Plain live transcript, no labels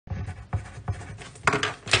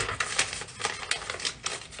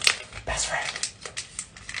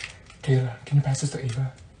Kayla, can you pass this to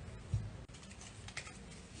Ava?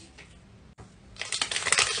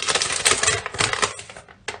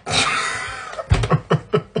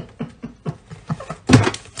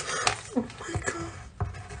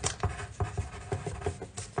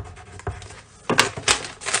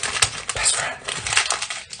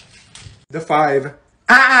 The 5.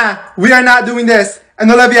 We are not doing this.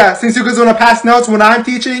 And Olivia, since you guys want to pass notes when I'm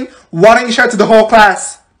teaching, why don't you share it to the whole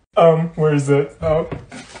class? Where is it?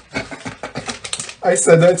 I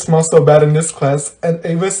said that it smells so bad in this class, and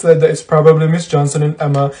Ava said that it's probably Miss Johnson and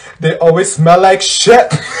Emma. They always smell like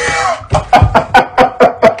shit.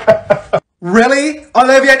 Really?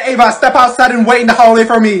 Olivia and Ava, step outside and wait in the hallway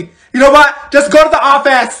for me. You know what? Just go to the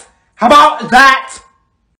office. How about that?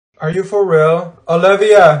 Are you for real?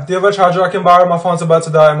 Olivia, do you have a charger I can borrow? My phone's about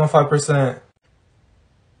to die. I'm on 5%.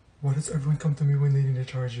 Why does everyone come to me when they need a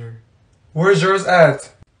charger? Where's yours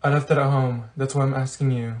at? I left it at home. That's why I'm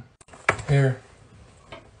asking you. Here.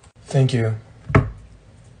 Thank you.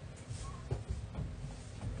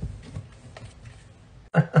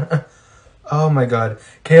 Oh my god.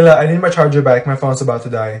 Kayla, I need my charger back. My phone's about to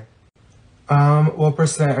die. What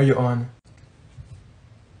percent are you on?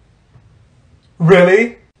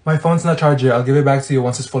 Really? My phone's not charged yet. I'll give it back to you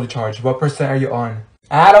once it's fully charged. What percent are you on?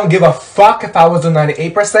 I don't give a fuck if I was on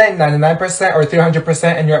 98%, 99%, or 300%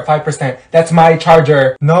 and you're at 5%. That's my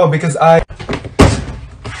charger. No, because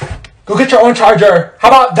Go get your own charger. How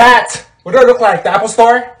about that? What do I look like? The Apple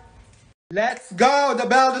Store? Let's go. The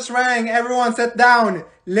bell just rang. Everyone sit down.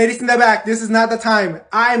 Ladies in the back, this is not the time.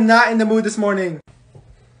 I'm not in the mood this morning.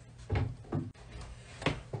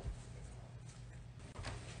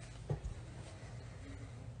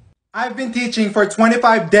 I've been teaching for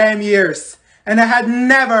 25 damn years, and I had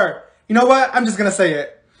never, you know what, I'm just gonna say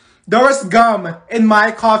it. There was gum in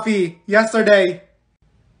my coffee yesterday.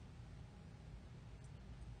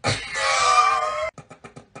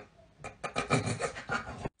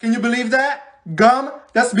 Can you believe that? Gum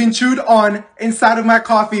that's been chewed on inside of my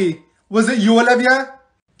coffee. Was it you, Olivia?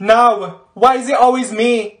 No. Why is it always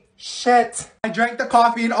me? Shit. I drank the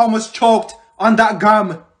coffee and almost choked on that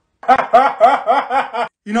gum.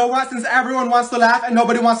 You know what? Since everyone wants to laugh and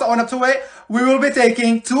nobody wants to own up to it, we will be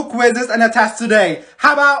taking 2 quizzes and a test today.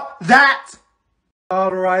 How about that?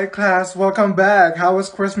 Alright class, welcome back. How was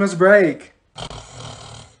Christmas break?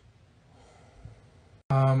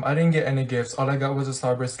 I didn't get any gifts. All I got was a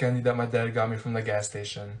Starburst candy that my dad got me from the gas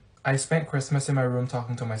station. I spent Christmas in my room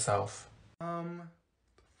talking to myself.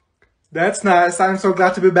 That's nice. I'm so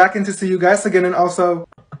glad to be back and to see you guys again, and also...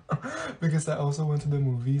 Because I also went to the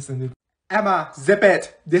movies and it... Emma, zip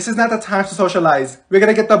it. This is not the time to socialize. We're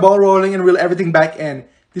gonna get the ball rolling and reel everything back in.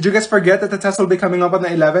 Did you guys forget that the test will be coming up on the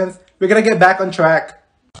 11th? We're gonna get back on track.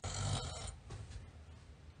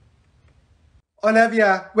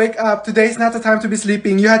 Olivia, wake up. Today's not the time to be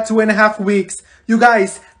sleeping. You had 2.5 weeks. You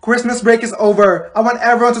guys, Christmas break is over. I want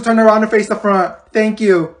everyone to turn around and face the front. Thank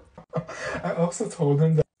you. I also told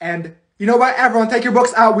him that... And you know what? Everyone, take your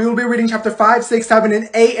books out. We will be reading chapter 5, 6, 7, and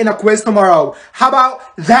 8 in a quiz tomorrow. How about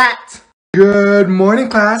that? Good morning,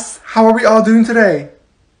 class. How are we all doing today?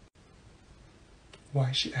 Why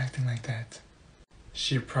is she acting like that?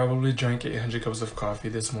 She probably drank 800 cups of coffee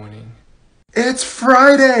this morning. It's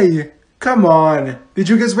Friday! Come on. Did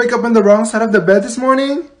you guys wake up on the wrong side of the bed this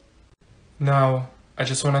morning? No, I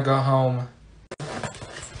just want to go home.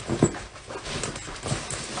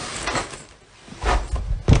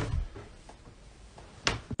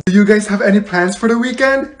 Do you guys have any plans for the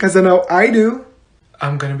weekend? Because I know I do.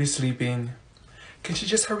 I'm gonna be sleeping. Can she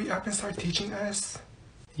just hurry up and start teaching us?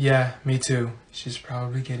 Yeah, me too. She's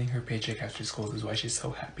probably getting her paycheck after school is why she's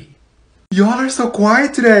so happy. Y'all are so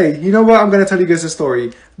quiet today. You know what? I'm gonna tell you guys a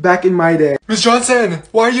story. Back in my day. Miss Johnson,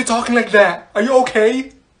 why are you talking like that? Are you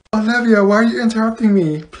okay? Olivia, why are you interrupting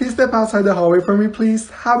me? Please step outside the hallway for me, please.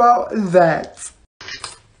 How about that?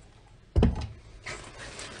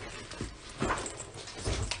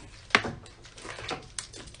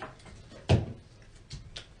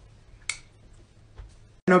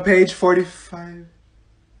 No, page 45.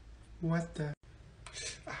 What the?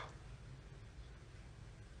 Ow.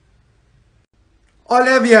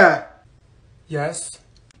 Olivia! Yes?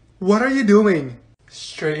 What are you doing?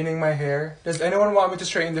 Straightening my hair. Does anyone want me to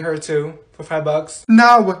straighten the hair too? For $5?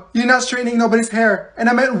 No, you're not straightening nobody's hair. And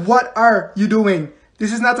I meant, what are you doing?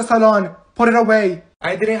 This is not a salon. Put it away.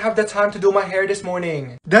 I didn't have the time to do my hair this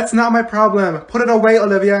morning. That's not my problem. Put it away,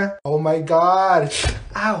 Olivia. Oh my god.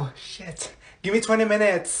 Ow, shit. Give me 20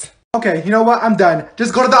 minutes. Okay, you know what? I'm done.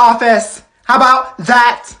 Just go to the office. How about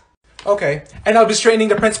that? Okay, and I'll be straightening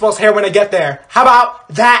the principal's hair when I get there. How about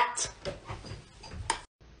that?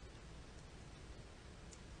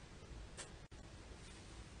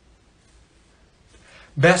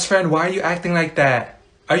 Best friend, why are you acting like that?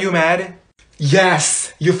 Are you mad?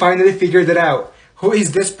 Yes, you finally figured it out. Who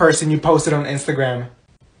is this person you posted on Instagram?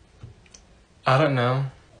 I don't know.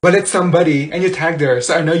 Well, it's somebody, and you tagged her,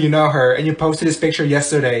 so I know you know her, and you posted this picture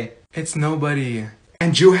yesterday. It's nobody.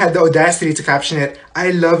 And you had the audacity to caption it,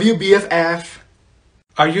 "I love you, BFF."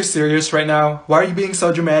 Are you serious right now? Why are you being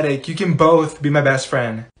so dramatic? You can both be my best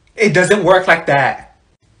friend. It doesn't work like that.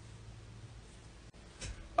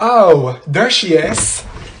 Oh, there she is.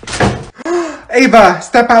 Ava,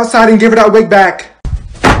 step outside and give her that wig back.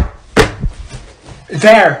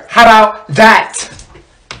 There, how about that?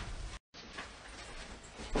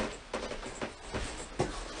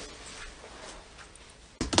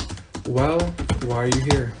 Well, why are you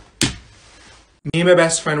here? Me and my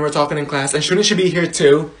best friend were talking in class, and shouldn't she be here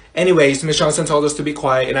too? Anyways, Miss Johnson told us to be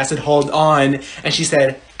quiet, and I said, hold on. And she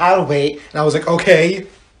said, I'll wait. And I was like, okay,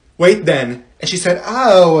 wait then. And she said,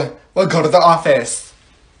 oh, well, go to the office.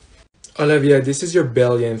 Olivia, this is your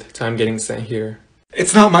billionth time getting sent here.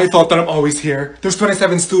 It's not my fault that I'm always here. There's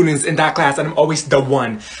 27 students in that class, and I'm always the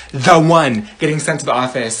one getting sent to the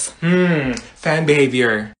office. Fan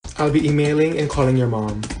behavior. I'll be emailing and calling your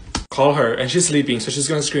mom. Call her, and she's sleeping, so she's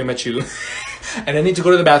gonna scream at you. And I need to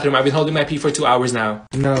go to the bathroom. I've been holding my pee for 2 hours now.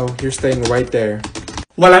 No, you're staying right there.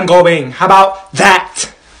 Well, I'm going. How about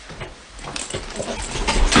that?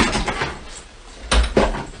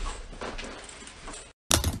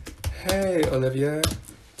 Hey, Olivia.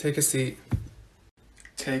 Take a seat.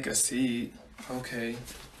 Take a seat. Okay.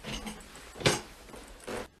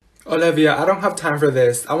 Olivia, I don't have time for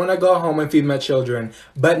this. I want to go home and feed my children.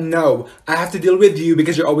 But no, I have to deal with you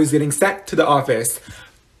because you're always getting sent to the office.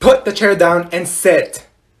 Put the chair down and sit.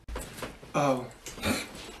 Oh.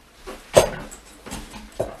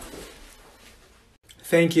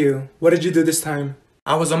 Thank you. What did you do this time?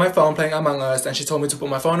 I was on my phone playing Among Us, and she told me to put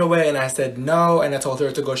my phone away, and I said no, and I told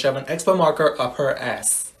her to go shove an expo marker up her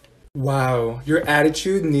ass. Wow, your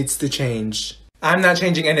attitude needs to change. I'm not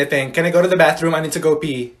changing anything. Can I go to the bathroom? I need to go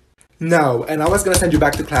pee. No, and I was gonna send you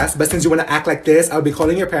back to class, but since you wanna act like this, I'll be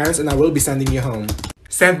calling your parents and I will be sending you home.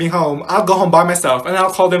 Send me home. I'll go home by myself, and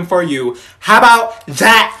I'll call them for you. How about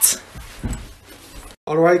that?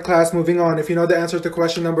 Alright class, moving on. If you know the answer to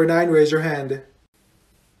question number 9, raise your hand.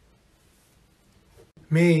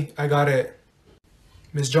 Me, I got it.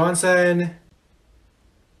 Miss Johnson.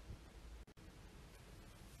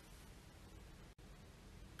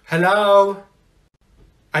 Hello?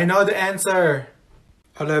 I know the answer.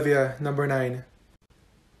 Olivia, number 9.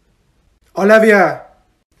 Olivia!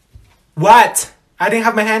 What? I didn't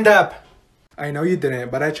have my hand up. I know you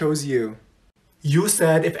didn't, but I chose you. You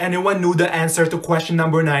said if anyone knew the answer to question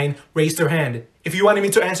number 9, raise their hand. If you wanted me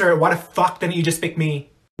to answer it, why the fuck didn't you just pick me?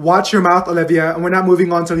 Watch your mouth, Olivia, and we're not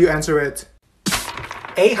moving on till you answer it.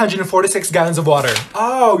 846 gallons of water.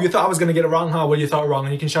 Oh, you thought I was gonna get it wrong, huh? Well, you thought wrong,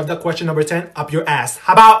 and you can shove that question number 10 up your ass.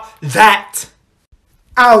 How about that?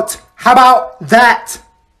 Out! How about that?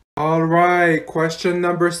 Alright, question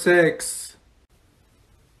number 6.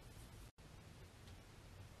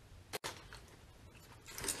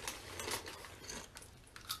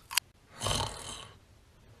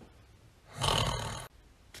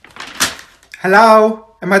 Hello?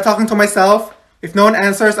 Am I talking to myself? If no one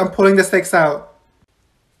answers, I'm pulling the sticks out.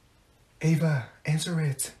 Ava, answer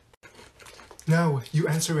it. No, you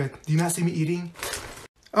answer it. Do you not see me eating?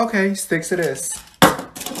 Okay, sticks it is.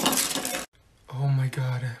 Oh my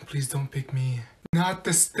god, please don't pick me. Not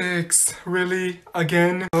the sticks. Really?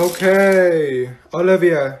 Again? Okay.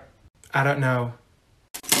 Olivia. I don't know.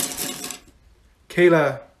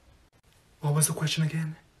 Kayla. What was the question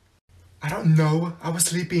again? I don't know. I was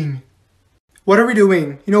sleeping. What are we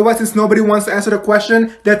doing? You know what? Since nobody wants to answer the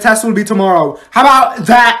question, the test will be tomorrow. How about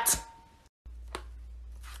that?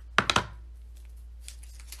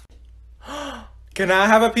 Can I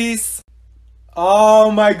have a piece?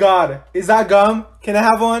 Oh my god. Is that gum? Can I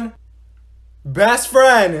have one? Best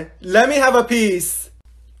friend, let me have a piece.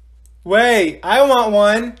 Wait, I want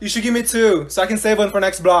one. You should give me 2 so I can save one for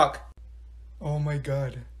next block. Oh my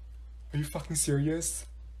god. Are you fucking serious?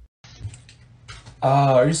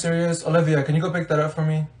 Are you serious? Olivia, can you go pick that up for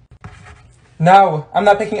me? No, I'm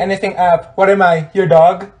not picking anything up. What am I? Your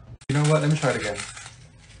dog? You know what? Let me try it again.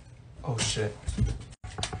 Oh shit.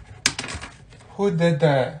 Who did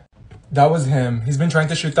that? That was him. He's been trying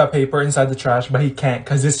to shoot that paper inside the trash, but he can't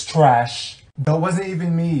because it's trash. That wasn't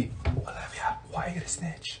even me. Olivia, why are you gonna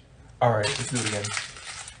snitch? Alright, let's do it again.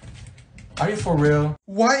 Are you for real?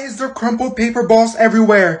 Why is there crumpled paper balls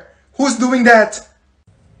everywhere? Who's doing that?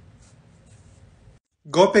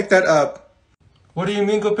 Go pick that up. What do you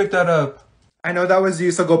mean go pick that up? I know that was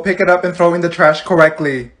you, so go pick it up and throw in the trash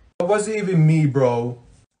correctly. It wasn't even me, bro.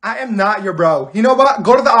 I am not your bro. You know what?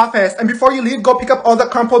 Go to the office, and before you leave, go pick up all the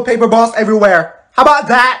crumpled paper balls everywhere. How about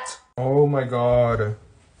that? Oh my god.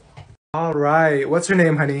 Alright, what's your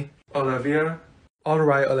name, honey? Olivia?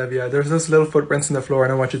 Alright, Olivia, there's those little footprints in the floor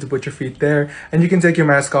and I want you to put your feet there. And you can take your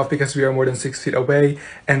mask off because we are more than 6 feet away.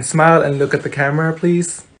 And smile and look at the camera,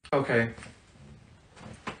 please. Okay.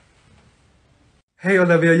 Hey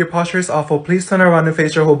Olivia, your posture is awful. Please turn around and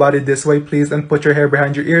face your whole body this way, please. And put your hair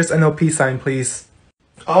behind your ears and no peace sign, please.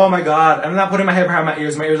 Oh my god, I'm not putting my hair behind my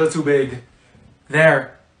ears. My ears are too big.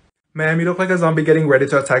 There. Ma'am, you look like a zombie getting ready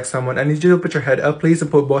to attack someone. I need you to put your head up, please,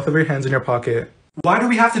 and put both of your hands in your pocket. Why do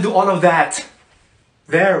we have to do all of that?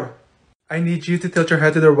 There. I need you to tilt your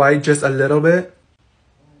head to the right just a little bit.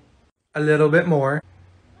 A little bit more.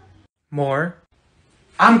 More.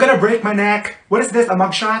 I'm gonna break my neck. What is this, a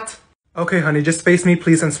mugshot? Okay, honey, just face me,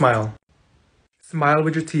 please, and smile. Smile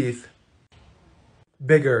with your teeth.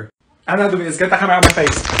 Bigger. I'm not doing this. Get the camera out of my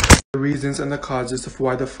face. The reasons and the causes of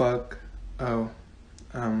why the fuck...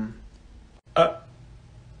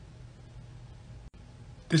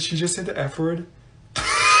 Did she just say the F word?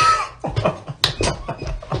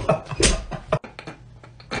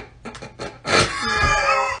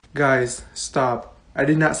 Guys, stop. I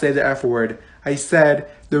did not say the F word. I said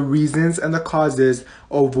the reasons and the causes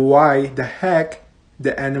of why the heck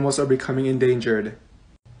the animals are becoming endangered.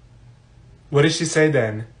 What did she say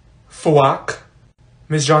then? Fuck?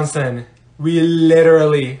 Miss Johnson, we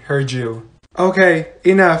literally heard you. Okay,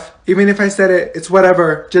 enough. Even if I said it, it's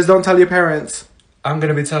whatever. Just don't tell your parents. I'm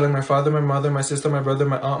gonna be telling my father, my mother, my sister, my brother,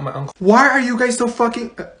 my aunt, my uncle. Why are you guys so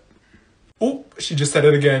fucking... Oh, she just said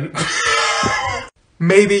it again.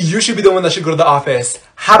 Maybe you should be the one that should go to the office.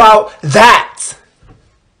 How about that?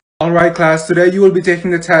 Alright class, today you will be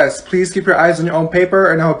taking the test. Please keep your eyes on your own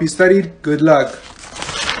paper and I hope you studied. Good luck.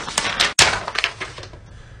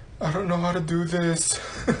 I don't know how to do this.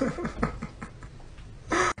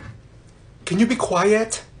 Can you be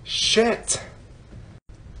quiet? Shit.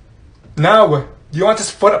 Now, do you want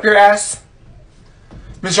this foot up your ass?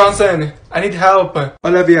 Miss Johnson, I need help.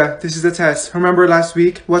 Olivia, this is the test. Remember last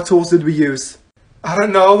week? What tools did we use? I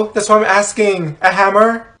don't know. That's why I'm asking. A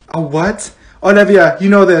hammer? A what? Olivia, you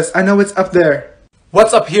know this. I know it's up there.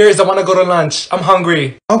 What's up here is I want to go to lunch. I'm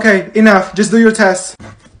hungry. Okay, enough. Just do your test.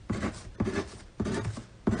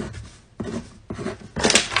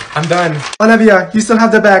 I'm done. Olivia, you still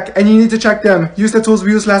have the back and you need to check them. Use the tools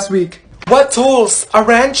we used last week. What tools? A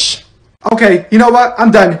wrench? Okay, you know what?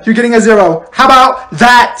 I'm done. You're getting a 0. How about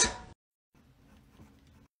that?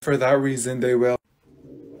 For that reason, they will.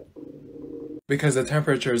 Because the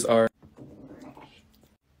temperatures are...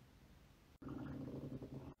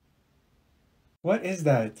 What is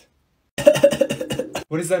that?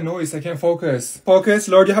 What is that noise? I can't focus. Focus,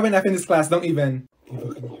 Lord, you have an F in this class. Don't even.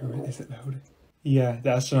 People can hear it. Is it loud? Yeah, the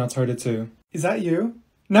astronauts heard it too. Is that you?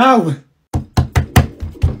 No!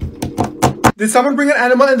 Did someone bring an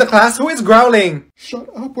animal in the class? Who is growling? Shut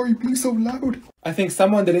up, why are you being so loud? I think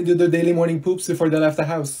someone didn't do their daily morning poops before they left the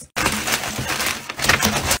house.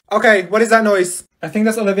 Okay, what is that noise? I think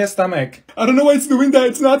that's Olivia's stomach. I don't know why it's doing that.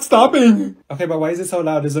 It's not stopping. Okay, but why is it so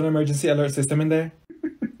loud? Is there an emergency alert system in there?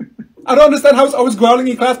 I don't understand how it's always growling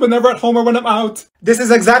in class but never at home or when I'm out. This is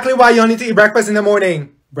exactly why you need to eat breakfast in the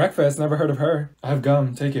morning. Breakfast? Never heard of her. I have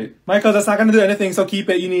gum. Take it. Michael, that's not gonna do anything, so keep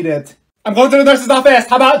it. You need it. I'm going to the nurse's office.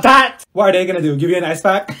 How about that? What are they gonna do? Give you an ice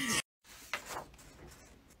pack?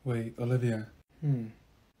 Wait, Olivia.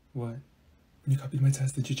 What? When you copied my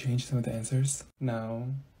test, did you change some of the answers? No.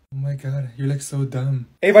 Oh my god, you're like so dumb.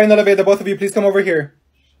 Ava and Olivia, the both of you, please come over here.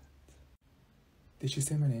 Did she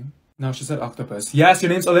say my name? No, she said octopus. Yes,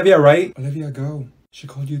 your name's Olivia, right? Olivia, go. She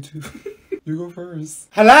called you too. You go first.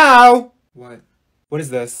 Hello? What? What is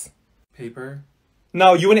this? Paper?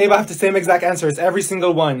 No, you and Ava have the same exact answers, every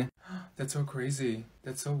single one. That's so crazy.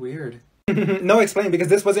 That's so weird. No, explain, because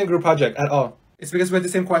this wasn't a group project at all. It's because we had the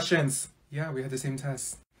same questions. Yeah, we had the same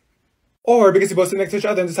test. Or because you both sit next to each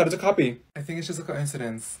other and decided to copy. I think it's just a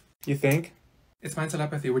coincidence. You think? It's mind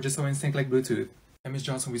telepathy. We're just so in sync like Bluetooth. And Miss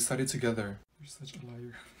Johnson, we studied together. You're such a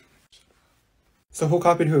liar. So who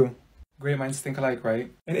copied who? Great minds think alike,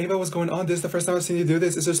 right? And Ava, what's going on? This is the first time I've seen you do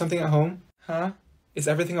this. Is there something at home? Huh? Is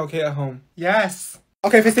everything okay at home? Yes.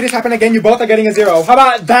 Okay, if this happen again, you both are getting a 0. How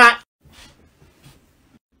about that?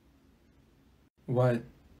 What?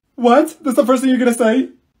 What? That's the first thing you're gonna say?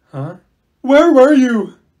 Huh? Where were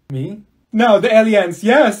you? Me? No, the aliens.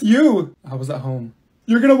 Yes, you. I was at home.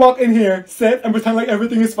 You're gonna walk in here, sit, and pretend like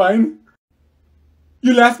everything is fine?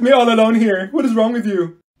 You left me all alone here. What is wrong with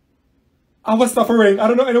you? I was suffering. I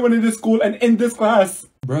don't know anyone in this school and in this class.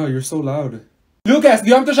 Bro, you're so loud. Lucas, do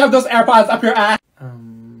you want to shove those AirPods up your ass?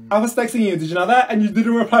 I was texting you, did you know that? And you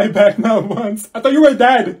didn't reply back not once. I thought you were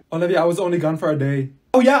dead. Olivia, I was only gone for a day.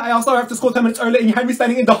 Oh yeah, I also arrived to school 10 minutes early and you had me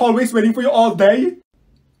standing in the hallways waiting for you all day.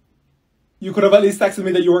 You could have at least texted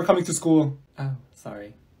me that you weren't coming to school. Oh,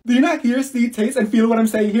 sorry. Do you not hear, see, taste, and feel what I'm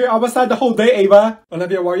saying here? I was sad the whole day, Ava.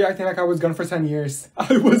 Olivia, why are you acting like I was gone for 10 years?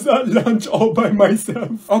 I was at lunch all by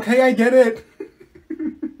myself. Okay, I get it.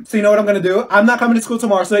 So you know what I'm gonna do? I'm not coming to school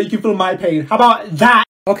tomorrow so that you can feel my pain. How about that?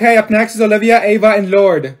 Okay, up next is Olivia, Ava, and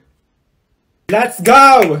Lourd. Let's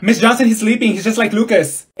go! Miss Johnson, he's sleeping. He's just like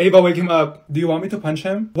Lucas. Ava, wake him up. Do you want me to punch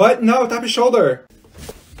him? What? No, tap his shoulder.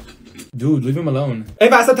 Dude, leave him alone.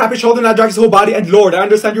 Ava, I said tap his shoulder, not drag his whole body. And Lourd, I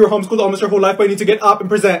understand you were homeschooled almost your whole life, but you need to get up and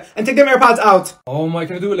present. And take them AirPods out. Oh my,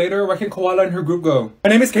 can I do it later? Why can't Koala and her group go?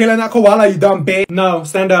 My name is Kayla, not Koala, you dumb bitch. No,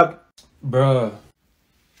 stand up. Bruh.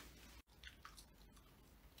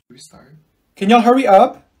 Restart. Can y'all hurry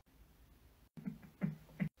up?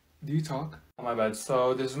 Do you talk? Oh my bad.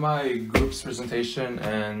 So this is my group's presentation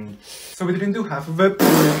and So we didn't do half of it?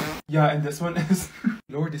 yeah, and this one is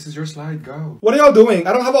Lourd, this is your slide, go. What are y'all doing?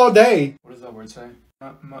 I don't have all day. What does that word say?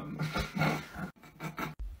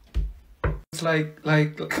 It's like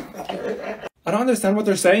I don't understand what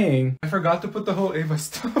they're saying. I forgot to put the whole Ava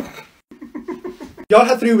stuff. Y'all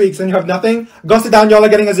had 3 weeks and you have nothing? Go sit down, y'all are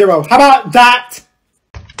getting a 0. How about that?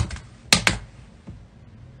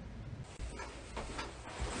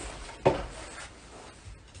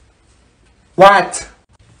 What?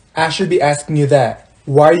 I should be asking you that.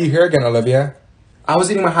 Why are you here again, Olivia? I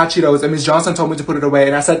was eating my hot Cheetos and Miss Johnson told me to put it away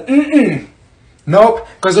and I said, Nope,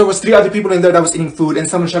 because there was 3 other people in there that was eating food and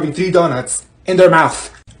someone shoving 3 donuts in their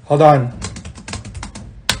mouth. Hold on.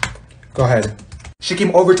 Go ahead. She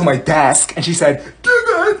came over to my desk and she said, "Do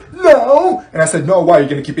that now!" And I said, "No, why? You're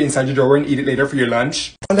gonna keep it inside your drawer and eat it later for your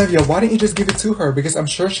lunch?" Olivia, why didn't you just give it to her? Because I'm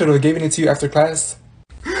sure she would have given it to you after class.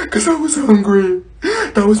 Because I was hungry.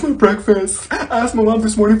 That was my breakfast. I asked my mom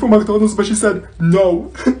this morning for McDonald's, but she said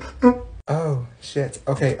no. Oh, shit.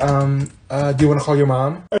 Okay, do you want to call your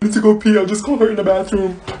mom? I need to go pee. I'll just call her in the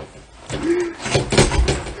bathroom.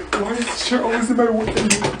 Why is this chair always in my way?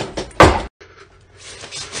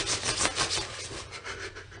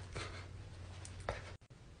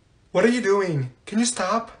 What are you doing? Can you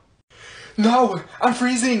stop? No, I'm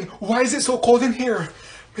freezing. Why is it so cold in here?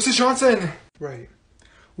 Mrs. Johnson. Right.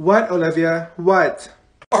 What, Olivia? What?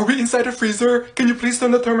 Are we inside a freezer? Can you please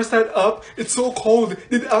turn the thermostat up? It's so cold.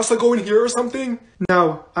 Did Elsa go in here or something?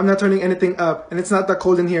 No, I'm not turning anything up. And it's not that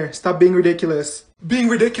cold in here. Stop being ridiculous. Being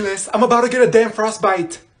ridiculous? I'm about to get a damn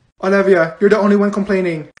frostbite. Olivia, you're the only one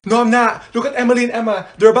complaining. No, I'm not. Look at Emily and Emma.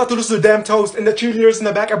 They're about to lose their damn toast. And the cheerleaders in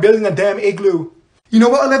the back are building a damn igloo. You know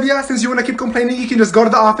what, Olivia? Since you want to keep complaining, you can just go to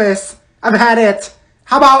the office. I've had it.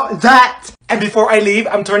 How about that? And before I leave,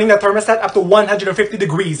 I'm turning the thermostat up to 150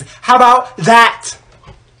 degrees. How about that?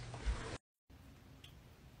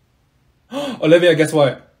 Olivia, guess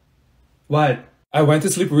what? What? I went to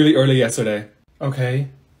sleep really early yesterday. Okay.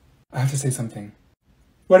 I have to say something.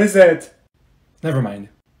 What is it? Never mind.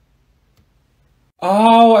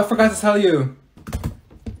 Oh, I forgot to tell you.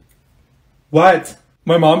 What?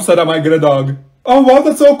 My mom said I might get a dog. Oh wow,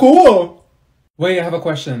 that's so cool! Wait, I have a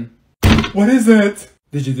question. What is it?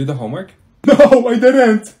 Did you do the homework? No, I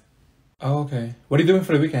didn't! Oh, okay. What are you doing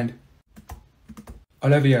for the weekend?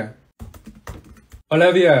 Olivia.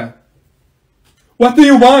 Olivia! What do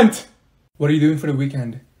you want? What are you doing for the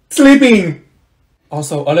weekend? Sleeping!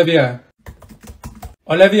 Also, Olivia.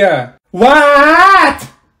 Olivia! What?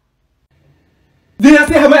 Did I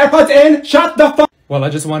say I have my AirPods in? Shut the fuck! Well, I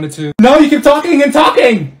just wanted to... No, you keep talking and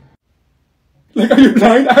talking! Like, are you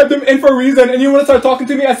blind? I had them in for a reason and you want to start talking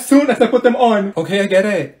to me as soon as I put them on. Okay, I get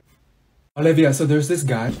it. Olivia, so there's this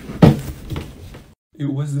guy. It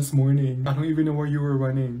was this morning. I don't even know where you were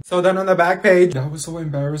running. So then on the back page. That was so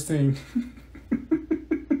embarrassing.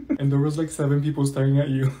 And there was like 7 people staring at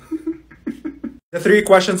you. The 3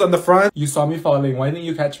 questions on the front. You saw me falling. Why didn't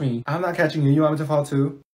you catch me? I'm not catching you. You want me to fall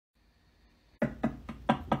too?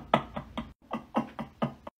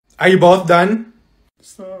 Are you both done?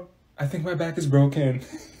 Stop. I think my back is broken.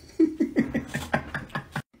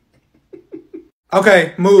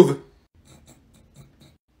 Okay, move.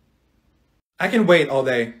 I can wait all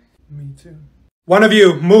day. Me too. One of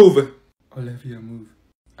you, move. Olivia, move.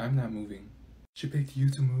 I'm not moving. She picked you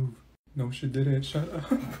to move. No, she didn't. Shut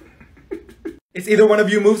up. It's either one of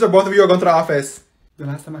you moves or both of you are going to the office. The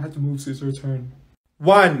last time I had to move, so it's your turn.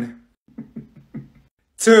 1.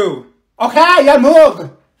 2. Okay, yeah, move.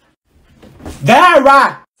 There,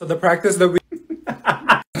 right. So the practice that we...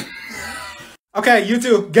 Okay, you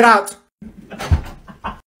two, get out.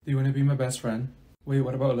 Do you want to be my best friend? Wait,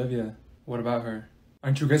 what about Olivia? What about her?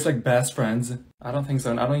 Aren't you guys like best friends? I don't think so,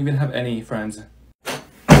 and I don't even have any friends.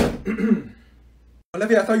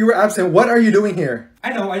 Olivia, I thought you were absent. What are you doing here?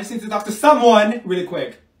 I know, I just need to talk to someone really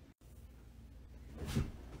quick.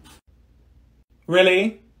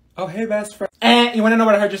 Really? Oh, hey, best friend. You wanna know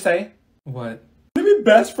what I heard you say? What? What do you mean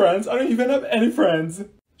best friends? I don't even have any friends.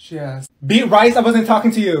 She asked. Beat Rice, I wasn't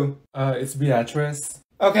talking to you. It's Beatrice.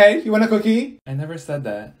 Okay, you want a cookie? I never said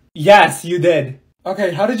that. Yes, you did.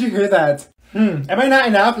 Okay, how did you hear that? Am I not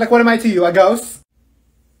enough? Like, what am I to you, a ghost?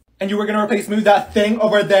 And you were gonna replace me with that thing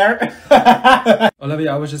over there?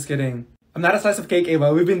 Olivia, I was just kidding. I'm not a slice of cake,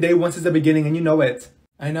 Ava. We've been day one since the beginning and you know it.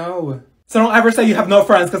 I know. So don't ever say you have no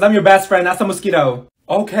friends, because I'm your best friend, that's a mosquito.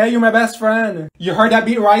 Okay, you're my best friend. You heard that,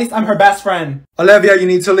 Beat Rice? I'm her best friend. Olivia, you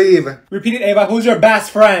need to leave. Repeat it, Ava. Who's your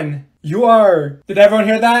best friend? You are. Did everyone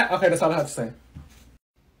hear that? Okay, that's all I have to say.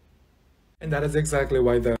 And that is exactly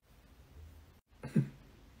why the...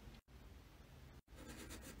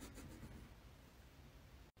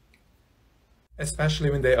 Especially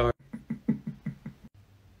when they are.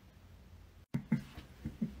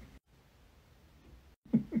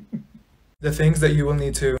 The things that you will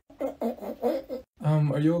need to...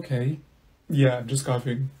 are you okay? Yeah, I'm just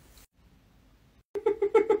coughing.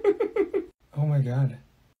 Oh my god.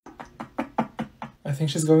 I think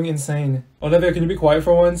she's going insane. Olivia, can you be quiet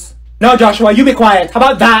for once? No, Joshua, you be quiet. How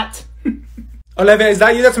about that? Olivia, is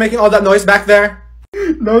that you that's making all that noise back there?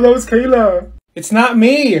 No, that was Kayla. It's not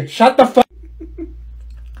me. Shut the fuck.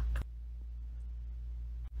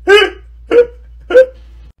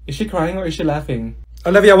 Is she crying or is she laughing?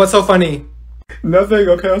 Olivia, what's so funny? Nothing,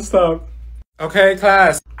 okay, I'll stop. Okay,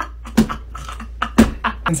 class.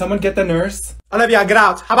 Can someone get the nurse? Olivia, get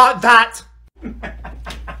out. How about that?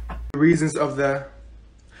 Reasons of the...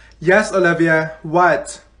 Yes, Olivia,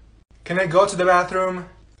 what? Can I go to the bathroom?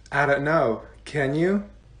 I don't know. Can you?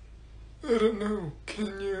 I don't know.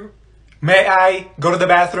 Can you? May I go to the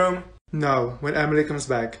bathroom? No, when Emily comes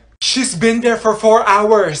back. She's been there for 4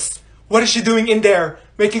 hours. What is she doing in there?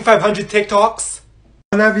 Making 500 TikToks?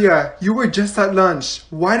 Olivia, you were just at lunch.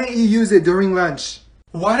 Why didn't you use it during lunch?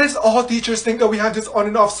 Why does all teachers think that we have this on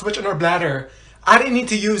and off switch in our bladder? I didn't need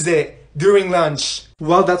to use it during lunch.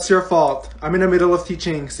 Well, that's your fault. I'm in the middle of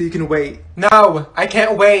teaching, so you can wait. No, I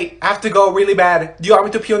can't wait. I have to go really bad. Do you want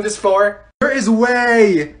me to pee on this floor? There is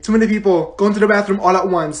way too many people going to the bathroom all at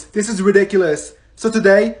once. This is ridiculous. So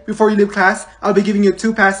today, before you leave class, I'll be giving you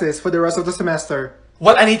 2 passes for the rest of the semester.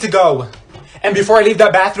 Well, I need to go. And before I leave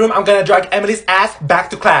that bathroom, I'm gonna drag Emily's ass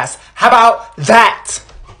back to class. How about that?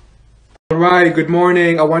 Alright, good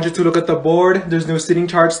morning. I want you to look at the board. There's no sitting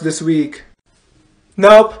charts this week.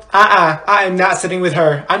 Nope. I am not sitting with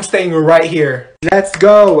her. I'm staying right here. Let's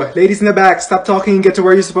go. Ladies in the back, stop talking and get to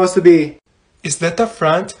where you're supposed to be. Is that the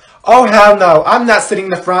front? Oh, hell no. I'm not sitting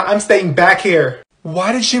in the front. I'm staying back here.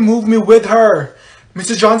 Why did she move me with her?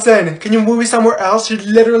 Mrs. Johnson, can you move me somewhere else? She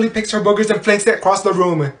literally picks her boogers and flings it across the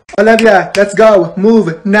room. Olivia, let's go.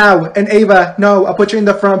 Move now. And Ava, no, I'll put you in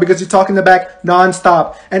the front because you talk in the back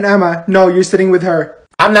non-stop. And Emma, no, you're sitting with her.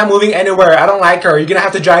 I'm not moving anywhere. I don't like her. You're gonna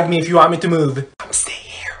have to drag me if you want me to move. I'm staying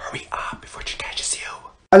here. Hurry up before she catches you.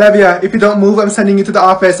 Olivia, if you don't move, I'm sending you to the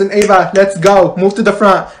office. And Ava, let's go. Move to the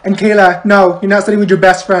front. And Kayla, no, you're not sitting with your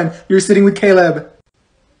best friend. You're sitting with Caleb.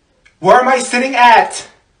 Where am I sitting at?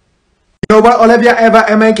 You know what, Olivia, Eva,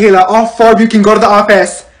 Emma, and Kayla, all 4 of you can go to the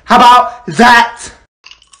office. How about that?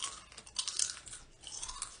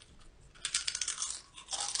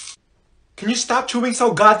 Can you stop chewing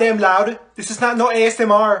so goddamn loud? This is not no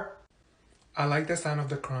ASMR. I like the sound of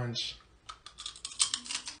the crunch.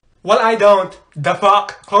 Well, I don't. The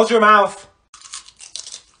fuck? Close your mouth.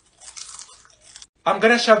 I'm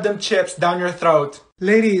gonna shove them chips down your throat.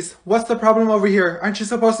 Ladies, what's the problem over here? Aren't you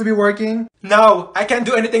supposed to be working? No, I can't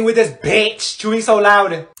do anything with this bitch chewing so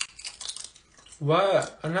loud.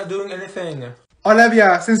 What? I'm not doing anything.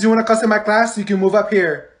 Olivia, since you wanna cuss in my class, you can move up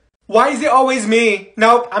here. Why is it always me?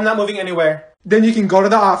 Nope, I'm not moving anywhere. Then you can go to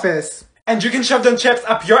the office. And you can shove them chips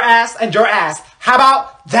up your ass and your ass. How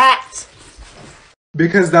about that?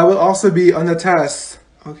 Because that will also be on the test.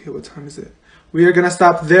 Okay, what time is it? We are gonna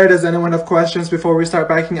stop there. Does anyone have questions before we start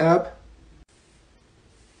backing up?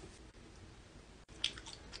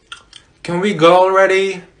 Can we go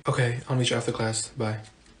already? Okay, I'll meet you after class. Bye.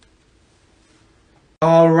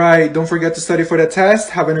 Alright, don't forget to study for the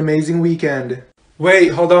test. Have an amazing weekend. Wait,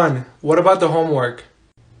 hold on. What about the homework?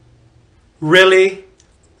 Really?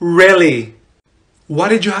 Really? What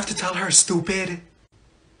did you have to tell her, stupid?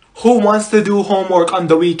 Who wants to do homework on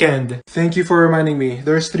the weekend? Thank you for reminding me.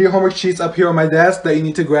 There's 3 homework sheets up here on my desk that you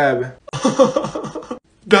need to grab.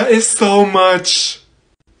 That is so much.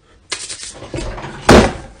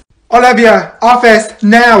 Olivia, office,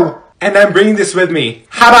 now! And I'm bringing this with me.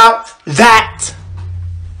 How about that?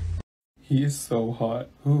 He is so hot.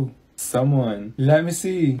 Who? Someone. Let me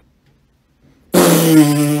see.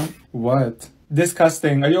 What?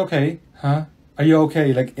 Disgusting. Are you okay? Huh? Are you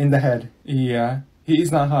okay? Like in the head? Yeah. He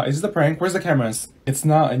is not hot. Is this a prank? Where's the cameras? It's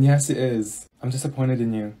not, and yes it is. I'm disappointed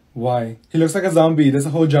in you. Why? He looks like a zombie. There's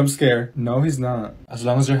a whole jump scare. No, he's not. As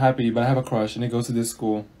long as you're happy, but I have a crush and he goes to this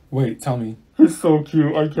school. Wait, tell me. He's so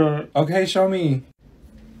cute. I can't. Okay, show me.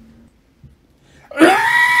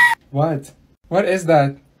 What? What is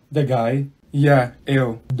that? The guy? Yeah,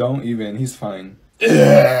 ew. Don't even. He's fine.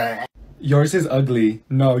 Yours is ugly.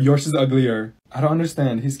 No, yours is uglier. I don't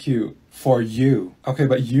understand. He's cute. For you. Okay,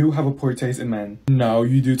 but you have a poor taste in men. No,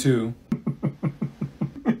 you do too.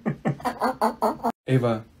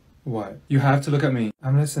 Ava, what? You have to look at me.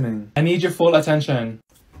 I'm listening. I need your full attention.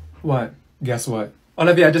 What? Guess what?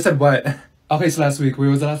 Olivia, I just said what? Okay, so last week. Where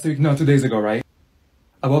was it last week? No, 2 days ago, right?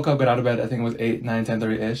 I woke up, got out of bed, I think it was 8, 9,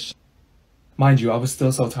 10:30-ish. Mind you, I was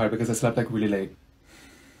still so tired because I slept like really late.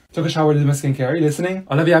 Took a shower, did my skincare. Are you listening?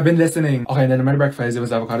 Olivia, I've been listening. Okay, and then I made breakfast. It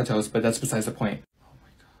was avocado toast, but that's besides the point. Oh my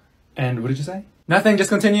god. And what did you say? Nothing, just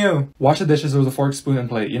continue. Wash the dishes with a fork, spoon, and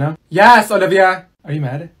plate, you know? Yes, Olivia! Are you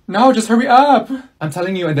mad? No, just hurry up! I'm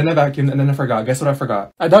telling you, and then I vacuumed, and then I forgot. Guess what I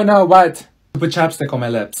forgot? I don't know, what? To put chapstick on my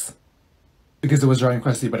lips. Because it was dry and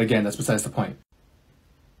crusty, but again, that's besides the point.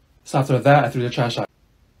 So after that, I threw the trash out.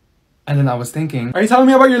 And then I was thinking, are you telling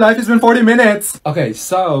me about your life? It's been 40 minutes! Okay,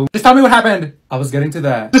 so... just tell me what happened! I was getting to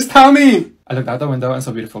that. Just tell me! I looked out the window and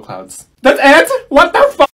saw beautiful clouds. That's it?! What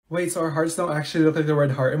the fuck?! Wait, so our hearts don't actually look like the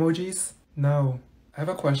red heart emojis? No. I have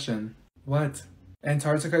a question. What?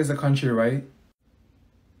 Antarctica is a country, right?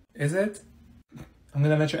 Is it? I'm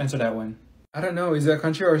gonna let you answer that one. I don't know, is it a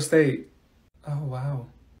country or a state? Oh, wow.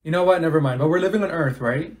 You know what? Never mind. But we're living on Earth,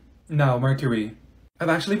 right? No, Mercury. I've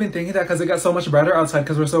actually been thinking that because it got so much brighter outside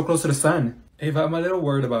because we're so close to the sun. Ava, I'm a little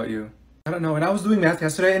worried about you. I don't know, and I was doing math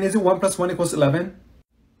yesterday, and is it 1 + 1 = 11?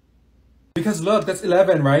 Because look, that's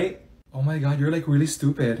 11, right? Oh my god, you're like really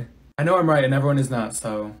stupid. I know I'm right and everyone is not,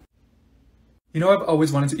 so... You know, I've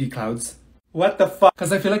always wanted to eat clouds. What the fuck?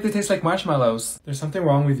 Because I feel like they taste like marshmallows. There's something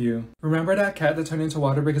wrong with you. Remember that cat that turned into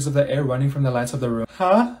water because of the air running from the lights of the room?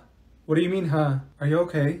 Huh? What do you mean, huh? Are you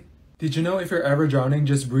okay? Did you know if you're ever drowning,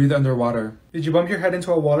 just breathe underwater? Did you bump your head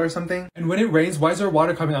into a wall or something? And when it rains, why is there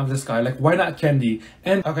water coming out of the sky? Like, why not candy?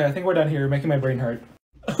 And okay, I think we're done here. You're making my brain hurt.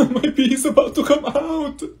 My pee is about to come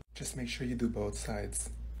out. Just make sure you do both sides.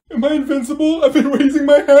 Am I invincible? I've been raising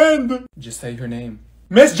my hand. Just say her name.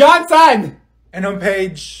 Miss Johnson! And on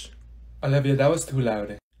page... Olivia, that was too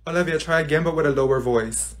loud. Olivia, try again but with a lower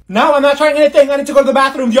voice. No, I'm not trying anything. I need to go to the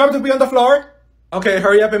bathroom. Do you want me to be on the floor? Okay,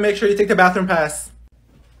 hurry up and make sure you take the bathroom pass.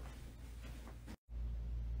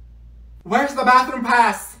 Where's the bathroom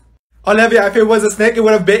pass? Olivia, if it was a snake, it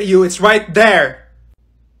would have bit you. It's right there.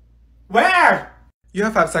 Where? You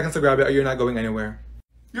have 5 seconds to grab it or you're not going anywhere.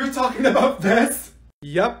 You're talking about this?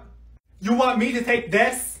 Yup. You want me to take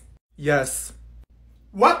this? Yes.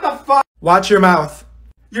 What the fuck? Watch your mouth.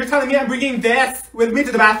 You're telling me I'm bringing this with me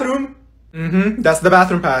to the bathroom? Mm-hmm. That's the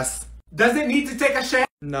bathroom pass. Does it need to take a shit?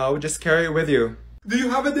 No, just carry it with you. Do you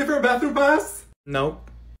have a different bathroom pass? Nope.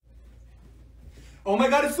 Oh my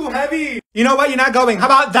god, it's too heavy! You know what? You're not going. How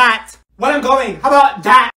about that? When I'm going, how about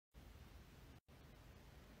that?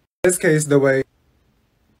 In this case, the way...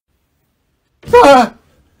 Ah!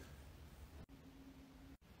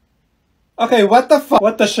 Okay, what the fuck?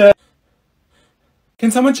 What the shit?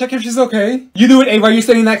 Can someone check if she's okay? You do it, Ava. You're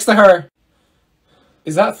sitting next to her.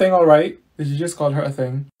 Is that thing alright? Did you just call her a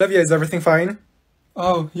thing? Olivia, is everything fine?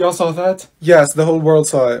 Oh, y'all saw that? Yes, the whole world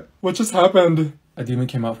saw it. What just happened? A demon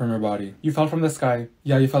came out from her body. You fell from the sky.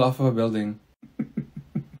 Yeah, you fell off of a building.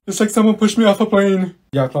 It's like someone pushed me off a plane.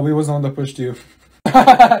 Yeah, Chloe was the one that pushed you.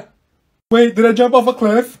 Wait, did I jump off a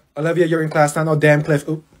cliff? Olivia, you're in class now. No damn cliff.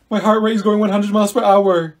 Oop. My heart rate is going 100 miles per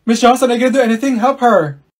hour. Miss Johnson, I can't do anything. Help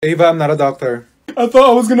her. Ava, I'm not a doctor. I thought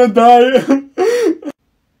I was gonna die.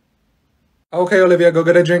 Okay, Olivia, go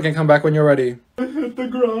get a drink and come back when you're ready. I hit the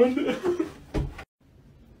ground.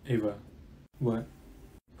 Ava. What?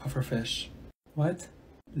 Pufferfish. What?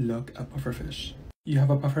 Look, a pufferfish. You have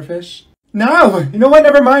a pufferfish? No! You know what?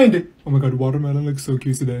 Never mind! Oh my god, watermelon looks so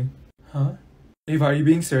cute today. Huh? Ava, are you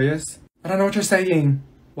being serious? I don't know what you're saying.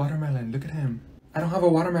 Watermelon, look at him. I don't have a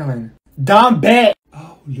watermelon. Dumb bitch!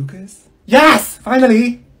 Oh, Lucas? Yes!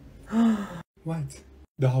 Finally! What?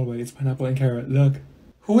 The hallway is pineapple and carrot. Look.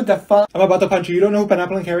 Who the fuck? I'm about to punch you. You don't know who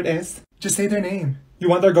pineapple and carrot is? Just say their name. You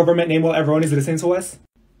want their government name while everyone is listening to us?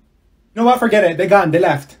 You know what? Forget it. They gone. They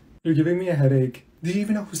left. You're giving me a headache. Do you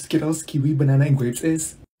even know who Skittles, kiwi, banana, and grapes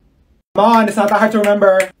is? Come on, it's not that hard to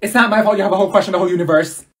remember. It's not my fault you have a whole question, the whole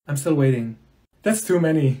universe. I'm still waiting. That's too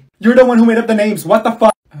many. You're the one who made up the names. What the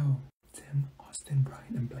fuck? Oh, Tim, Austin,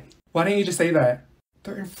 Brian, and Blake. Why didn't you just say that?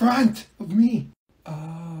 They're in front of me.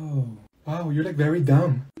 Oh. Wow, you're like very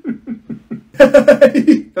dumb.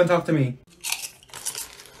 Don't talk to me.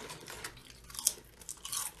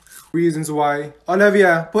 Reasons why.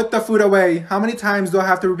 Olivia, put the food away. How many times do I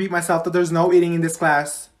have to repeat myself that there's no eating in this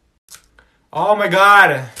class? Oh my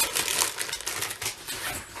god.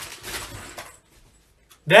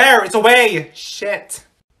 There, it's away. Shit.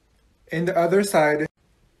 And the other side.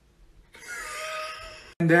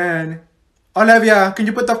 And then, Olivia, can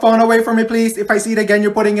you put the phone away from me, please? If I see it again,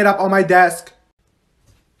 you're putting it up on my desk.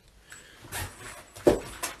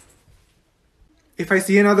 If I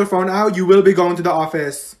see another phone out, you will be going to the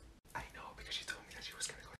office. I know, because she told me that she was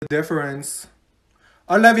gonna go. The difference.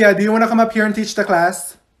 Olivia, do you want to come up here and teach the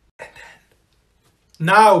class? And then...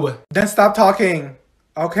 No. Then stop talking.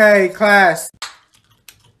 Okay, class.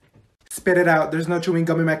 Spit it out. There's no chewing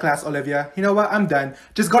gum in my class, Olivia. You know what? I'm done.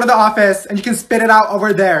 Just go to the office and you can spit it out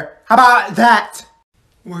over there. How about that?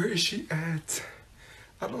 Where is she at?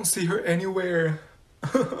 I don't see her anywhere.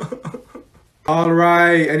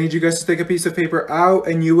 Alright, I need you guys to take a piece of paper out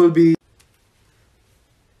and you will be...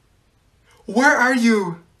 Where are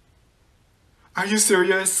you? Are you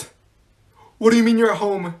serious? What do you mean you're at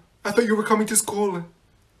home? I thought you were coming to school.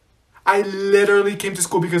 I literally came to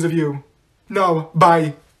school because of you. No,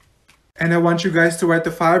 bye. And I want you guys to write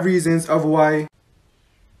the 5 reasons of why.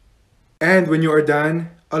 And when you are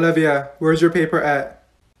done, Olivia, where's your paper at?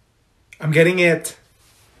 I'm getting it.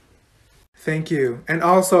 Thank you. And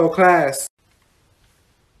also, class.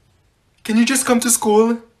 Can you just come to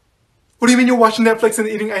school? What do you mean you're watching Netflix and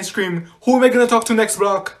eating ice cream? Who am I gonna talk to next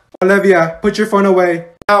block? Olivia, put your phone away.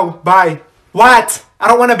 No, bye. What? I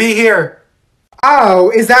don't wanna be here.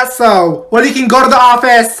 Oh, is that so? Well, you can go to the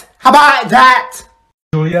office. How about that?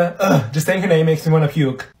 Julia, just saying her name makes me wanna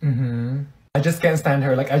puke. I just can't stand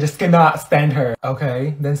her. Like, I just cannot stand her.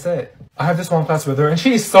 Okay, then sit. I have this one class with her and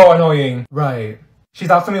she's so annoying. Right.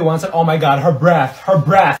 She's after me once and oh my god, her breath.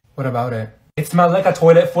 What about it? It smelled like a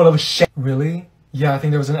toilet full of shit. Really? Yeah, I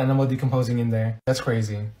think there was an animal decomposing in there. That's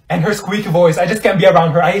crazy. And her squeaky voice, I just can't be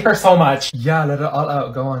around her. I hate her so much. Yeah, let it all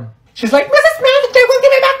out. Go on. She's like, Mrs. Manager, will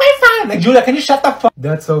give me back my phone. Like, Julia, can you shut the fuck?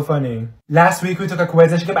 That's so funny. Last week we took a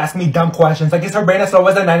quiz and she kept asking me dumb questions. Like, is her brain as slow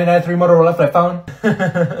as a 99.3 Motorola flip phone?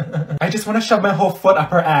 I just want to shove my whole foot up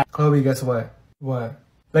her ass. Chloe, guess what? What?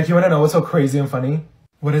 Like, you want to know what's so crazy and funny?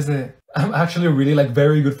 What is it? I'm actually really, like,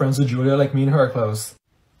 very good friends with Julia. Like, me and her are close.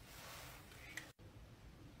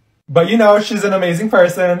 But you know, she's an amazing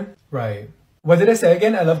person. Right. What did I say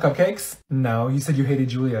again? I love cupcakes? No, you said you hated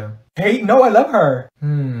Julia. Hate? No, I love her.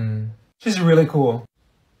 She's really cool.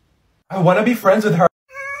 I want to be friends with her.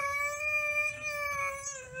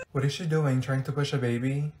 What is she doing? Trying to push a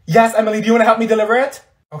baby? Yes, Emily, do you want to help me deliver it?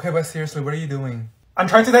 Okay, but seriously, what are you doing? I'm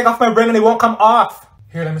trying to take off my ring and it won't come off.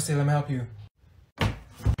 Here, let me see. Let me help you.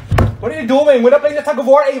 What are you doing? We're not playing the tug of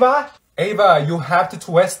war, Ava. Ava, you have to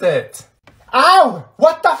twist it. Ow!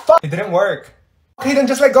 What the fuck? It didn't work. Okay, then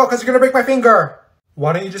just let go because you're gonna break my finger.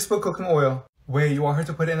 Why don't you just put cooking oil? Wait, you want her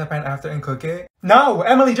to put it in the pan after and cook it? No,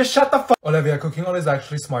 Emily, just shut the fuck. Olivia, cooking oil is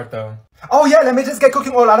actually smart though. Oh yeah, let me just get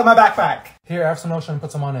cooking oil out of my backpack. Here, I have some lotion,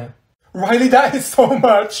 put some on it. Riley, that is so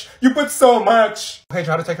much. You put so much. Okay,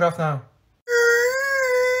 try to take it off now.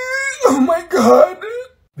 Oh my god.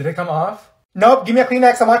 Did it come off? Nope, give me a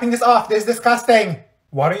Kleenex. I'm wiping this off. This is disgusting.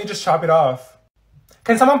 Why don't you just chop it off?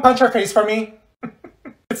 Can someone punch her face for me?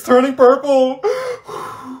 It's turning purple.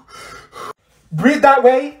 Breathe that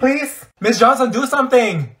way, please. Miss Johnson, do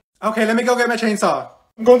something. Okay, let me go get my chainsaw.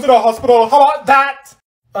 I'm going to the hospital. How about that?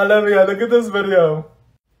 Olivia, look at this video.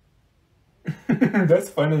 That's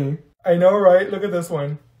funny. I know, right? Look at this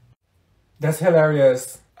one. That's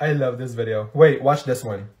hilarious. I love this video. Wait, watch this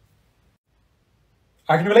one.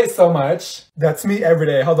 I can relate so much. That's me every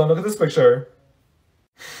day. Hold on, look at this picture.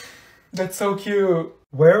 That's so cute.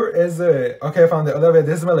 Where is it? Okay, I found it. Olivia,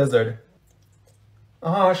 this is my lizard.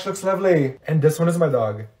 Oh, she looks lovely. And this one is my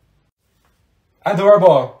dog.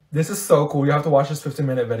 Adorable. This is so cool. You have to watch this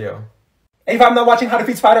 15-minute video. If I'm not watching how to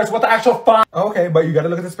feed spiders, what the actual fuck? Okay, but you gotta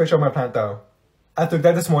look at this picture of my plant though. I took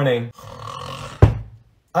that this morning.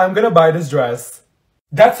 I'm gonna buy this dress.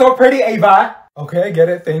 That's so pretty, Ava. Okay, I get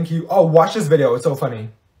it. Thank you. Oh, watch this video. It's so funny.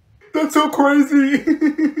 That's so crazy.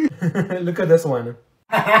 Look at this one.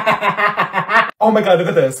 Oh my god, look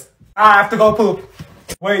at this. I have to go poop.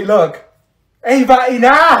 Wait, look. Ava,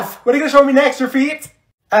 enough! What are you gonna show me next? Your feet?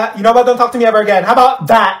 You know what? Don't talk to me ever again. How about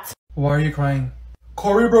that? Why are you crying?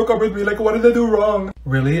 Corey broke up with me. Like, what did I do wrong?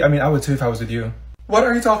 Really? I mean, I would too if I was with you. What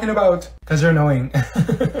are you talking about? Cause you're annoying.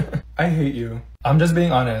 I hate you. I'm just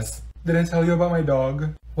being honest. Did I tell you about my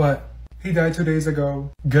dog? What? He died 2 days ago.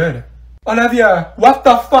 Good. Olivia, what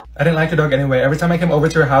the fuck? I didn't like your dog anyway. Every time I came over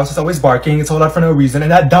to your house, it's always barking. It's so loud for no reason. And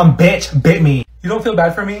that dumb bitch bit me. You don't feel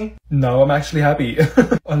bad for me? No, I'm actually happy.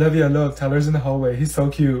 Olivia, look, Tyler's in the hallway. He's so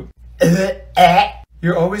cute.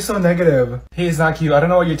 You're always so negative. He is not cute. I don't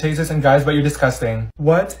know what your taste is in guys, but you're disgusting.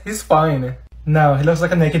 What? He's fine. No, he looks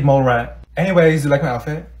like a naked mole rat. Anyways, you like my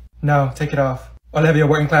outfit? No, take it off. Olivia,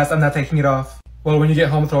 we're in class. I'm not taking it off. Well, when you get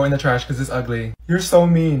home, throw it in the trash because it's ugly. You're so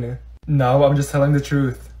mean. No, I'm just telling the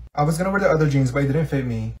truth. I was gonna wear the other jeans, but it didn't fit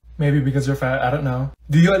me. Maybe because you're fat. I don't know.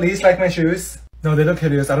 Do you at least like my shoes? No, they look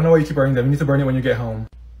hideous. I don't know why you keep wearing them. You need to burn it when you get home.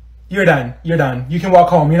 You're done. You're done. You can walk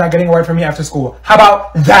home. You're not getting a word from me after school. How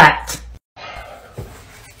about that?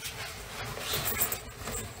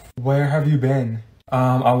 Where have you been?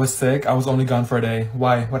 I was sick. I was only gone for a day.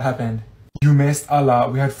 Why? What happened? You missed a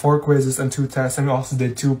lot. We had 4 quizzes and 2 tests, and we also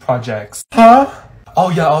did 2 projects. Huh? Oh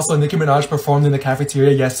yeah, also Nicki Minaj performed in the cafeteria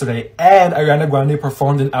yesterday, and Ariana Grande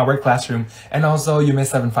performed in our classroom. And also, you missed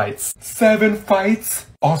 7 fights. 7 fights?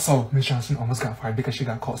 Also, Miss Johnson almost got fired because she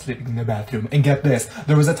got caught sleeping in the bathroom. And get this,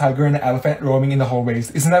 there was a tiger and an elephant roaming in the hallways.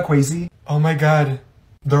 Isn't that crazy? Oh my god.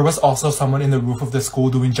 There was also someone in the roof of the school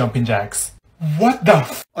doing jumping jacks. What the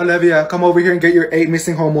f— Olivia, come over here and get your 8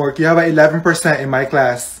 missing homework. You have an 11% in my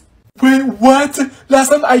class. Wait, what? Last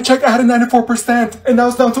time I checked, I had a 94%, and now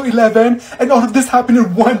it's down to 11, and all of this happened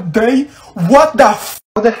in 1 day? What the f—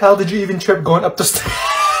 How the hell did you even trip going up the stairs?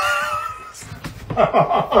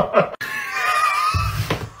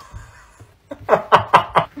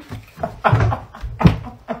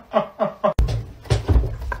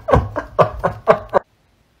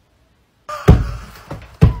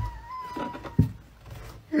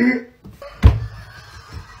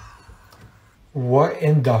 What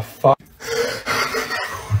in the fuck?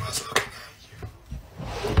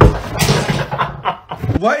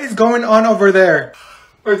 What is going on over there?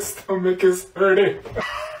 My stomach is hurting.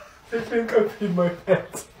 I think I peed my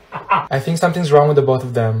pants. I think something's wrong with the both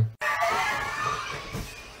of them.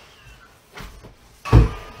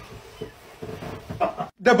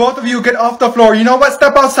 The both of you get off the floor. You know what?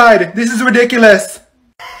 Step outside. This is ridiculous.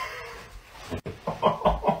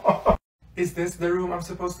 Is this the room I'm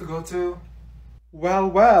supposed to go to? Well,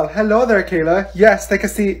 well. Hello there, Kayla. Yes, take a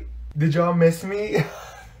seat. Did y'all miss me?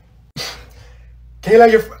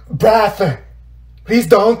 Kayla, your breath! Please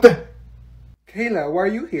don't! Kayla, why are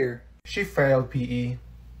you here? She failed PE.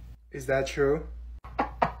 Is that true?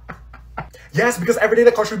 Yes, because every day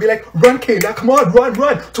the coach would be like, run Kayla, come on,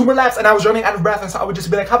 run, 2 more laps, and I was running out of breath, and so I would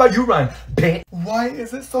just be like, how about you run, bitch? Why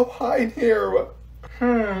is it so hot in here?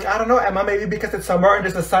 I don't know, Emma, maybe because it's summer and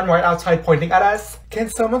there's the sun right outside pointing at us? Can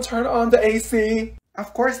someone turn on the AC?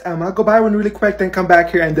 Of course, Emma. Go buy one really quick, then come back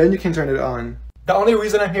here and then you can turn it on. The only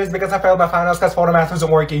reason I'm here is because I failed my finals because photomath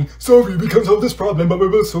wasn't working. Sorry, we can solve this problem, but we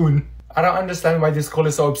will soon. I don't understand why this school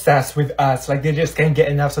is so obsessed with us. Like, they just can't get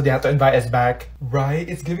enough, so they have to invite us back. Right?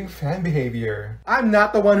 It's giving fan behavior. I'm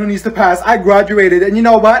not the one who needs to pass. I graduated, and you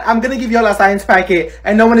know what? I'm gonna give you all a science packet,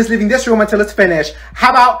 and no one is leaving this room until it's finished. How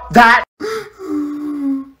about that?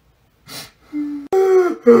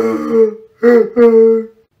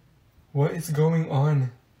 What is going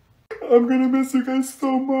on? I'm gonna miss you guys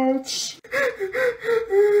so much.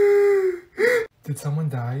 Did someone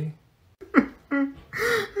die?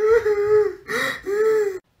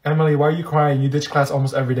 Emily, why are you crying? You ditch class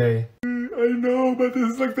almost every day. I know, but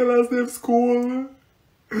this is like the last day of school.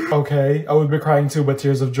 Okay, I would be crying too, but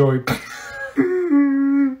tears of joy.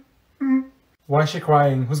 Why is she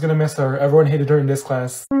crying? Who's gonna miss her? Everyone hated her in this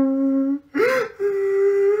class.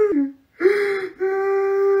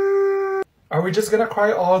 Are we just gonna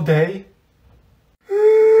cry all day?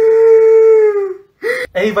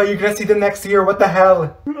 Ava, you're gonna see them next year. What the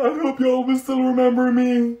hell? I hope y'all will still remember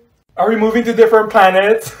me. Are we moving to different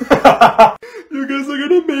planets? You guys are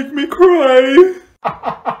gonna make me cry.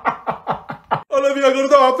 Olivia, go to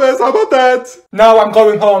the office. How about that? No, I'm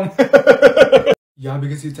going home. Yeah,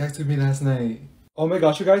 because you texted me last night. Oh my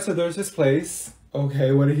gosh, you guys, so there's this place.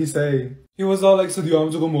 Okay, what did he say? He was all like, so do you want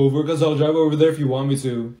me to come over? Because I'll drive over there if you want me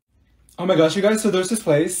to. Oh my gosh, you guys, so there's this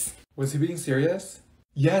place. Was he being serious?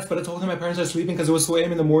 Yes, but I told him my parents are sleeping because it was 2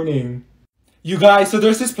 AM in the morning. You guys, so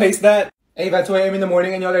there's this place that... Hey, at 2 AM in the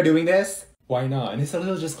morning and y'all are doing this? Why not? And he said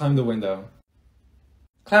he'll just climb the window.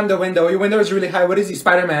 Climb the window? Your window is really high. What is he,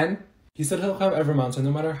 Spider-Man? He said he'll climb every mountain,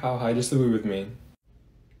 no matter how high, just to be with me.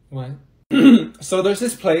 What? So there's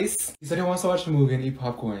this place. He said he wants to watch a movie and eat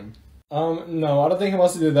popcorn. No, I don't think he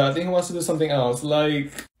wants to do that. I think he wants to do something else,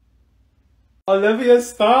 like... Olivia,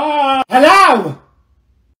 stop! Hello!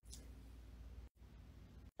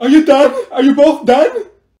 Are you done? Are you both done?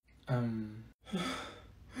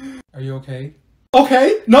 Are you okay?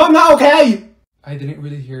 Okay? No, I'm not okay! I didn't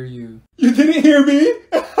really hear you. You didn't hear me?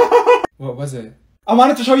 What was it? I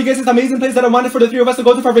wanted to show you guys this amazing place that I wanted for the three of us to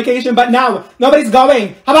go to for vacation, but now, nobody's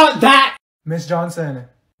going! How about that? Miss Johnson.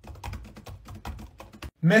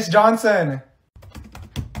 Miss Johnson.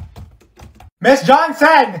 Miss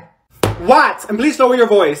Johnson! What? And please lower your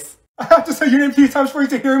voice. I have to say your name 3 times for you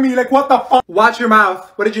to hear me. Like, what the fuck? Watch your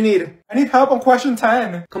mouth. What did you need? I need help on question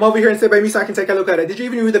 10. Come over here and sit by me so I can take a look at it. Did you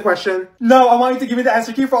even read the question? No, I want you to give me the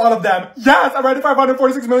answer key for all of them. Yes, I read it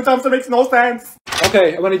 546 million times. That makes no sense.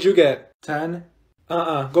 Okay, what did you get? 10?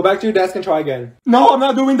 Go back to your desk and try again. No, I'm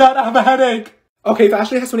not doing that. I have a headache. Okay, if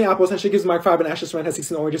Ashley has 20 apples and she gives Mike 5 and Ashley's friend has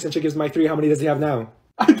 16 oranges and she gives Mike 3, how many does he have now?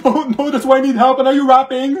 I don't know. That's why I need help. And are you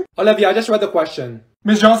rapping? Olivia, I just read the question.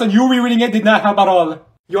 Miss Johnson, you rereading it did not help at all.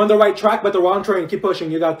 You're on the right track, but the wrong train. Keep pushing.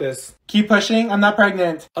 You got this. Keep pushing. I'm not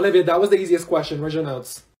pregnant. Olivia, that was the easiest question. Where's your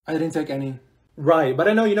notes? I didn't take any. Right, but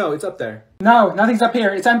I know you know. It's up there. No, nothing's up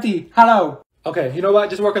here. It's empty. Hello. Okay, you know what?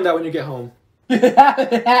 Just work on that when you get home.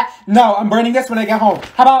 No, I'm burning this when I get home.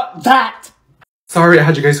 How about that? Sorry, I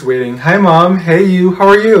had you guys waiting. Hi, Mom. Hey, you. How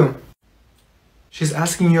are you? She's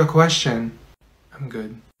asking you a question. I'm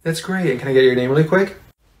good. That's great. And can I get your name really quick?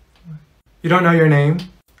 You don't know your name?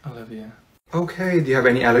 Olivia. Okay. Do you have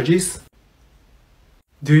any allergies?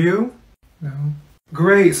 Do you? No.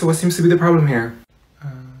 Great. So what seems to be the problem here?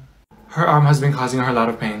 Her arm has been causing her a lot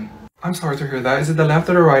of pain. I'm sorry to hear that. Is it the left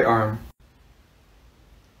or the right arm?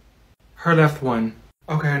 Her left one.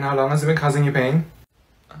 Okay, and how long has it been causing you pain?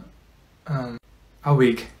 A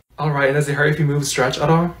week. Alright, and does it hurt if you move, stretch at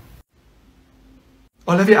all?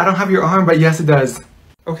 Olivia, I don't have your arm, but yes it does.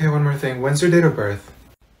 Okay, one more thing. When's your date of birth?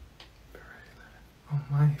 Oh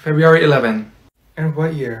my. February 11. And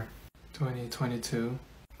what year? 2022.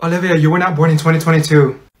 Olivia, you were not born in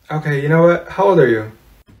 2022. Okay, you know what? How old are you?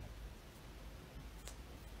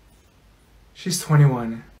 She's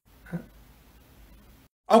 21.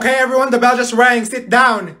 Okay, everyone, the bell just rang. Sit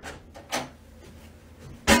down.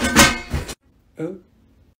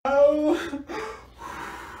 Oh.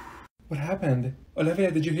 What happened?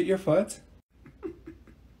 Olivia, did you hit your foot?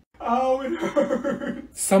 Oh, it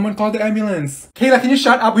hurts. Someone called the ambulance. Kayla, can you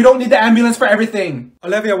shut up? We don't need the ambulance for everything.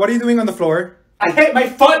 Olivia, what are you doing on the floor? I hit my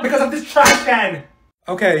foot because of this trash can.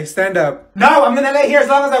 Okay, stand up. No, I'm gonna lay here as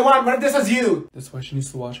long as I want. What if this is you? That's why she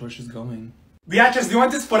needs to watch where she's going. Beatrice, do you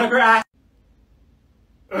want this foot up your ass?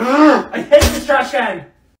 Ugh, I hate this trash can.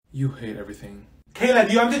 You hate everything. Kayla,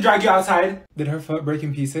 do you want me to drag you outside? Did her foot break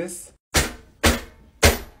in pieces? Is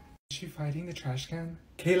she fighting the trash can?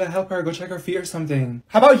 Kayla, help her. Go check her feet or something.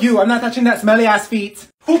 How about you? I'm not touching that smelly ass feet.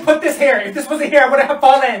 Who put this here? If this wasn't here, I would have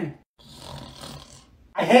fallen.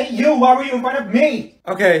 I hate you. Why were you in front of me?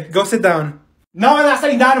 Okay, go sit down. No, I'm not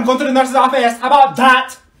sitting down. I'm going to the nurse's office. How about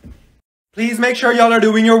that? Please make sure y'all are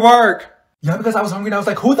doing your work. Yeah, because I was hungry and I was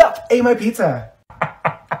like, who the f ate my pizza?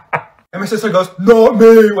 And my sister goes, not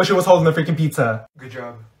me, when she was holding the freaking pizza. Good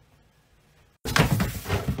job.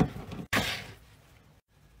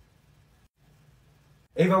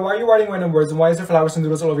 Ava, why are you writing random words and why is there flowers and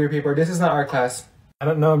doodles all over your paper? This is not art class. I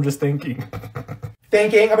don't know, I'm just thinking.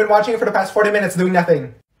 Thinking? I've been watching it for the past 40 minutes doing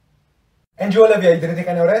nothing. And you, Olivia, you didn't think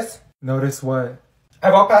I noticed? Notice what?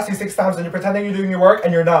 I walked past you 6 times and you're pretending you're doing your work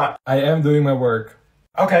and you're not. I am doing my work.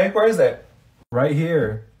 Okay, where is it? Right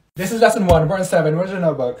here. This is lesson 1, we're in 7. Where's your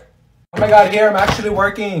notebook? Oh my god, here, I'm actually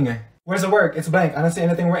working. Where's the work? It's blank. I don't see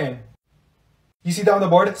anything written. You see that on the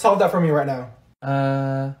board? Solve that for me right now.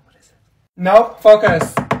 What is it? No,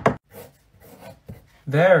 focus.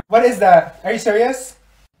 There. What is that? Are you serious?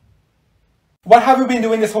 What have we been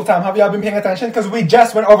doing this whole time? Have y'all been paying attention? Because we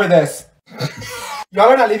just went over this. Y'all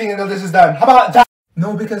are not leaving until this is done. How about that?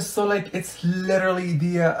 No, because so like it's literally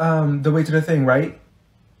the way to the thing, right?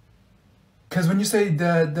 Because when you say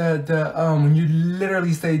when you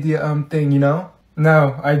literally say the thing, you know?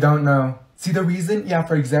 No, I don't know. See the reason? Yeah,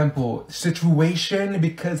 for example, situation,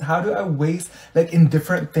 because how do I waste like in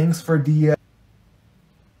different things for the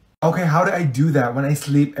okay, how do I do that when I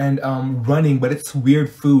sleep and running, but it's weird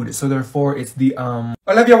food, so therefore it's the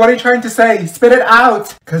Olivia, what are you trying to say? Spit it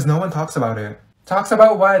out! Because no one talks about it. Talks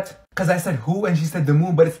about what? Because I said who and she said the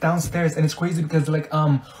moon, but it's downstairs and it's crazy because like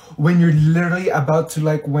when you're literally about to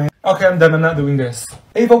like when okay, I'm done, I'm not doing this.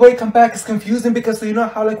 Ava, wait, come back. It's confusing because so you know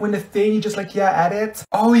how like when the thing you just like yeah add it?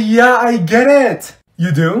 Oh yeah, I get it.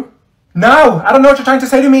 You do? No, I don't know what you're trying to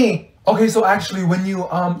say to me. Okay, so actually when you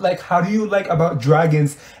like how do you like about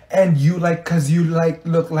dragons and you like cause you like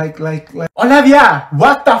look like Olivia,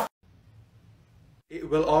 what the f it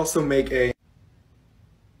will also make a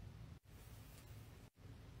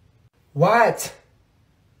what?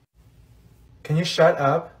 Can you shut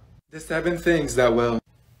up? The 7 things that will.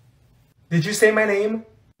 Did you say my name?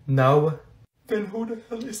 No. Then who the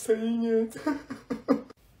hell is saying it?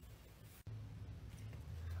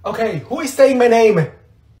 Okay, who is saying my name?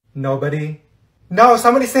 Nobody. No,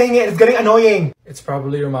 somebody's saying it. It's getting annoying. It's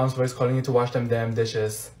probably your mom's voice calling you to wash them damn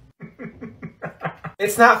dishes.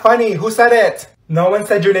 It's not funny. Who said it? No one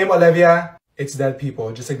said your name, Olivia. It's dead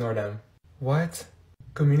people. Just ignore them. What?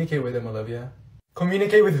 Communicate with them, Olivia.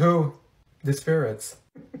 Communicate with who? The spirits.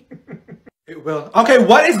 It will. Okay,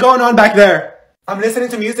 what is going on back there? I'm listening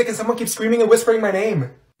to music and someone keeps screaming and whispering my name.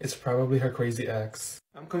 It's probably her crazy ex.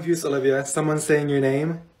 I'm confused, Olivia. Someone's saying your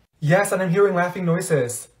name? Yes, and I'm hearing laughing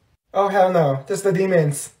noises. Oh, hell no. Just the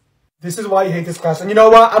demons. This is why you hate this class. And you know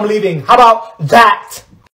what? I'm leaving. How about that?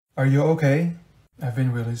 Are you okay? I've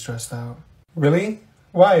been really stressed out. Really?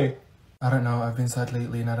 Why? I don't know. I've been sad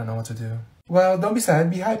lately and I don't know what to do. Well, don't be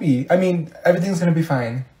sad. Be happy. I mean, everything's gonna be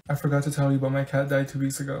fine. I forgot to tell you, but my cat died 2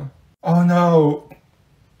 weeks ago. Oh no.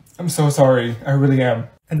 I'm so sorry. I really am.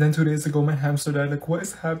 And then 2 days ago, my hamster died. Like, what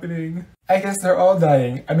is happening? I guess they're all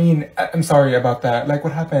dying. I mean, I'm sorry about that. Like,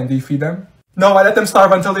 what happened? Do you feed them? No, I let them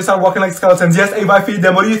starve until they start walking like skeletons. Yes, Ava, I feed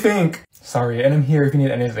them. What do you think? Sorry, and I'm here if you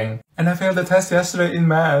need anything. And I failed the test yesterday in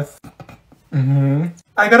math.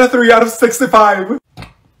 I got a 3 out of 65.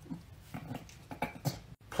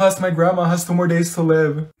 Plus, my grandma has 2 more days to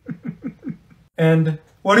live. And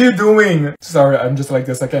what are you doing? Sorry, I'm just like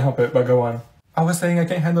this. I can't help it, but go on. I was saying I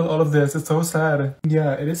can't handle all of this. It's so sad.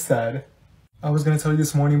 Yeah, it is sad. I was gonna tell you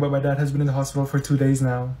this morning, but my dad has been in the hospital for 2 days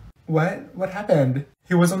now. What? What happened?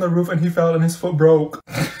 He was on the roof and he fell and his foot broke.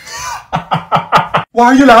 Why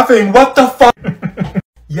are you laughing? What the fuck?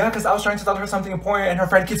 Yeah, because I was trying to tell her something important and her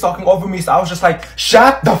friend keeps talking over me, so I was just like,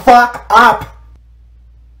 shut the fuck up!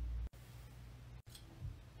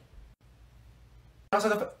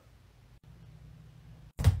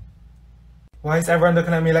 Why is everyone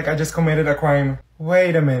looking at me like I just committed a crime?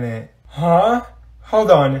 Wait a minute. Huh?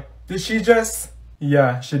 Hold on. Did she just...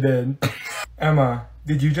 Yeah, she did. Emma,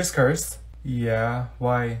 did you just curse? Yeah,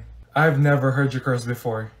 why? I've never heard you curse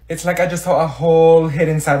before. It's like I just saw a whole hit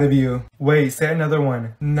inside of you. Wait, say another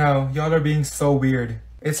one. No, y'all are being so weird.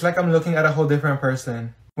 It's like I'm looking at a whole different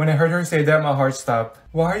person. When I heard her say that, my heart stopped.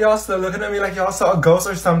 Why are y'all still looking at me like y'all saw a ghost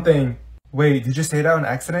or something? Wait, did you say that on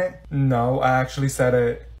accident? No, I actually said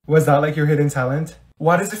it. Was that like your hidden talent?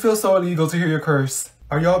 Why does it feel so illegal to hear you curse?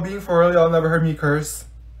 Are y'all being for real? Y'all never heard me curse?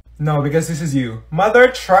 No, because this is you. Mother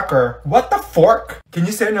trucker. What the fork? Can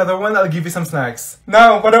you say another one? I'll give you some snacks.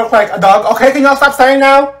 No, what do I look like? A dog? Okay, can y'all stop saying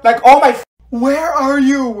now? Like, oh my where are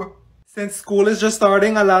you? Since school is just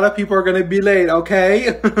starting, a lot of people are gonna be late,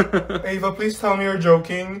 okay? Ava, please tell me you're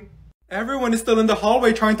joking. Everyone is still in the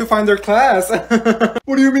hallway trying to find their class.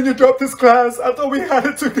 What do you mean you dropped this class? I thought we had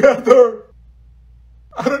it together.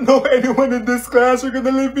 I don't know anyone in this class. You're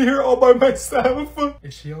gonna leave me here all by myself.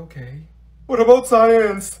 Is she okay? What about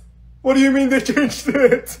science? What do you mean they changed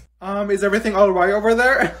it? Is everything alright over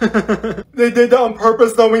there? They did that on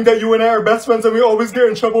purpose, knowing that you and I are best friends and we always get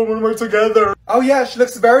in trouble when we're together. Oh yeah, she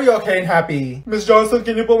looks very okay and happy. Miss Johnson,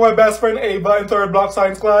 can you put my best friend Ava in 3rd block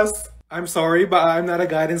science class? I'm sorry, but I'm not a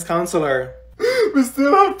guidance counselor. We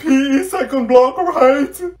still have PE 2nd block,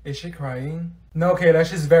 right? Is she crying? No, Kayla,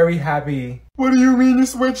 she's very happy. What do you mean you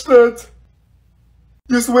switched it?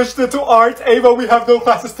 You switched it to art? Ava, we have no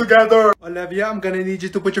classes together. Olivia, I'm gonna need you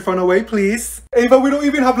to put your phone away, please. Ava, we don't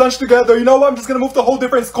even have lunch together. You know what? I'm just gonna move to a whole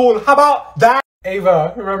different school. How about that?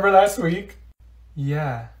 Ava, remember last week?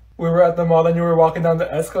 Yeah. We were at the mall and you were walking down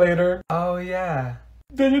the escalator. Oh, yeah.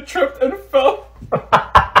 Then you tripped and fell.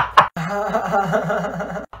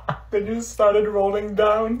 Then you started rolling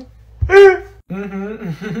down.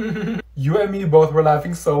 You and me both were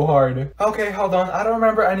laughing so hard. Okay, hold on. I don't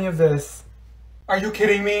remember any of this. Are you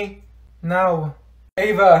kidding me? No.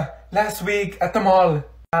 Ava, last week at the mall.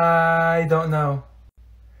 I don't know.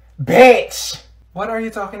 Bitch! What are you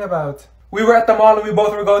talking about? We were at the mall and we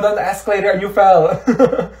both were going down the escalator and you fell.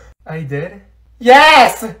 I did?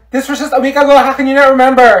 Yes! This was just a week ago. How can you not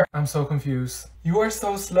remember? I'm so confused. You are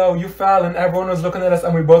so slow. You fell and everyone was looking at us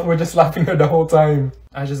and we both were just laughing the whole time.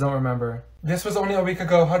 I just don't remember. This was only a week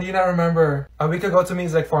ago. How do you not remember? A week ago to me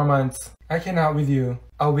is like 4 months. I cannot with you.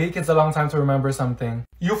 A week is a long time to remember something.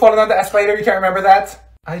 You falling on the escalator, you can't remember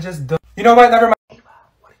that? I just don't. You know what? Never mind. Ava,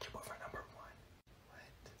 what did you vote for number 1?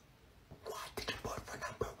 What did you vote for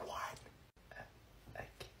number 1? I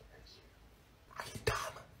can't hear you. Are you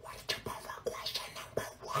dumb? What did you vote for question number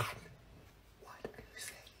 1? What are you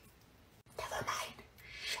saying? Never mind.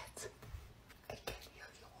 Shut. I can't hear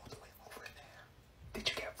you all the way over there. Did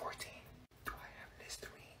you get 14? Do I have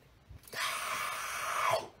Listerine?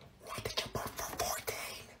 No! What did you vote for 14?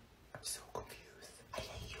 I'm so confused.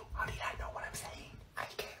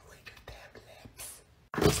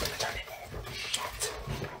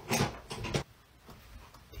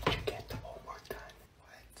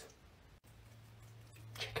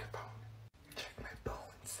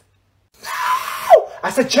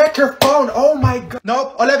 said check your phone. Oh my god.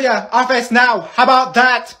 Nope. Olivia, office now. How about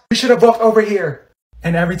that? We should have walked over here.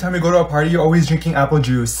 And every time you go to a party, you're always drinking apple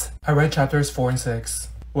juice. I read chapters 4 and 6.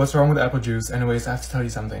 What's wrong with apple juice? Anyways, I have to tell you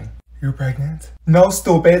something. You're pregnant? No,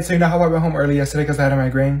 stupid. So you know how I went home early yesterday because I had a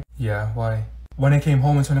migraine? Yeah, why? When I came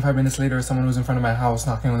home and 25 minutes later, someone was in front of my house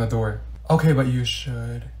knocking on the door. Okay, but you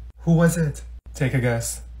should. Who was it? Take a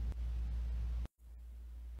guess.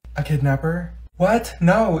 A kidnapper? What?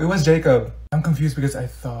 No, it was Jacob. I'm confused because I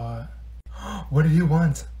thought... What did he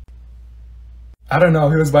want? I don't know,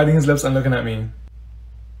 he was biting his lips and looking at me.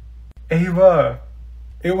 Ava!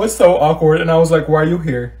 It was so awkward and I was like, why are you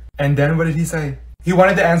here? And then what did he say? He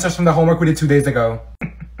wanted the answers from the homework we did 2 days ago.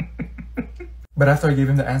 But after I gave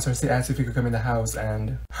him the answers, he asked if he could come in the house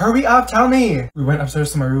and... Hurry up, tell me! We went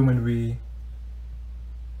upstairs to my room and we...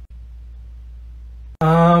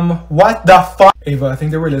 What the fuck? Ava, I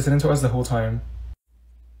think they were listening to us the whole time.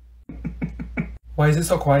 Why is it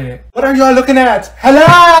so quiet? What are y'all looking at? Hello!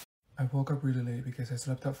 I woke up really late because I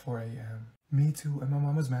slept at 4 a.m. Me too, and my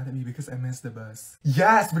mom was mad at me because I missed the bus.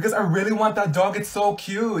 Yes, because I really want that dog, it's so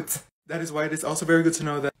cute! That is why it is also very good to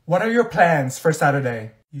know that... What are your plans for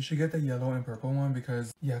Saturday? You should get the yellow and purple one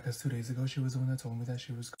because... Yeah, because 2 days ago she was the one that told me that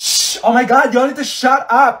she was... Shh! Oh my god, y'all need to shut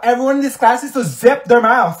up! Everyone in this class needs to zip their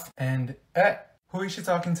mouth! And, who is she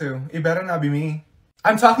talking to? It better not be me.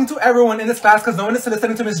 I'm talking to everyone in this class because no one is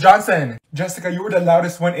listening to Miss Johnson. Jessica, you were the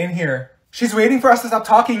loudest one in here. She's waiting for us to stop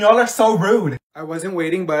talking. Y'all are so rude. I wasn't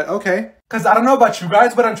waiting, but okay. Because I don't know about you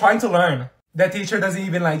guys, but I'm trying to learn. That teacher doesn't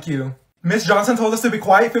even like you. Miss Johnson told us to be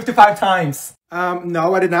quiet 55 times.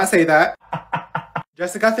 No, I did not say that.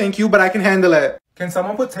 Jessica, thank you, but I can handle it. Can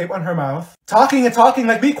someone put tape on her mouth? Talking and talking,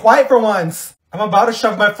 like be quiet for once. I'm about to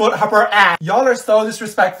shove my foot up her ass. Y'all are so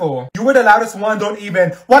disrespectful. You were the loudest one, don't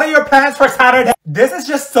even. What are your plans for Saturday? This is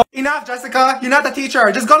just so... Enough, Jessica. You're not the teacher.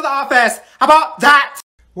 Just go to the office. How about that?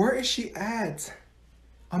 Where is she at?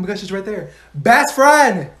 Oh my gosh, she's right there. Best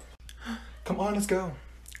friend! Come on, let's go.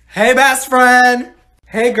 Hey, best friend!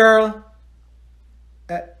 Hey, girl.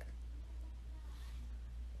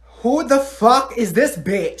 Who the fuck is this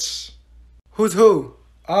bitch? Who's who?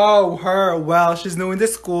 Oh, her. Well, she's new in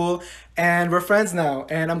this school, and we're friends now,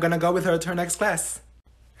 and I'm gonna go with her to her next class.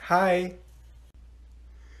 Hi.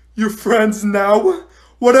 You're friends now?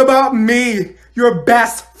 What about me? Your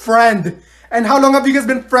best friend. And how long have you guys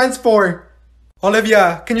been friends for?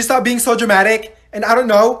 Olivia, can you stop being so dramatic? And I don't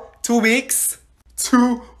know, 2 weeks?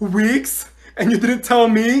 2 weeks? And you didn't tell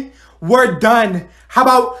me? We're done. How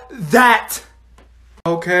about that?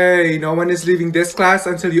 Okay, no one is leaving this class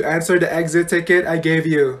until you answer the exit ticket I gave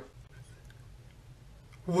you.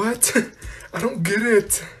 What? I don't get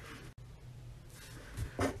it.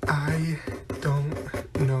 I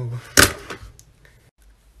don't know.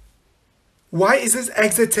 Why is this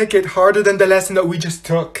exit ticket harder than the lesson that we just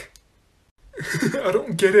took? I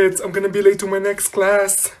don't get it. I'm gonna be late to my next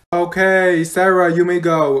class. Okay, Sarah, you may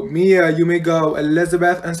go. Mia, you may go.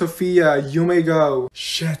 Elizabeth and Sophia, you may go.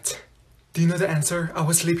 Shit. Do you know the answer? I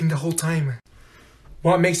was sleeping the whole time.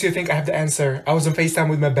 What makes you think I have the answer? I was on FaceTime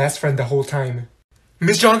with my best friend the whole time.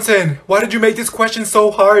 Miss Johnson, why did you make this question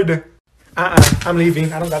so hard? I'm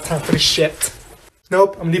leaving. I don't got time for this shit.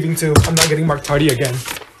 Nope, I'm leaving too. I'm not getting marked tardy again.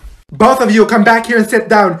 Both of you, come back here and sit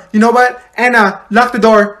down. You know what? Anna, lock the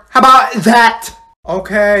door. How about that?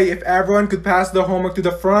 Okay, if everyone could pass the homework to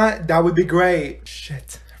the front, that would be great.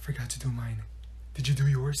 Shit, I forgot to do mine. Did you do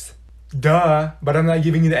yours? Duh, but I'm not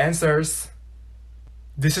giving you the answers.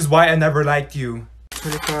 This is why I never liked you.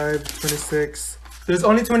 25, 26. There's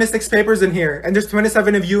only 26 papers in here, and there's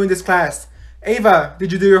 27 of you in this class. Ava,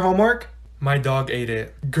 did you do your homework? My dog ate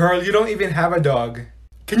it. Girl, you don't even have a dog.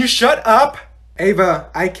 Can you shut up? Ava,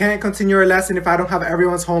 I can't continue your lesson if I don't have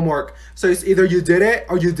everyone's homework. So it's either you did it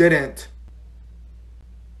or you didn't.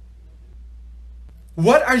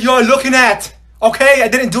 What are y'all looking at? Okay, I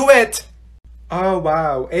didn't do it. Oh,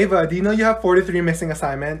 wow. Ava, do you know you have 43 missing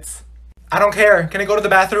assignments? I don't care. Can I go to the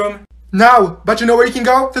bathroom? No, but you know where you can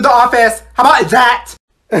go? To the office. How about that?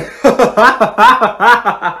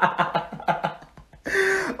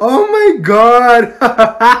 Oh my god.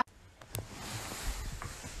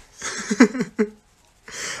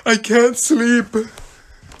 I can't sleep.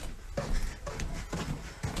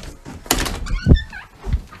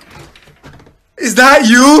 Is that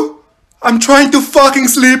you? I'm trying to fucking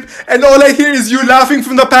sleep and all I hear is you laughing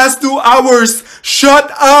from the past 2 hours.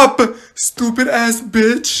 Shut up, stupid ass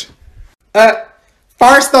bitch.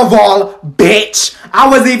 First of all, bitch, I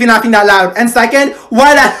wasn't even laughing that loud. And second,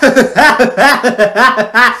 why the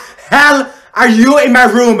hell are you in my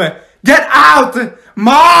room? Get out,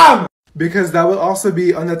 Mom! Because that will also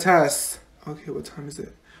be on the test. Okay, what time is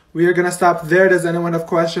it? We are gonna stop there. Does anyone have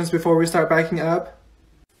questions before we start packing up?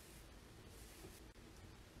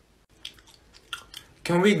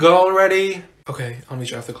 Can we go already? Okay, I'll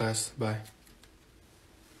meet you after class. Bye.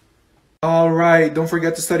 Alright, don't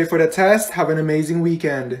forget to study for the test. Have an amazing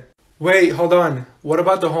weekend. Wait, hold on. What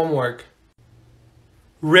about the homework?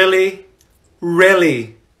 Really?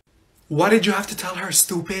 Really? Why did you have to tell her,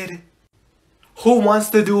 stupid? Who wants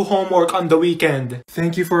to do homework on the weekend?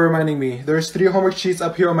 Thank you for reminding me. There's 3 homework sheets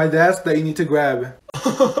up here on my desk that you need to grab.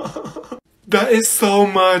 That is so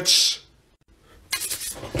much.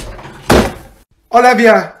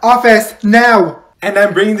 Olivia, office, now! And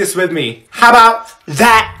I'm bringing this with me. How about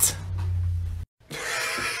that?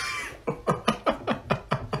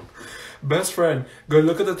 Best friend, go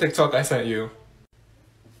look at the TikTok I sent you.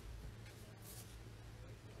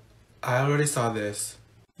 I already saw this.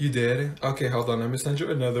 You did? Okay, hold on. Let me send you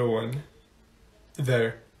another one.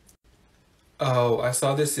 There. Oh, I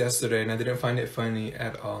saw this yesterday and I didn't find it funny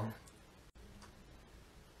at all.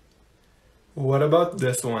 What about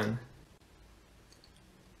this one?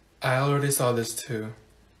 I already saw this too.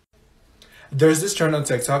 There's this trend on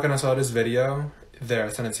TikTok and I saw this video. There, I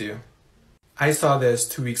sent it to you. I saw this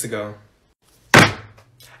 2 weeks ago.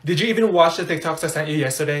 Did you even watch the TikToks I sent you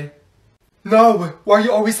yesterday? No, why are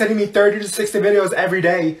you always sending me 30 to 60 videos every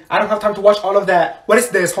day? I don't have time to watch all of that. What is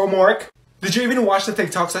this, homework? Did you even watch the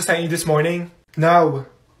TikToks I sent you this morning? No.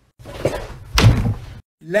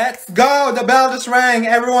 Let's go! The bell just rang.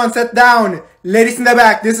 Everyone sit down. Ladies in the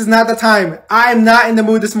back, this is not the time. I'm not in the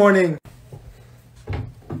mood this morning.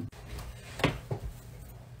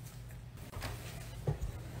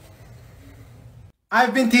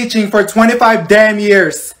 I've been teaching for 25 damn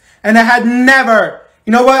years. And I had never...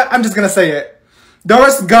 You know what? I'm just gonna say it. There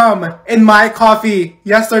was gum in my coffee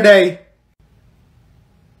yesterday.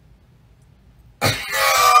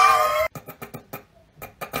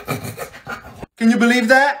 Can you believe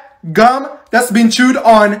that? Gum that's been chewed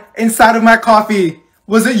on inside of my coffee.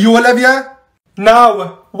 Was it you, Olivia?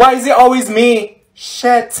 No. Why is it always me?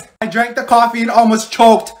 Shit. I drank the coffee and almost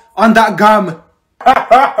choked on that gum.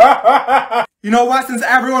 You know what? Since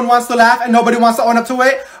everyone wants to laugh and nobody wants to own up to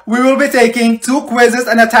it, we will be taking 2 quizzes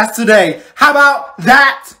and a test today. How about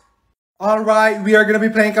that? Alright, we are going to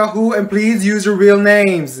be playing Kahoot and please use your real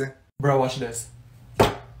names. Bro, watch this.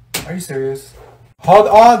 Are you serious? Hold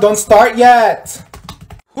on, don't start yet.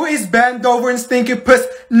 Who is bent over and stinky puss?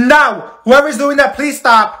 Now! Whoever's doing that, please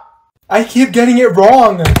stop. I keep getting it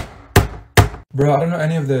wrong. Bro, I don't know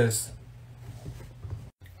any of this.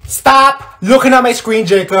 Stop looking at my screen,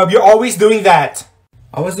 Jacob. You're always doing that.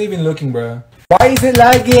 I wasn't even looking, bro. Why is it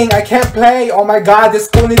lagging? I can't play. Oh my god, this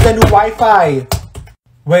phone needs a new Wi-Fi.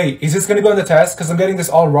 Wait, is this gonna be on the test? Because I'm getting this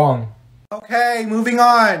all wrong. Okay, moving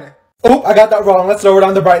on. Oh, I got that wrong. Let's lower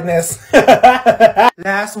down the brightness.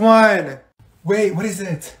 Last one. Wait, what is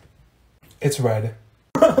it? It's red.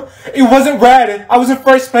 It wasn't red. I was in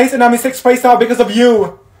first place and I'm in 6th place now because of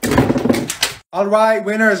you. Alright,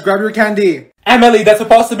 winners, grab your candy. Emily, that's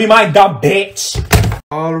supposed to be mine, dumb bitch.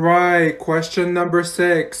 Alright, question number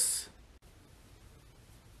 6.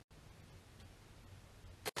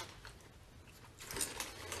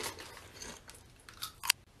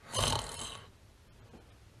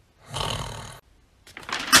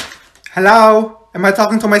 Hello? Am I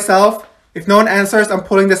talking to myself? If no one answers, I'm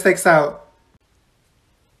pulling the sticks out.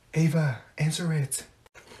 Ava, answer it.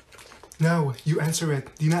 No, you answer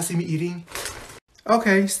it. Do you not see me eating?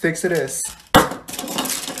 Okay, sticks it is.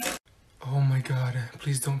 Oh my god,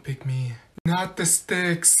 please don't pick me. Not the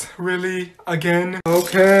sticks. Really? Again?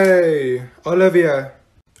 Okay, Olivia.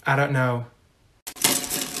 I don't know.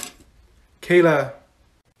 Kayla.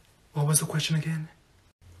 What was the question again?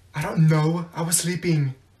 I don't know. I was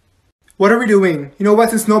sleeping. What are we doing? You know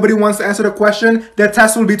what? Since nobody wants to answer the question, the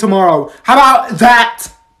test will be tomorrow. How about that?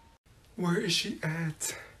 Where is she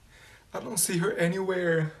at? I don't see her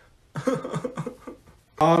anywhere.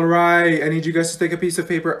 Alright, I need you guys to take a piece of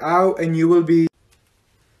paper out and you will be...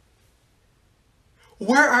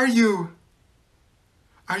 Where are you?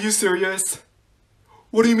 Are you serious?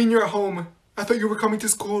 What do you mean you're at home? I thought you were coming to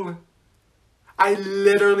school. I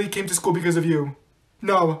literally came to school because of you.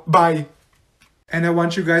 No, bye. And I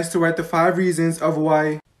want you guys to write the 5 reasons of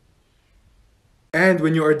why. And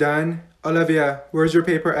when you are done, Olivia, where's your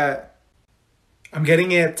paper at? I'm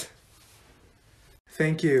getting it.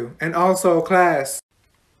 Thank you. And also, class.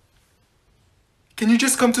 Can you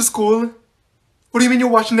just come to school? What do you mean you're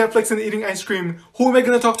watching Netflix and eating ice cream? Who am I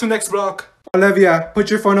gonna talk to next block? Olivia,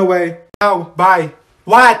 put your phone away. No, bye.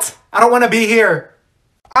 What? I don't wanna be here.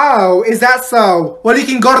 Oh, is that so? Well, you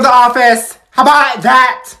can go to the office. How about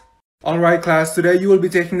that? Alright class, today you will be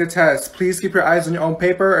taking the test. Please keep your eyes on your own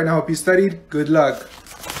paper and I hope you studied. Good luck.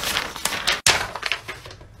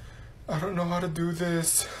 I don't know how to do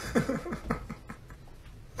this.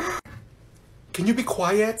 Can you be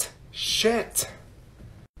quiet? Shit.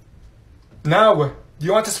 Now, do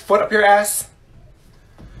you want this foot up your ass?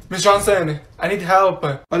 Miss Johnson, I need help.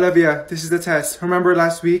 Olivia, this is the test. Remember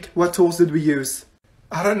last week? What tools did we use?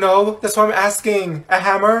 I don't know. That's why I'm asking. A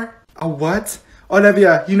hammer? A what?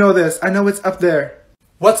 Olivia, you know this. I know it's up there.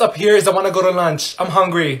 What's up here is I want to go to lunch. I'm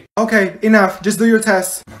hungry. Okay, enough. Just do your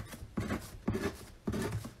test.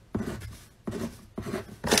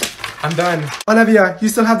 I'm done. Olivia, you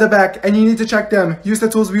still have the back and you need to check them. Use the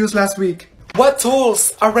tools we used last week. What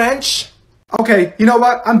tools? A wrench? Okay, you know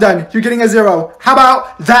what? I'm done. You're getting a 0. How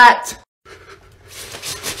about that?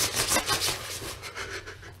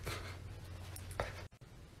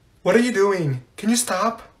 What are you doing? Can you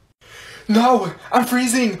stop? No, I'm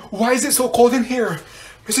freezing. Why is it so cold in here?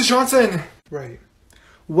 Mrs. Johnson. Right.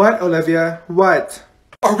 What, Olivia? What?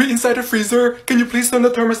 Are we inside a freezer? Can you please turn the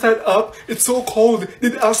thermostat up? It's so cold.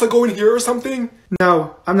 Did Elsa go in here or something?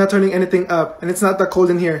 No, I'm not turning anything up, and it's not that cold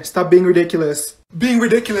in here. Stop being ridiculous. Being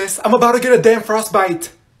ridiculous? I'm about to get a damn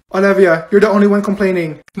frostbite. Olivia, you're the only one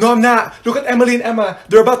complaining. No, I'm not. Look at Emily and Emma.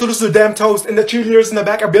 They're about to lose their damn toast, and the cheerleaders in the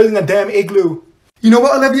back are building a damn igloo. You know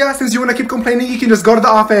what, Olivia? Since you want to keep complaining, you can just go to the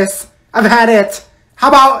office. I've had it. How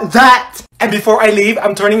about that? And before I leave,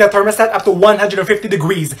 I'm turning the thermostat up to 150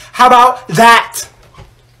 degrees. How about that?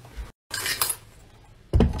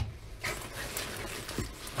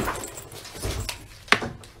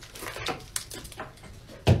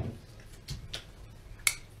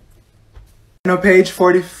 No, page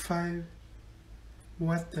 45.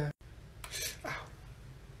 What the?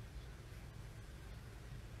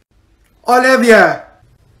 Ow. Olivia!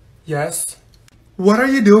 Yes? What are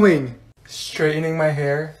you doing? Straightening my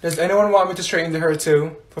hair. Does anyone want me to straighten their hair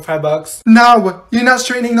too? For $5? No! You're not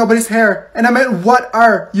straightening nobody's hair. And I meant, what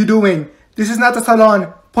are you doing? This is not a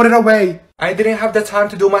salon. Put it away. I didn't have the time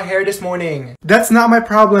to do my hair this morning. That's not my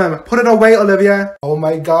problem. Put it away, Olivia. Oh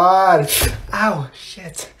my god. Ow,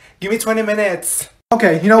 shit. Give me 20 minutes.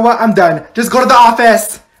 Okay, you know what? I'm done. Just go to the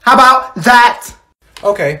office. How about that?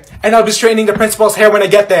 Okay, and I'll be straightening the principal's hair when I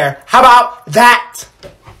get there. How about that?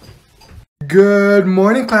 Good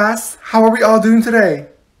morning, class. How are we all doing today?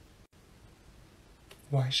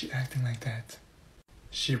 Why is she acting like that?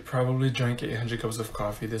 She probably drank 800 cups of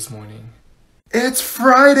coffee this morning. It's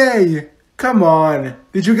Friday! Come on.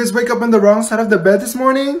 Did you guys wake up on the wrong side of the bed this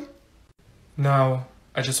morning? No,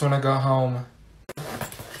 I just want to go home.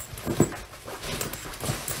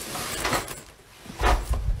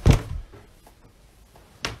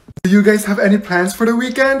 Do you guys have any plans for the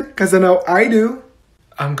weekend? Cause I know I do.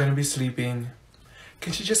 I'm gonna be sleeping.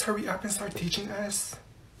 Can she just hurry up and start teaching us?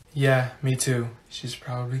 Yeah, me too. She's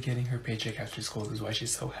probably getting her paycheck after school, is why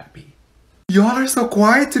she's so happy. Y'all are so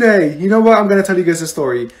quiet today. You know what? I'm gonna tell you guys a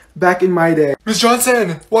story. Back in my day. Miss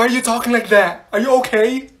Johnson, why are you talking like that? Are you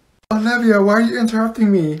okay? Olivia, why are you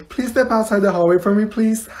interrupting me? Please step outside the hallway for me,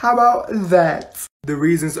 please. How about that? The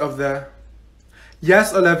reasons of the...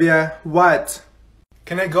 Yes, Olivia. What?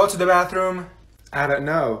 Can I go to the bathroom? I don't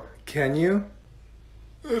know. Can you?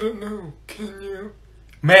 I don't know. Can you?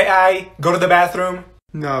 May I go to the bathroom?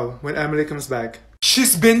 No, when Emily comes back.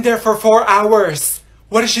 She's been there for 4 hours.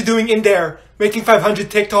 What is she doing in there? Making 500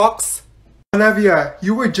 TikToks? Olivia,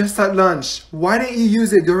 you were just at lunch. Why didn't you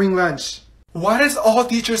use it during lunch? Why does all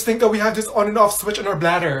teachers think that we have this on and off switch in our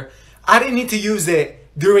bladder? I didn't need to use it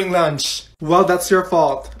during lunch. Well, that's your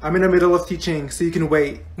fault. I'm in the middle of teaching, so you can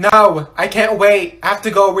wait. No, I can't wait. I have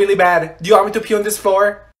to go really bad. Do you want me to pee on this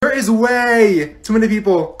floor? There is way too many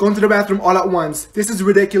people going to the bathroom all at once. This is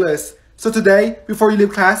ridiculous. So today, before you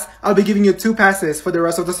leave class, I'll be giving you 2 passes for the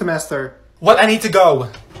rest of the semester. Well, I need to go.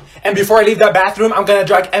 And before I leave that bathroom, I'm gonna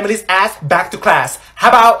drag Emily's ass back to class. How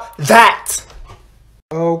about that?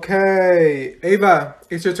 Okay, Ava,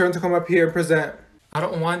 it's your turn to come up here and present. I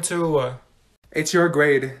don't want to. It's your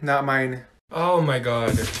grade, not mine. Oh my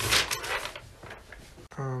god.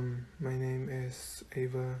 My name is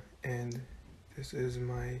Ava, and this is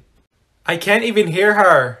my... I can't even hear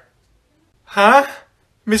her. Huh?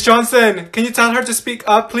 Miss Johnson, can you tell her to speak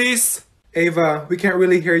up, please? Ava, we can't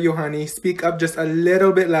really hear you, honey. Speak up just a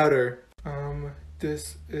little bit louder.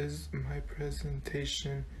 This is my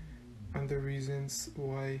presentation on the reasons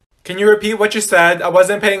why... Can you repeat what you said? I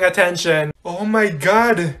wasn't paying attention. Oh my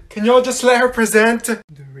god. Can y'all just let her present?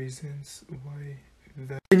 The reasons why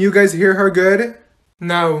that... Can you guys hear her good?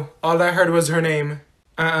 No, all I heard was her name.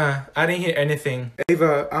 I didn't hear anything.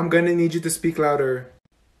 Ava, I'm gonna need you to speak louder.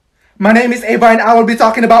 My name is Ava and I will be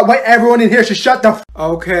talking about why everyone in here should shut the f.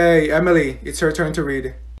 Okay, Emily, it's your turn to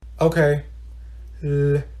read. Okay.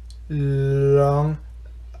 Long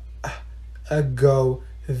ago,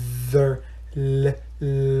 there.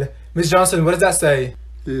 Miss Johnson, what does that say?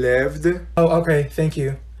 Lived. Oh, okay, thank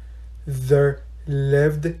you. There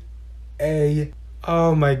lived a.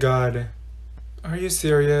 Oh my god. Are you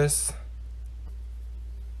serious?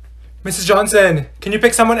 Mrs. Johnson, can you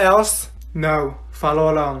pick someone else? No,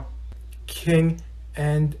 follow along. King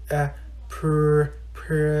and a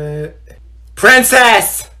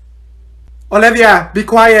Princess! Olivia, be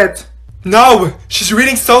quiet. No, she's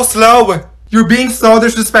reading so slow. You're being so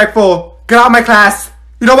disrespectful. Get out of my class.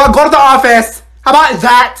 You know what? Go to the office. How about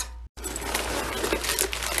that?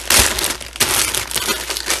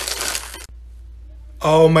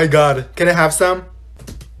 Oh my god, can I have some?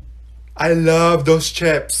 I love those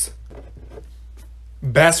chips.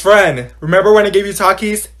 Best friend, remember when I gave you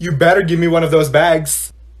Takis? You better give me one of those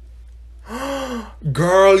bags.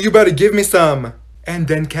 Girl, you better give me some. And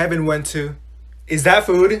then Kevin went to. Is that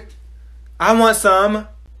food? I want some.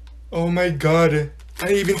 Oh my god, I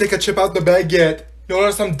didn't even take a chip out the bag yet. Y'all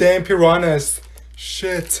are some damn piranhas.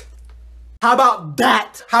 Shit. How about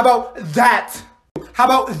that? How about that? How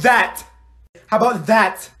about that? How about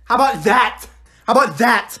that? How about that? How about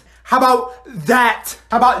that? How about that?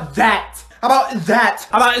 How about that? How about that? How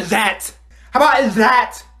about that? How about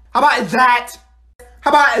that? How about that?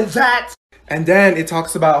 How about that? And then it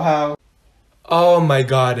talks about how. Oh my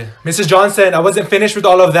god. Mrs. Johnson, I wasn't finished with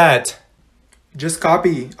all of that. Just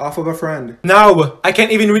copy off of a friend. No, I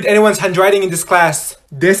can't even read anyone's handwriting in this class.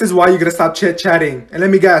 This is why you gotta stop chit-chatting. And let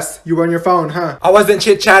me guess, you were on your phone, huh? I wasn't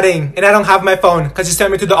chit-chatting, and I don't have my phone, because you sent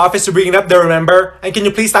me to the office to bring it up there, remember? And can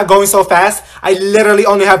you please stop going so fast? I literally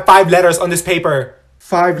only have 5 letters on this paper.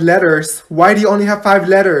 5 letters? Why do you only have 5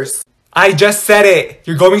 letters? I just said it.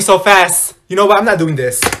 You're going so fast. You know what? I'm not doing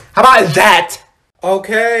this. How about that?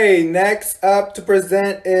 Okay, next up to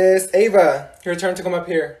present is Ava. Your turn to come up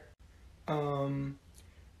here.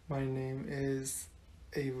 My name is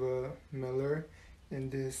Ava Miller,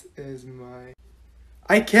 and this is my...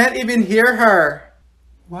 I can't even hear her.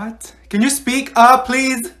 What? Can you speak up,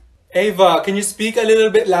 please? Ava, can you speak a little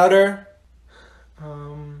bit louder?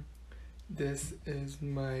 This is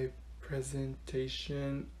my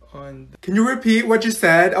presentation on... Can you repeat what you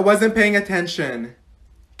said? I wasn't paying attention.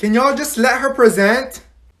 Can y'all just let her present?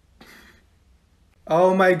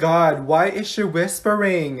 Oh my god, why is she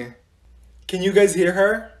whispering? Can you guys hear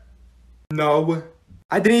her? No.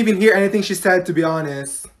 I didn't even hear anything she said, to be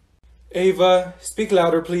honest. Ava, speak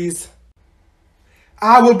louder, please.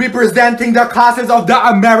 I will be presenting the causes of the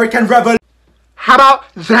American Revolution. How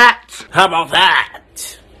about that? How about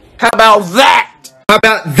that? How about that? How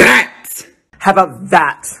about that? How about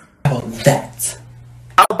that? How about that?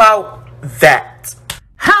 How about that?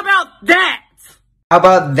 How about that? How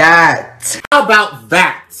about that? How about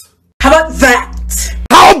that? How about that?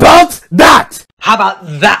 How about that? How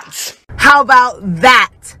about that? How about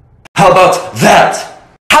that? How about that?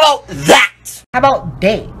 How about that? How about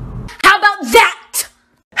they? How about that?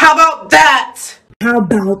 How about that? How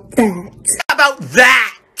about that? How about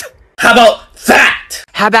that?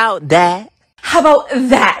 How about that? How about that? How about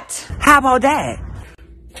that? How about that?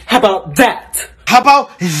 How about that? How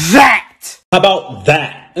about that? How about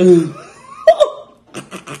that?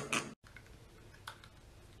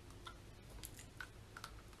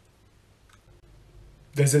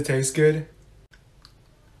 Does it taste good?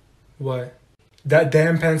 What? That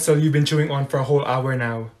damn pencil you've been chewing on for a whole hour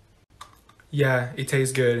now. Yeah, it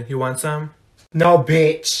tastes good. You want some? No,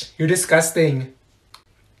 bitch. You're disgusting.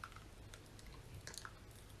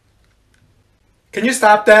 Can you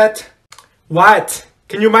stop that? What?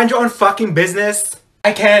 Can you mind your own fucking business?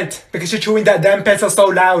 I can't, because you're chewing that damn pencil so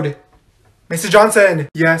loud. Mr. Johnson.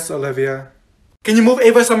 Yes, Olivia. Can you move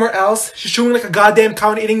Ava somewhere else? She's chewing like a goddamn cow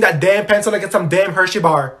and eating that damn pencil like it's some damn Hershey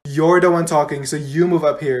bar. You're the one talking, so you move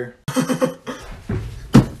up here.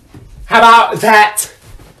 How about that?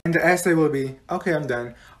 And the essay will be, okay, I'm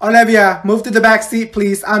done. Olivia, move to the back seat,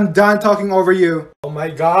 please. I'm done talking over you. Oh my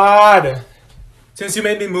god. Since you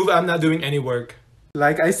made me move, I'm not doing any work.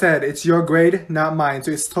 Like I said, it's your grade, not mine, so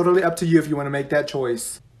it's totally up to you if you want to make that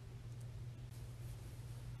choice.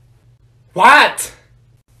 What?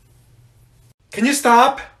 Can you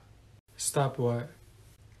stop? Stop what?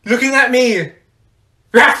 Looking at me!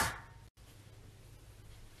 Raph!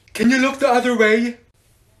 Can you look the other way?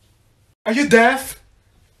 Are you deaf?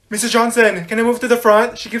 Mrs. Johnson, can I move to the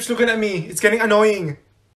front? She keeps looking at me. It's getting annoying.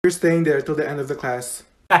 You're staying there till the end of the class.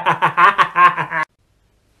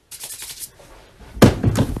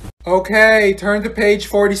 Okay, turn to page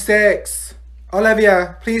 46.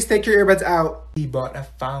 Olivia, please take your earbuds out. He bought a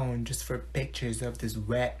phone just for pictures of this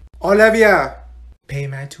wet. Olivia! Pay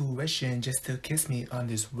my tuition just to kiss me on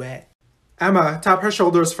this wet. Emma, tap her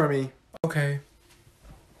shoulders for me. Okay.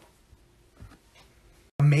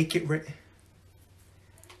 Make it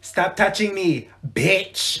Stop touching me,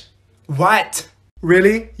 bitch! What?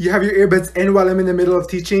 Really? You have your earbuds in while I'm in the middle of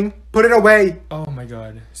teaching? Put it away! Oh my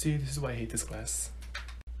god. See, this is why I hate this class.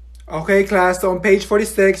 Okay, class, so on page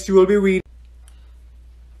 46, you will be reading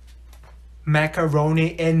macaroni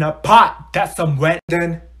in a pot. That's some wet.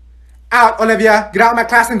 Then, out, Olivia. Get out of my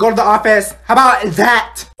class and go to the office. How about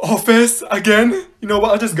that? Office? Again? You know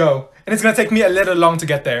what? I'll just go. And it's gonna take me a little long to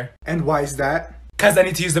get there. And why is that? Because I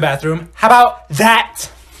need to use the bathroom. How about that?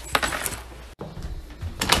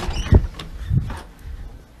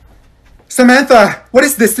 Samantha, what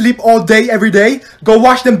is this? Sleep all day, every day? Go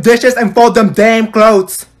wash them dishes and fold them damn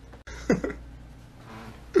clothes.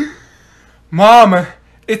 Mom,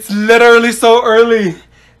 it's literally so early.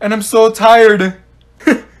 And I'm so tired.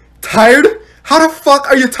 Tired? How the fuck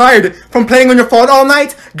are you tired? From playing on your phone all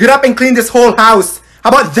night? Get up and clean this whole house. How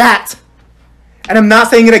about that? And I'm not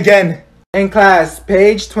saying it again. In class,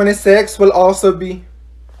 page 26 will also be...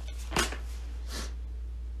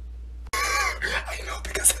 I know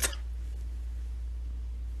because of...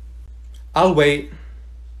 I'll wait.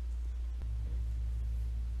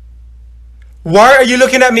 Why are you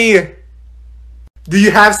looking at me? Do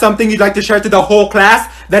you have something you'd like to share to the whole class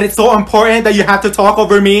that it's so important that you have to talk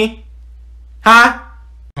over me? Huh?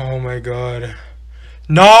 Oh my god.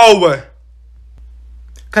 No!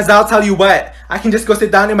 Cause I'll tell you what, I can just go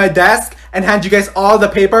sit down in my desk and hand you guys all the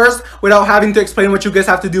papers without having to explain what you guys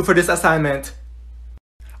have to do for this assignment.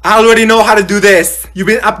 I already know how to do this. You've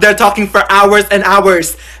been up there talking for hours and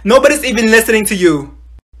hours. Nobody's even listening to you.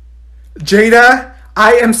 Jada,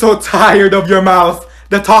 I am so tired of your mouth.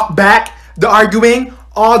 The talk back, the arguing,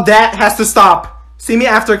 all that has to stop. See me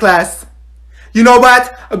after class. You know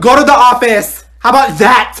what? Go to the office. How about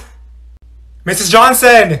that? Mrs.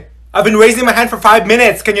 Johnson, I've been raising my hand for 5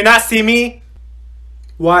 minutes. Can you not see me?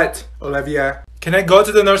 What, Olivia? Can I go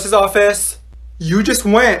to the nurse's office? You just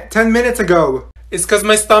went 10 minutes ago. It's cause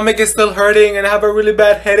my stomach is still hurting and I have a really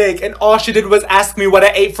bad headache and all she did was ask me what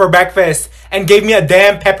I ate for breakfast and gave me a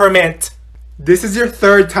damn peppermint. This is your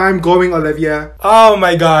 3rd time going, Olivia. Oh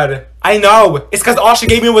my god. I know. It's cause all she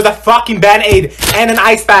gave me was a fucking Band-Aid and an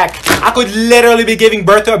ice pack. I could literally be giving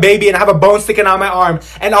birth to a baby and have a bone sticking out my arm.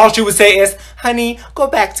 And all she would say is, honey, go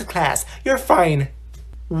back to class. You're fine.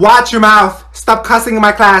 Watch your mouth. Stop cussing in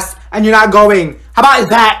my class and you're not going. How about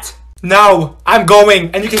that? No, I'm going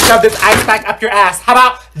and you can shove this ice pack up your ass. How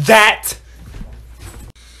about that?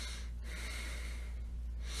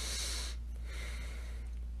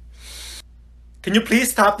 Can you please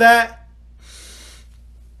stop that?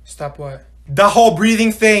 Stop what? The whole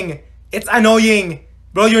breathing thing. It's annoying.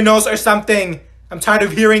 Blow your nose or something. I'm tired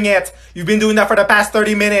of hearing it. You've been doing that for the past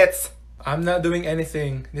 30 minutes. I'm not doing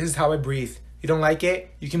anything. This is how I breathe. You don't like it?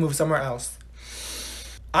 You can move somewhere else.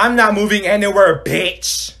 I'm not moving anywhere,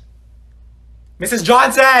 bitch. Mrs.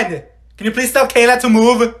 Johnson! Can you please tell Kayla to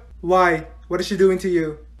move? Why? What is she doing to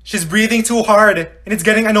you? She's breathing too hard and it's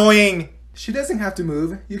getting annoying. She doesn't have to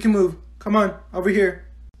move. You can move. Come on, over here.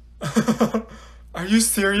 Are you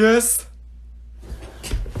serious?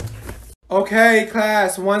 Okay,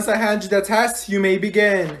 class. Once I hand you the test, you may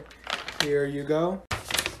begin. Here you go.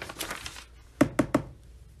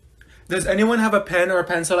 Does anyone have a pen or a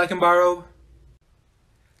pencil I can borrow?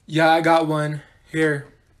 Yeah, I got one. Here.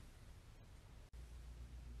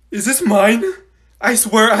 Is this mine? I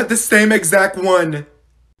swear I had the same exact one.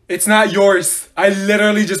 It's not yours. I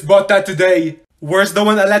literally just bought that today. Where's the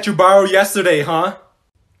one I let you borrow yesterday, huh?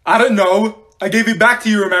 I don't know. I gave it back to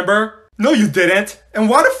you, remember? No, you didn't. And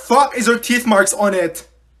why the fuck is there teeth marks on it?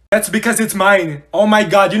 That's because it's mine. Oh my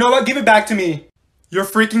god, you know what? Give it back to me. You're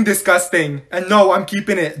freaking disgusting. And no, I'm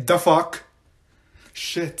keeping it. The fuck?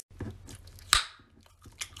 Shit.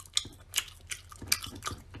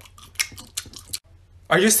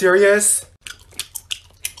 Are you serious?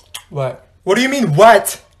 What? What do you mean,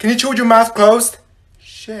 what? Can you chew with your mouth closed?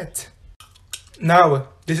 Shit. Now,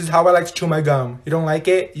 this is how I like to chew my gum. You don't like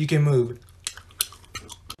it? You can move.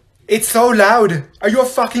 It's so loud. Are you a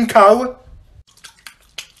fucking cow?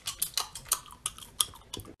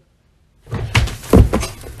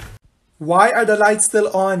 Why are the lights still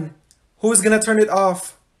on? Who's gonna turn it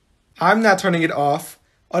off? I'm not turning it off.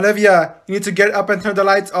 Olivia, you need to get up and turn the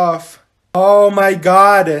lights off. Oh my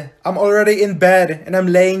god. I'm already in bed and I'm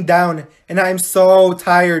laying down and I'm so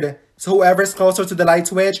tired. So whoever's closer to the light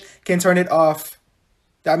switch can turn it off.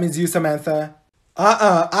 That means you, Samantha.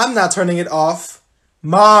 I'm not turning it off.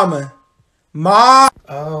 Mom, Mom!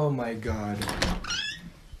 Oh my god.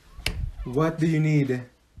 What do you need?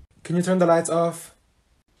 Can you turn the lights off?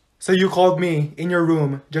 So you called me in your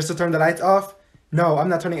room just to turn the lights off? No, I'm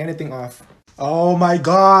not turning anything off. Oh my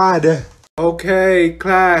god. Okay,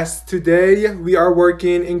 class. Today we are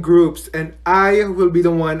working in groups and I will be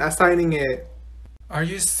the one assigning it. Are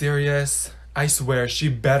you serious? I swear she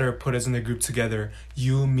better put us in a group together.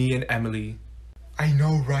 You, me, and Emily. I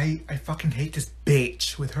know, right? I fucking hate this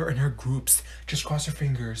bitch with her and her groups. Just cross your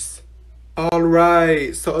fingers.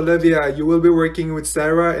 Alright, so Olivia, you will be working with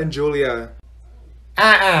Sarah and Julia.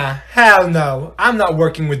 Hell no. I'm not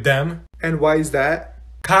working with them. And why is that?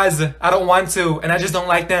 Cause I don't want to, and I just don't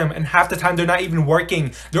like them, and half the time they're not even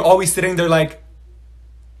working. They're always sitting there like...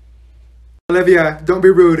 Olivia, don't be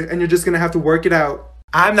rude, and you're just gonna have to work it out.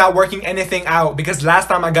 I'm not working anything out, because last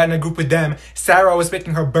time I got in a group with them, Sarah was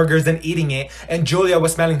picking her burgers and eating it, and Julia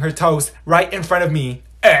was smelling her toast right in front of me.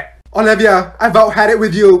 Olivia, I've had it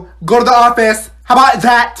with you. Go to the office. How about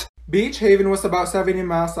that? Beach Haven was about 70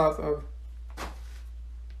 miles south of...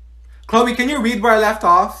 Chloe, can you read where I left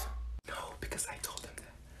off? No, because I told them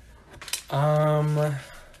that.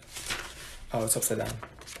 Oh, it's upside down.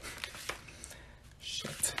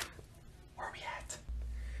 Shit. Where are we at?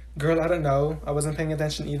 Girl, I don't know. I wasn't paying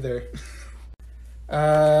attention either.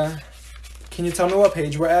 Can you tell me what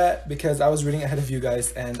page we're at? Because I was reading ahead of you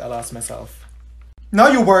guys and I lost myself. No,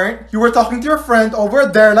 you weren't. You were talking to your friend over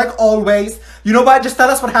there like always. You know what? Just tell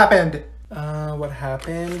us what happened. What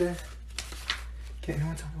happened? Can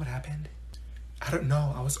anyone tell me what happened? I don't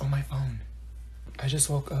know. I was on my phone. I just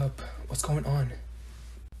woke up. What's going on?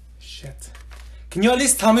 Shit. Can you at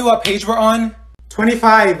least tell me what page we're on?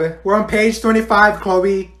 25. We're on page 25,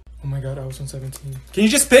 Chloe. Oh my god, I was on 17. Can you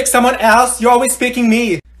just pick someone else? You're always picking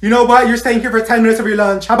me. You know what? You're staying here for 10 minutes of your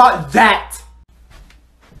lunch. How about that?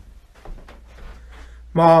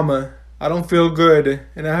 Mom, I don't feel good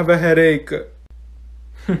and I have a headache.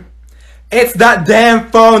 It's that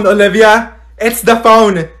damn phone, Olivia. It's the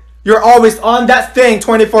phone. You're always on that thing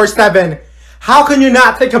 24/7. How can you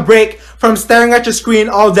not take a break from staring at your screen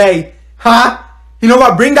all day? Huh? You know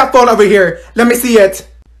what? Bring that phone over here. Let me see it.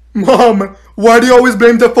 Mom, why do you always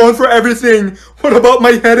blame the phone for everything? What about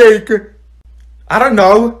my headache? I don't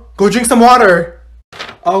know. Go drink some water.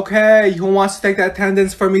 Okay, who wants to take the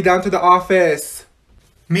attendance for me down to the office?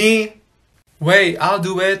 Me? Wait, I'll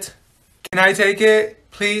do it. Can I take it,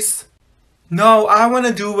 please? No, I want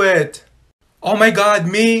to do it. Oh my god,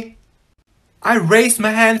 me? I raised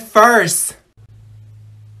my hand first.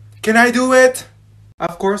 Can I do it?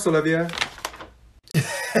 Of course, Olivia.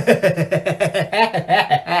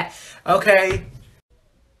 Okay.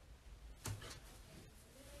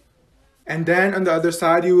 And then on the other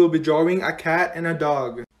side, you will be drawing a cat and a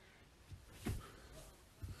dog.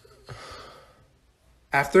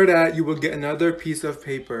 After that, you will get another piece of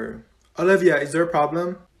paper. Olivia, is there a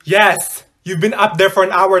problem? Yes! You've been up there for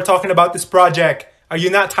an hour talking about this project. Are you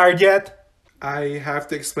not tired yet? I have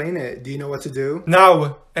to explain it. Do you know what to do?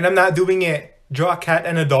 No, and I'm not doing it. Draw a cat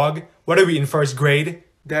and a dog? What are we in first grade?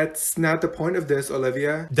 That's not the point of this,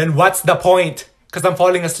 Olivia. Then what's the point? Because I'm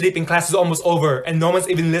falling asleep and class is almost over and no one's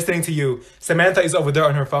even listening to you. Samantha is over there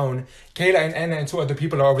on her phone. Kayla and Anna and 2 other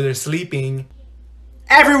people are over there sleeping.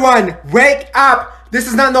 Everyone, wake up! This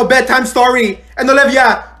is not no bedtime story. And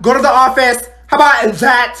Olivia, go to the office. How about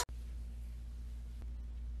that?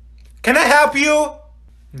 Can I help you?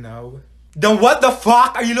 No. Then what the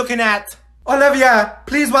fuck are you looking at? Olivia,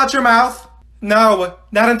 please watch your mouth. No,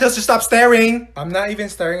 not until she stops staring. I'm not even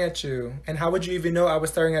staring at you. And how would you even know I was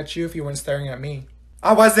staring at you if you weren't staring at me?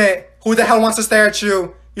 I wasn't. Who the hell wants to stare at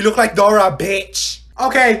you? You look like Dora, bitch.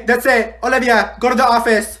 Okay, that's it. Olivia, go to the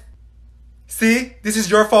office. See? This is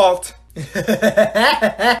your fault.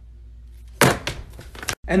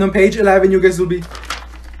 And on page 11, you guys will be...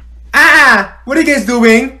 What are you guys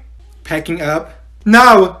doing? Packing up.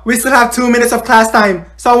 No, we still have 2 minutes of class time.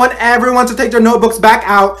 So I want everyone to take their notebooks back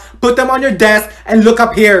out, put them on your desk, and look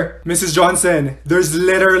up here. Mrs. Johnson, there's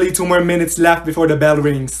literally 2 more minutes left before the bell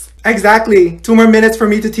rings. Exactly. 2 more minutes for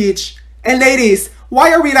me to teach. And ladies,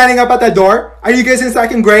 why are we lining up at the door? Are you guys in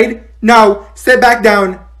 2nd grade? No, sit back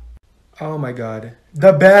down. Oh my god.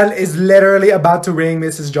 The bell is literally about to ring,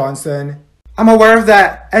 Mrs. Johnson. I'm aware of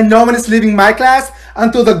that, and no one is leaving my class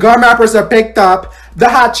until the gum wrappers are picked up, the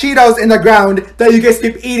hot Cheetos in the ground that you guys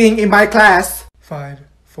keep eating in my class. 5,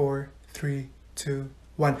 4, 3, 2,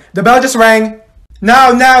 1. The bell just rang.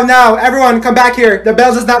 No, everyone come back here. The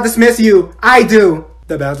bell does not dismiss you. I do.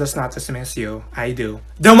 The bell does not dismiss you. I do.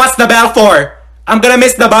 Then what's the bell for? I'm gonna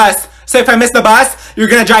miss the bus. So if I miss the bus, you're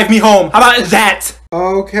gonna drive me home. How about that?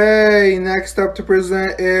 Okay, next up to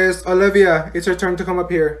present is Olivia. It's your turn to come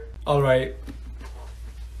up here. Alright.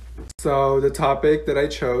 So the topic that I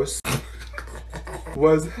chose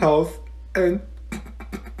was health and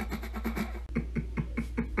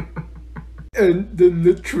the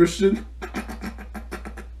nutrition.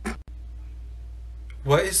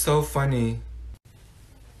 What is so funny?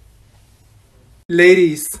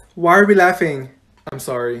 Ladies, why are we laughing? I'm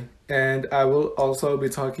sorry. And I will also be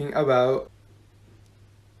talking about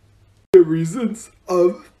the reasons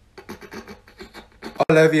of...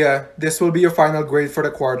 Olivia, this will be your final grade for the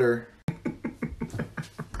quarter.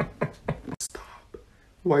 Stop.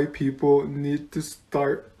 White people need to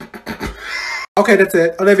start. Okay, that's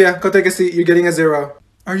it. Olivia, go take a seat. You're getting a 0.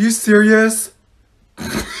 Are you serious?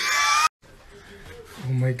 Oh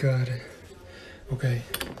my god. Okay.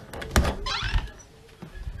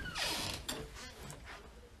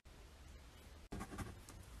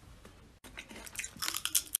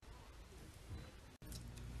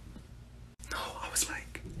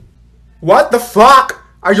 What the fuck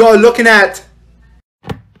are y'all looking at?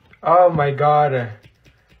 Oh my god.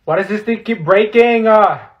 Why does this thing keep breaking?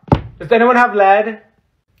 Does anyone have lead?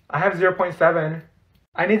 I have 0.7.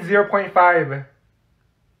 I need 0.5.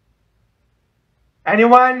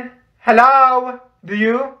 Anyone? Hello? Do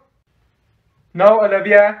you? No,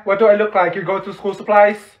 Olivia. What do I look like? You go to school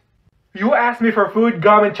supplies? You asked me for food,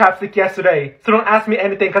 gum, and chapstick yesterday. So don't ask me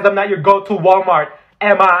anything because I'm not your go-to Walmart.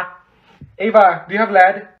 Emma. Ava, do you have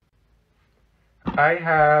lead? I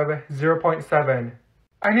have 0.7.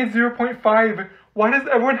 I need 0.5. Why does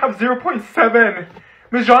everyone have 0.7?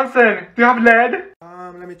 Miss Johnson, do you have lead?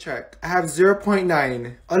 Let me check. I have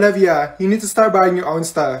 0.9. Olivia, you need to start buying your own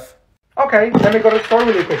stuff. Okay, let me go to the store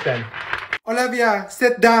really quick then. Olivia,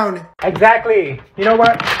 sit down. Exactly. You know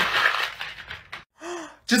what?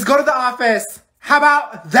 Just go to the office. How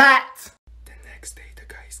about that? The next day,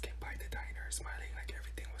 the guys came by the diner smiling like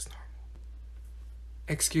everything was normal.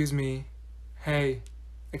 Excuse me. Hey,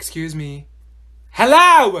 excuse me.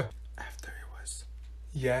 Hello! After it was,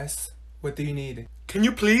 yes, what do you need? Can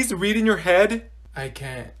you please read in your head? I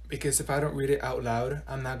can't, because if I don't read it out loud,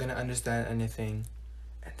 I'm not gonna understand anything.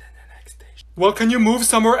 And then the next day... Well, can you move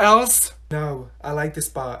somewhere else? No, I like the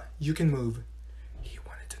spot. You can move. He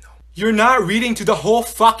wanted to know. You're not reading to the whole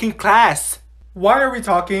fucking class. Why are we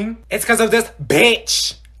talking? It's because of this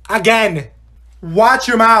bitch. Again. Watch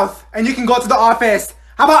your mouth, and you can go to the office.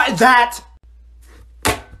 How about that?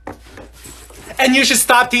 And you should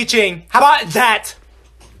stop teaching. How about that?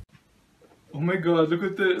 Oh my god, look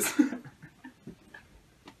at this.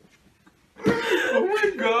 Oh my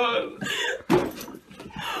god.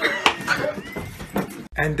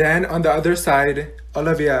 And then on the other side,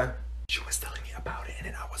 Olivia. She was telling me about it and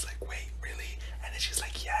then I was like, wait, really? And then she's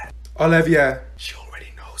like, yeah. Olivia. She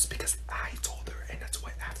already knows because I told her and that's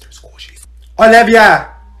why after school she's...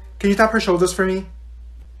 Olivia! Can you tap her shoulders for me?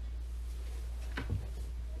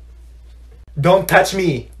 Don't touch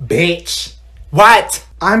me, bitch. What?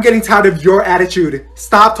 I'm getting tired of your attitude.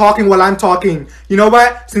 Stop talking while I'm talking. You know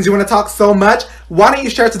what? Since you want to talk so much, why don't you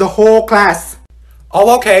share it to the whole class?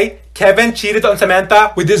 Oh, okay. Kevin cheated on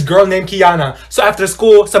Samantha with this girl named Kiana. So after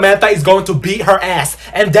school, Samantha is going to beat her ass.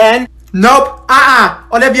 And then... Nope.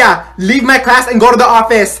 Olivia, leave my class and go to the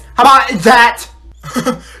office. How about that?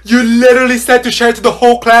 You literally said to share it to the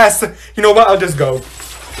whole class. You know what? I'll just go.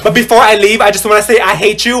 But before I leave, I just want to say I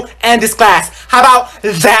hate you and this class. How about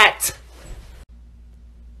that?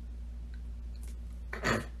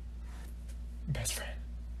 Best friend.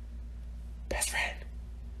 Best friend.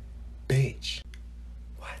 Bitch.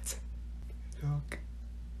 What? Look.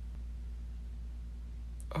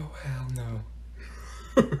 Oh, hell no.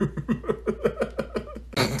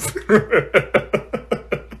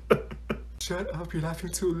 Shut up, you're laughing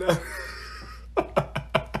too loud.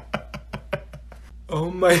 Oh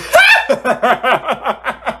my...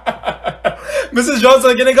 Mrs.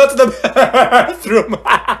 Johnson, can I go to the bathroom?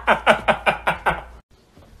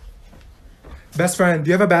 Best friend, do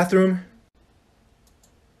you have a bathroom?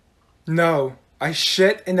 No. I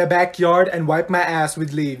shit in the backyard and wipe my ass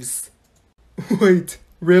with leaves. Wait,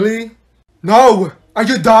 really? No! Are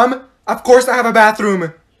you dumb? Of course I have a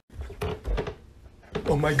bathroom.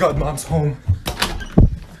 Oh my god, mom's home.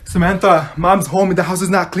 Samantha, mom's home and the house is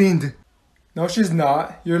not cleaned. No, she's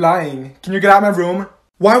not. You're lying. Can you get out of my room?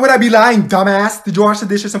 Why would I be lying, dumbass? Did you wash the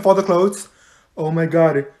dishes and fold the clothes? Oh my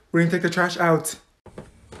god. We're gonna take the trash out.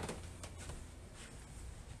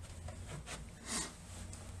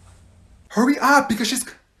 Hurry up, because she's...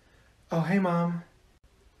 Oh, hey, Mom.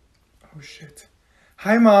 Oh, shit.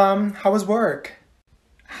 Hi, Mom. How was work?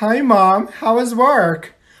 Hi, Mom. How was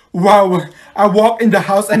work? Wow. I walk in the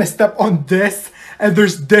house and I step on this and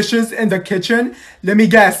there's dishes in the kitchen. Let me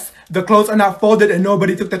guess. The clothes are not folded and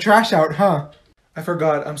nobody took the trash out, huh? I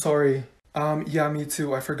forgot, I'm sorry. Yeah, me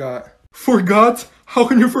too, I forgot. Forgot? How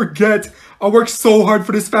can you forget? I worked so hard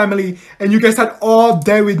for this family and you guys had all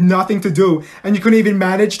day with nothing to do and you couldn't even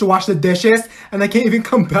manage to wash the dishes and I can't even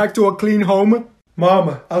come back to a clean home?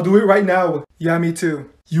 Mom, I'll do it right now. Yeah, me too.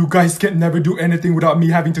 You guys can never do anything without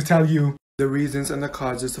me having to tell you. The reasons and the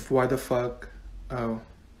causes of why the fuck...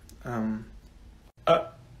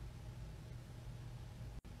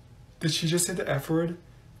 Did she just say the F word?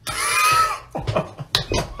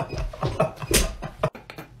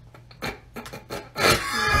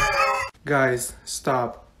 Guys,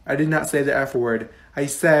 stop. I did not say the F word. I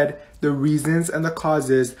said the reasons and the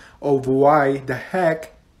causes of why the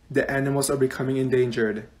heck the animals are becoming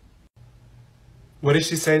endangered. What did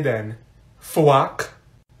she say then? Fuck?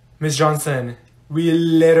 Miss Johnson, we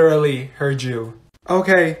literally heard you.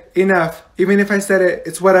 Okay, enough. Even if I said it,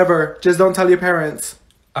 it's whatever. Just don't tell your parents.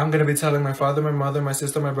 I'm gonna be telling my father, my mother, my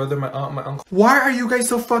sister, my brother, my aunt, my uncle. Why are you guys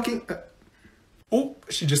so fucking... Oh,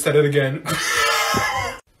 she just said it again.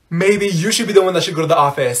 Maybe you should be the one that should go to the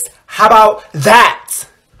office. How about that?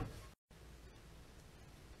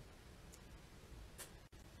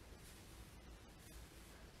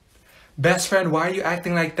 Best friend, why are you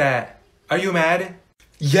acting like that? Are you mad?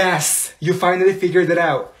 Yes, you finally figured it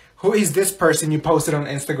out. Who is this person you posted on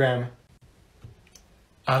Instagram?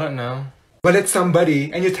 I don't know. But it's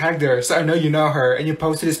somebody, and you tagged her, so I know you know her, and you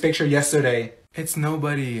posted this picture yesterday. It's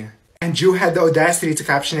nobody. And you had the audacity to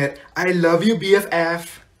caption it, I love you,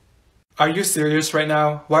 BFF. Are you serious right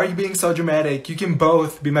now? Why are you being so dramatic? You can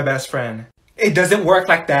both be my best friend. It doesn't work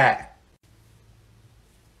like that.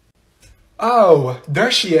 Oh, there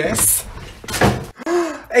she is.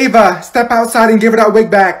 Ava, step outside and give her that wig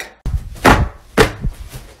back.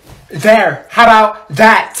 There, how about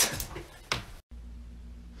that?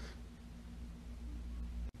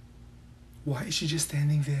 Why is she just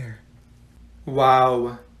standing there?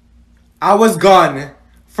 Wow. I was gone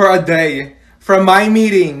for a day from my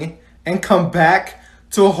meeting and come back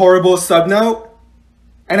to a horrible subnote.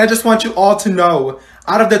 And I just want you all to know,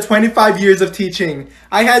 out of the 25 years of teaching,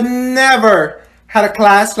 I had never had a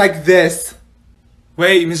class like this.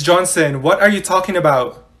 Wait, Miss Johnson, what are you talking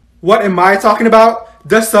about? What am I talking about?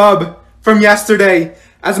 The sub from yesterday.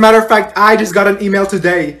 As a matter of fact, I just got an email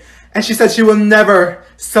today. And she said she will never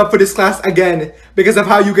sub for this class again because of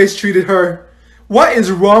how you guys treated her. What is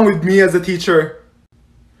wrong with me as a teacher?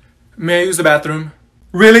 May I use the bathroom?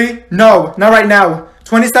 Really? No, not right now.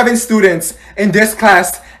 27 students in this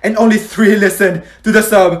class and only 3 listened to the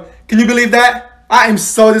sub. Can you believe that? I am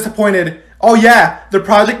so disappointed. Oh yeah, the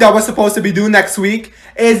project that was supposed to be due next week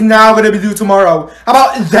is now going to be due tomorrow. How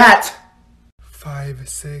about that? 5,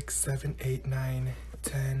 6, 7, 8, 9,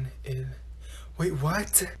 10, 11. Wait,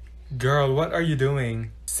 what? Girl, what are you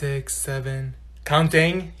doing? 6, 7.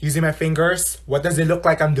 Counting? Using my fingers? What does it look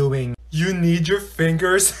like I'm doing? You need your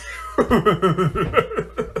fingers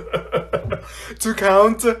to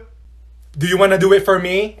count? Do you want to do it for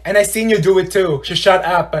me? And I seen you do it too. So shut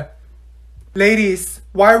up. Ladies,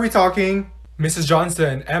 why are we talking? Mrs.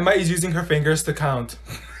 Johnson, Emma is using her fingers to count.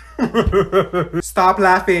 Stop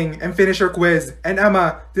laughing and finish your quiz. And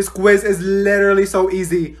Emma, this quiz is literally so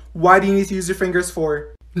easy. Why do you need to use your fingers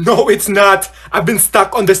for? No, it's not. I've been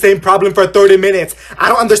stuck on the same problem for 30 minutes. I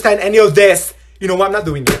don't understand any of this. You know what? I'm not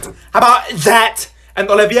doing it. How about that? And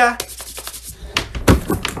Olivia?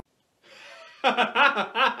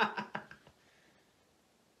 What?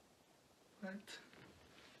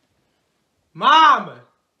 Mom!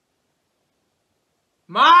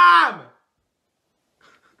 Mom!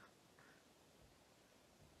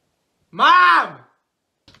 Mom!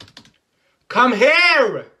 Come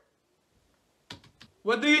here!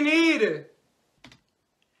 What do you need?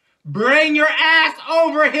 Bring your ass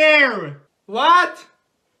over here! What?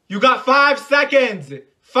 You got 5 seconds.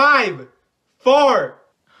 5, 4.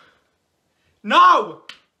 No!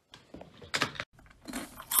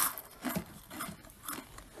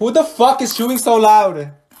 Who the fuck is chewing so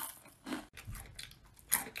loud?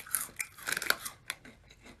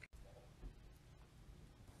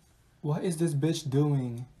 What is this bitch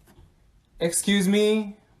doing? Excuse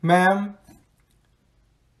me, ma'am?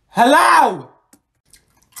 Hello!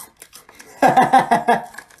 Are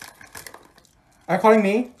you calling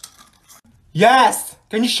me? Yes!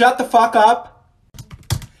 Can you shut the fuck up?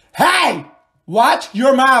 Hey! Watch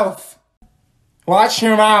your mouth! Watch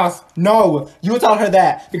your mouth! No, you tell her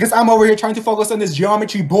that because I'm over here trying to focus on this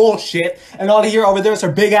geometry bullshit and all I hear over there is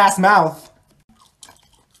her big ass mouth.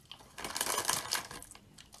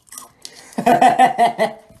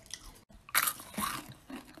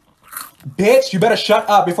 Bitch, you better shut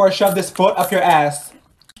up before I shove this foot up your ass.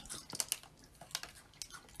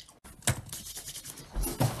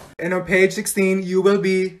 And on page 16, you will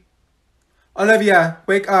be... Olivia,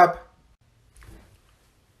 wake up.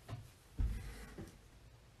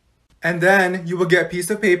 And then you will get a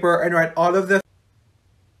piece of paper and write all of the...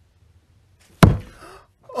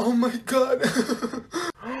 Oh my god.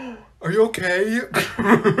 Are you okay?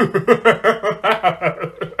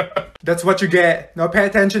 That's what you get. Now pay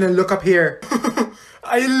attention and look up here.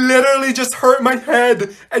 I literally just hurt my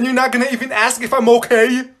head and you're not gonna even ask if I'm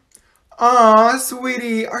okay? Aw,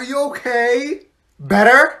 sweetie, are you okay?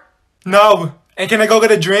 Better? No. And can I go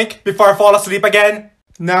get a drink before I fall asleep again?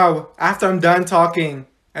 No, after I'm done talking.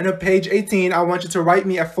 And on page 18, I want you to write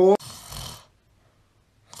me a full...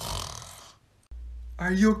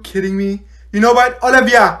 Are you kidding me? You know what,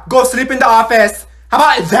 Olivia, go sleep in the office. How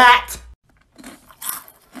about that?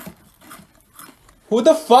 Who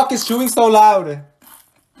the fuck is chewing so loud?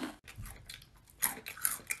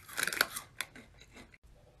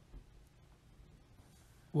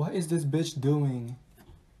 What is this bitch doing?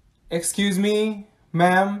 Excuse me,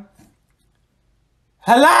 ma'am?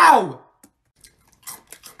 Hello!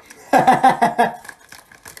 Are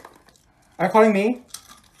you calling me?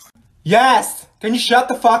 Yes! Can you shut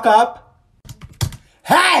the fuck up?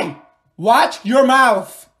 Hey! Watch your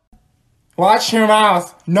mouth! Watch your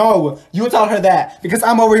mouth! No, you tell her that. Because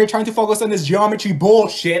I'm over here trying to focus on this geometry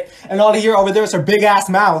bullshit and all I hear over there is her big ass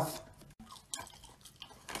mouth.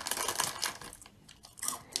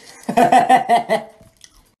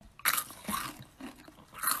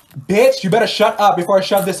 Bitch, you better shut up before I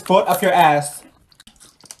shove this foot up your ass.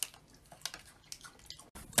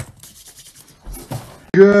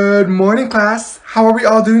 Good morning, class. How are we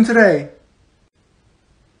all doing today?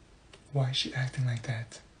 Why is she acting like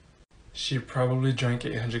that? She probably drank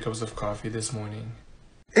 800 cups of coffee this morning.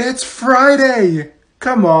 It's Friday!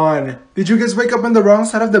 Come on. Did you guys wake up on the wrong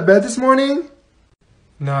side of the bed this morning?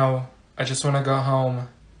 No, I just want to go home.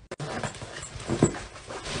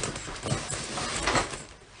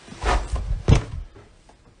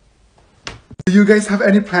 Do you guys have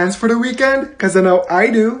any plans for the weekend? Cause I know I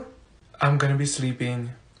do. I'm gonna be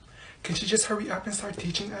sleeping. Can she just hurry up and start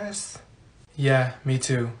teaching us? Yeah, me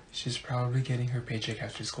too. She's probably getting her paycheck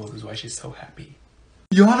after school. That's why she's so happy.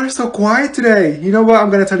 Y'all are so quiet today. You know what? I'm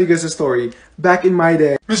gonna tell you guys a story. Back in my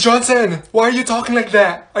day. Miss Johnson, why are you talking like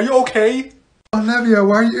that? Are you okay? Olivia,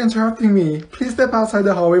 why are you interrupting me? Please step outside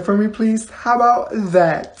the hallway for me, please. How about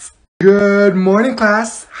that? Good morning,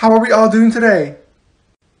 class. How are we all doing today?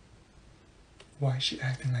 Why is she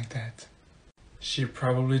acting like that? She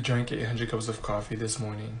probably drank 800 cups of coffee this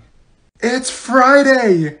morning. It's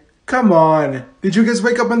Friday! Come on. Did you guys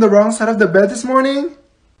wake up on the wrong side of the bed this morning?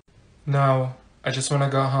 No, I just want to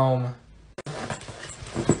go home.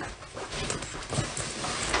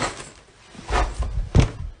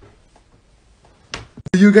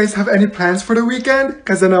 Do you guys have any plans for the weekend?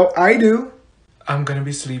 Cause I know I do. I'm gonna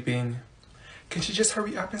be sleeping. Can she just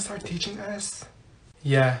hurry up and start teaching us?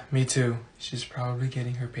 Yeah, me too. She's probably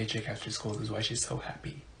getting her paycheck after school. That's why she's so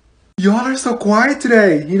happy. Y'all are so quiet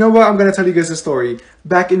today. You know what? I'm gonna tell you guys a story.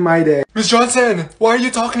 Back in my day. Miss Johnson, why are you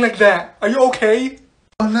talking like that? Are you okay?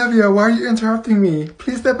 Olivia, why are you interrupting me?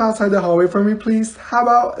 Please step outside the hallway for me, please. How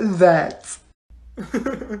about that?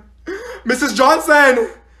 Mrs. Johnson!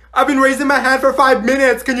 I've been raising my hand for 5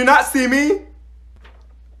 minutes. Can you not see me?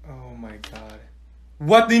 Oh my god.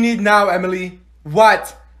 What do you need now, Emily?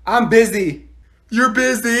 What? I'm busy. You're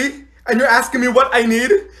busy? And you're asking me what I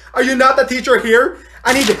need? Are you not the teacher here?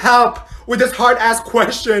 I need help with this hard-ass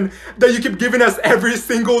question that you keep giving us every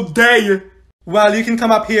single day. Well, you can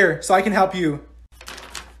come up here so I can help you.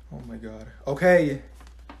 Oh my god. Okay.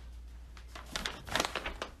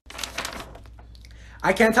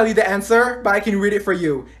 I can't tell you the answer, but I can read it for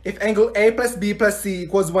you. If angle A plus B plus C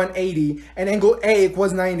equals 180 and angle A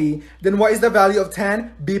equals 90, then what is the value of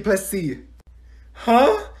tan B plus C?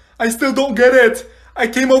 Huh? I still don't get it. I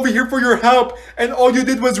came over here for your help and all you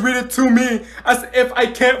did was read it to me as if I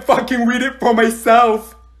can't fucking read it for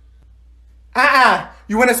myself.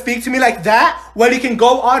 You want to speak to me like that? Well, you can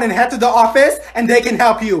go on and head to the office and they can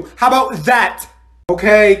help you. How about that?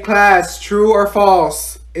 Okay, class, true or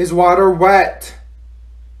false? Is water wet?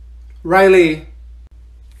 Riley.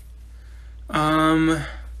 What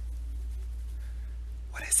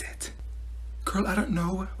is it? Girl, I don't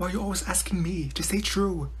know. Why are you always asking me? Just say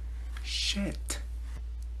true. Shit.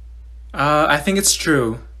 I think it's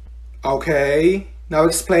true. Okay. Now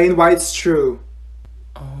explain why it's true.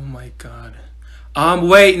 Oh my god.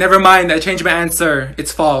 Wait, never mind. I changed my answer.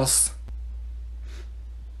 It's false.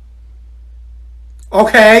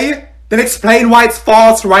 Okay. Then explain why it's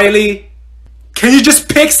false, Riley. Can you just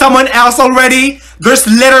pick someone else already? There's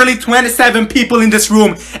literally 27 people in this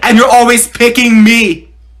room and you're always picking me.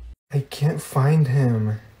 I can't find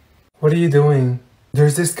him. What are you doing?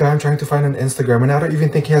 There's this guy I'm trying to find on Instagram and I don't even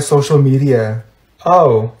think he has social media.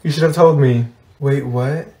 Oh, you should have told me. Wait,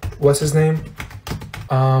 what? What's his name?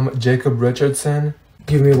 Jacob Richardson?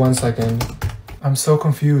 Give me 1 second. I'm so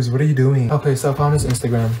confused. What are you doing? Okay, so I found his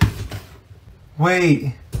Instagram.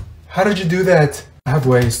 Wait, how did you do that? I have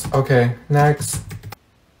waste. Okay, next.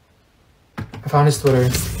 I found his Twitter.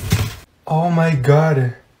 Oh my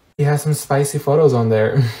god. He has some spicy photos on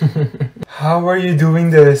there. How are you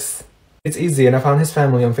doing this? It's easy, and I found his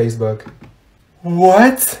family on Facebook.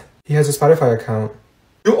 What? He has a Spotify account.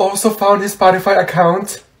 You also found his Spotify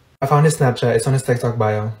account? I found his Snapchat. It's on his TikTok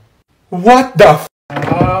bio. What the f?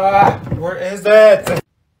 Where is it? Where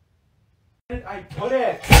did I put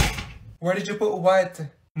it? Where did you put what?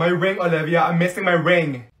 My ring, Olivia. I'm missing my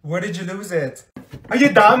ring. Where did you lose it? Are you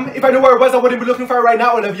dumb? If I knew where it was, I wouldn't be looking for it right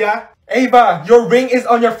now, Olivia. Ava, your ring is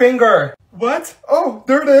on your finger. What? Oh,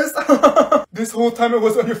 there it is. This whole time it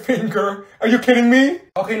was on your finger. Are you kidding me?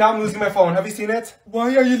 Okay, now I'm losing my phone. Have you seen it?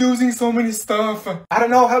 Why are you losing so many stuff? I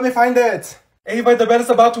don't know. Help me find it. Ava, the bell is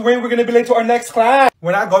about to ring. We're gonna be late to our next class.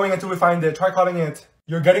 We're not going until we find it. Try calling it.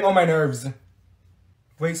 You're getting on my nerves.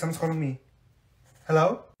 Wait, someone's calling me.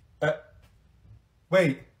 Hello?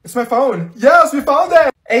 Wait, it's my phone. Yes, we found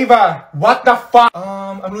it. Ava, what the fuck?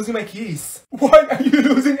 I'm losing my keys. Why are you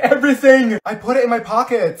losing everything? I put it in my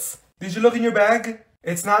pockets. Did you look in your bag?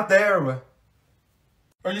 It's not there.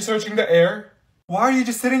 Are you searching the air? Why are you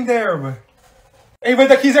just sitting there? Ava,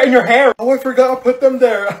 the keys are in your hair. Oh, I forgot I put them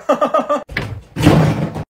there.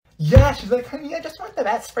 Yeah, she's like, honey, I just want the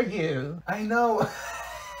best for you. I know.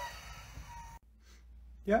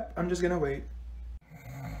 Yep, I'm just gonna wait.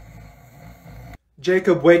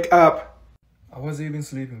 Jacob, wake up. I wasn't even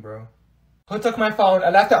sleeping, bro. Who took my phone?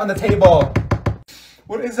 I left it on the table.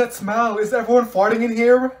 What is that smell? Is everyone farting in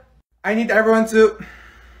here? I need everyone to...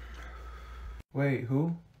 Wait,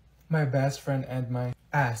 who? My best friend and my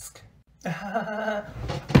ask.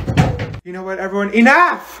 You know what, everyone?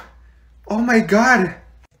 Enough! Oh my god.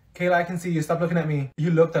 Kayla, I can see you. Stop looking at me.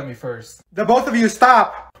 You looked at me first. The both of you,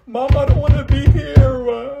 stop! Mom, I don't want to be here.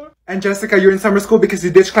 And Jessica, you're in summer school because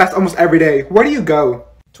you ditch class almost every day. Where do you go?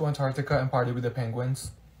 To Antarctica and party with the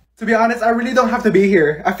penguins. To be honest, I really don't have to be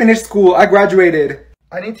here. I finished school. I graduated.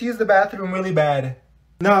 I need to use the bathroom really bad.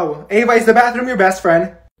 No. Ava, is the bathroom your best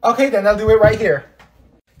friend? Okay, then I'll do it right here.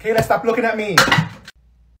 Kayla, stop looking at me.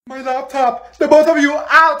 My laptop. The both of you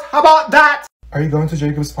out. How about that? Are you going to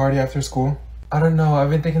Jacob's party after school? I don't know. I've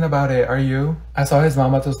been thinking about it. Are you? I saw his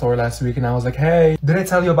mom at the store last week and I was like, hey, did I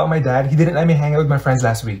tell you about my dad? He didn't let me hang out with my friends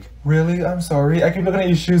last week. Really? I'm sorry. I keep looking at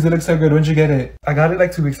your shoes. They look so good. When'd you get it? I got it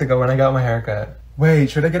like 2 weeks ago when I got my haircut. Wait,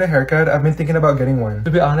 should I get a haircut? I've been thinking about getting one.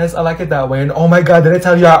 To be honest, I like it that way. And oh my god, did I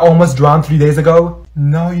tell you I almost drowned 3 days ago?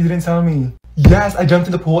 No, you didn't tell me. Yes, I jumped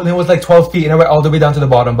in the pool and it was like 12 feet and I went all the way down to the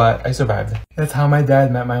bottom, but I survived. That's how my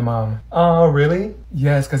dad met my mom. Oh, really?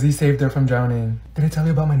 Yes, because he saved her from drowning. Did I tell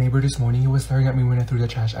you about my neighbor this morning? He was staring at me when I threw the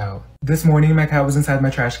trash out. This morning, my cat was inside my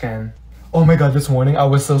trash can. Oh my god, this morning I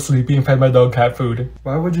was so sleepy and fed my dog cat food.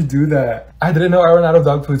 Why would you do that? I didn't know I ran out of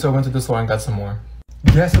dog food, so I went to the store and got some more.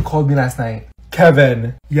 Guess who called me last night?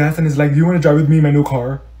 Kevin. Yes, and he's like, do you want to drive with me in my new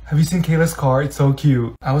car? Have you seen Kayla's car? It's so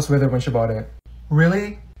cute. I was with her when she bought it.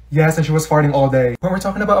 Really? Yes, and she was farting all day. When we're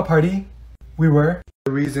talking about a party? We were.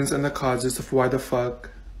 The reasons and the causes of why the fuck...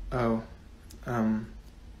 Oh.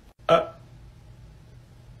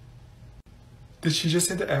 Did she just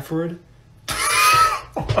say the F word?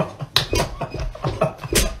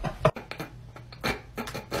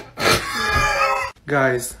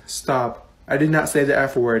 Guys, stop. I did not say the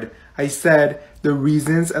F word. I said the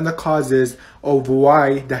reasons and the causes of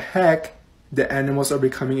why the heck the animals are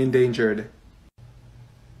becoming endangered.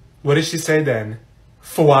 What did she say then?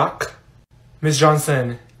 Fuck? Miss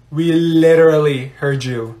Johnson, we literally heard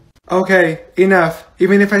you. Okay, enough.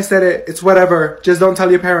 Even if I said it, it's whatever. Just don't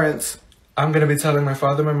tell your parents. I'm gonna be telling my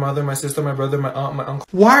father, my mother, my sister, my brother, my aunt, my uncle.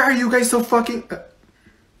 Why are you guys so fucking...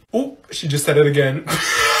 Oh, she just said it again.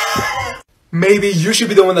 Maybe you should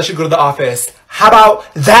be the one that should go to the office. How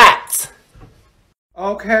about that?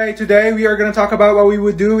 Okay, today we are gonna talk about what we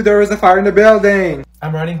would do if there was a fire in the building.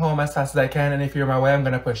 I'm running home as fast as I can, and if you're in my way, I'm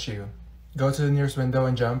gonna push you. Go to the nearest window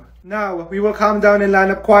and jump. No, we will calm down and line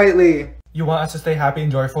up quietly. You want us to stay happy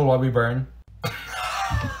and joyful while we burn?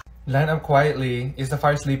 Line up quietly. Is the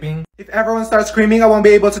fire sleeping? If everyone starts screaming, I won't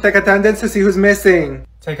be able to take attendance to see who's missing.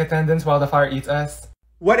 Take attendance while the fire eats us?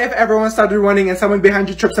 What if everyone started running and someone behind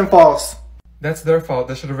you trips and falls? That's their fault.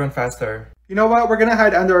 They should have run faster. You know what? We're gonna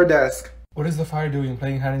hide under our desk. What is the fire doing?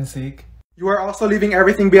 Playing hide and seek? You are also leaving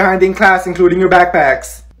everything behind in class, including your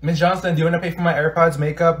backpacks. Miss Johnson, do you want to pay for my AirPods,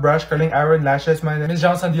 makeup, brush, curling iron, lashes? Miss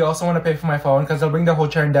Johnson, do you also want to pay for my phone? Because I'll bring the whole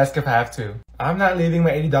chair and desk if I have to. I'm not leaving my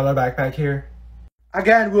 $80 backpack here.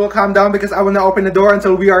 Again, we will calm down because I will not open the door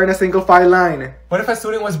until we are in a single file line. What if a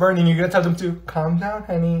student was burning? You're going to tell them to calm down,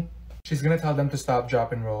 honey. She's going to tell them to stop,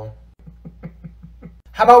 drop, and roll.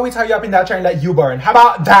 How about we tie you up in that chair and let you burn? How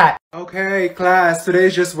about that? Okay, class,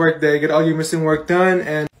 today's just work day. Get all your missing work done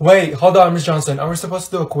and... Wait, hold on, Miss Johnson. Are we supposed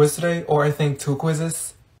to do a quiz today? Or I think 2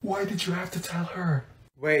 quizzes? Why did you have to tell her?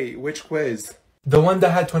 Wait, which quiz? The one that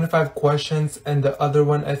had 25 questions and the other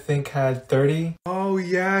one I think had 30. Oh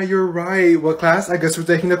yeah, you're right. Well, class, I guess we're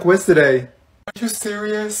taking the quiz today. Are you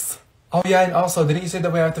serious? Oh yeah, and also, didn't you say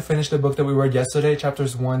that we have to finish the book that we read yesterday?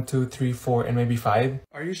 Chapters 1, 2, 3, 4, and maybe 5?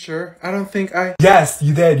 Are you sure? I don't think I... Yes,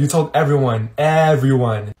 you did. You told everyone.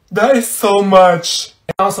 Everyone. That is so much.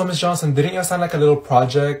 And also, Miss Johnson, didn't you assign like a little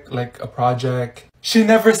project? Like a project? She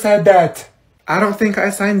never said that. I don't think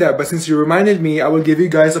I signed that, but since you reminded me, I will give you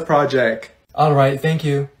guys a project. Alright, thank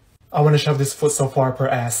you. I want to shove this foot so far up her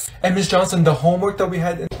ass. And Miss Johnson, the homework that we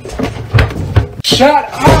had... Shut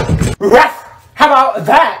up! Ref! How about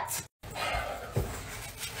that?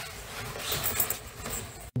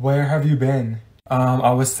 Where have you been?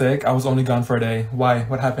 I was sick. I was only gone for a day. Why?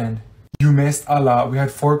 What happened? You missed a lot. We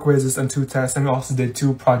had 4 quizzes and 2 tests, and we also did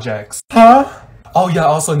 2 projects. Huh? Oh yeah,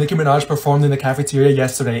 also Nicki Minaj performed in the cafeteria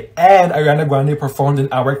yesterday, and Ariana Grande performed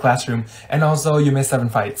in our classroom. And also, you missed 7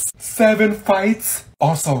 fights. 7 fights?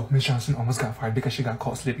 Also, Miss Johnson almost got fired because she got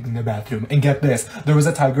caught sleeping in the bathroom. And get this, there was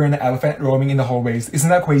a tiger and an elephant roaming in the hallways. Isn't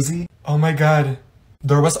that crazy? Oh my god.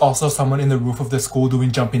 There was also someone in the roof of the school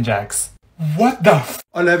doing jumping jacks. What the f—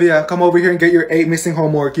 Olivia, come over here and get your 8 missing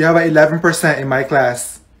homework. You have an 11% in my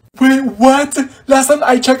class. Wait, what? Last time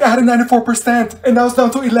I checked, I had a 94%, and now it's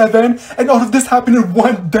down to 11, and all of this happened in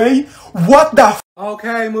one day? What the f—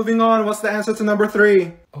 Okay, moving on. What's the answer to number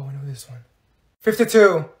 3? Oh, I know this one.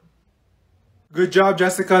 52. Good job,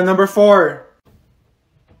 Jessica. Number 4.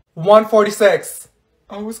 146.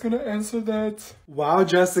 I was gonna answer that. Wow,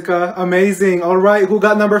 Jessica. Amazing. Alright, who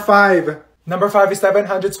got number 5? Number 5 is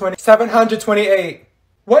 728.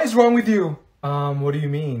 What is wrong with you? What do you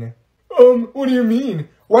mean? What do you mean?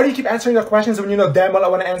 Why do you keep answering the questions when you know damn well I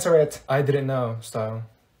want to answer it? I didn't know, so...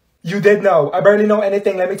 You did know. I barely know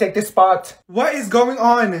anything. Let me take this spot. What is going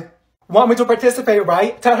on? Want me to participate,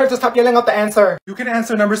 right? Tell her to stop yelling out the answer. You can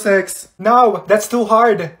answer number 6. No, that's too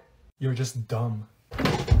hard. You're just dumb.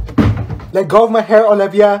 Let go of my hair,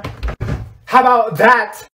 Olivia. How about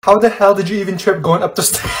that? How the hell did you even trip going up the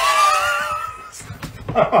stairs?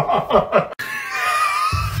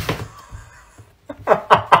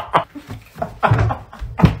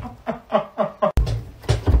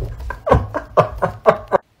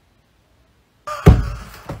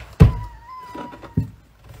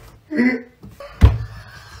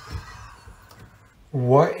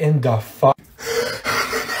 What in the fuck?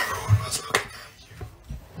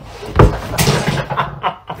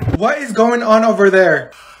 What is going on over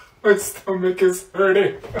there? My stomach is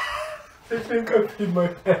hurting. I think I peed my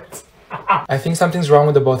pants. I think something's wrong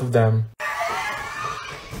with the both of them.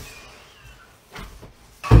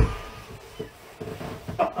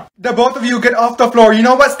 The both of you get off the floor. You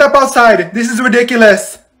know what? Step outside. This is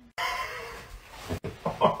ridiculous.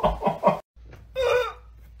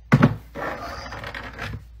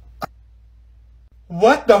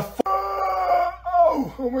 What the f—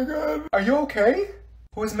 Oh my god. Are you okay?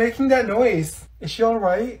 Who is making that noise? Is she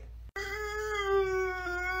alright?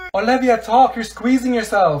 Olivia, talk. You're squeezing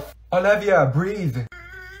yourself. Olivia, breathe.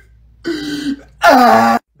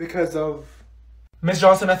 Because of... Miss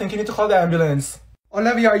Johnson, I think you need to call the ambulance.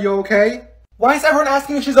 Olivia, are you okay? Why is everyone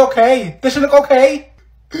asking if she's okay? Does she look okay?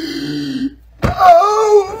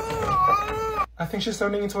 Oh! I think she's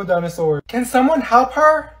turning into a dinosaur. Can someone help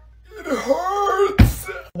her? It hurts.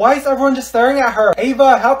 Why is everyone just staring at her?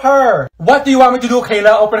 Ava, help her. What do you want me to do,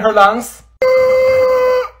 Kayla? Open her lungs?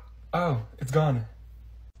 Oh, it's gone.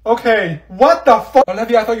 Okay, what the fuck?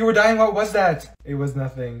 Olivia, I thought you were dying. What was that? It was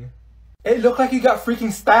nothing. It looked like you got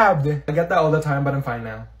freaking stabbed. I get that all the time, but I'm fine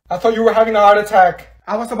now. I thought you were having a heart attack.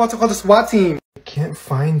 I was about to call the SWAT team. I can't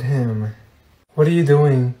find him. What are you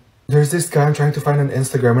doing? There's this guy I'm trying to find on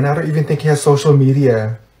Instagram, and I don't even think he has social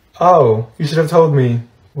media. Oh, you should have told me.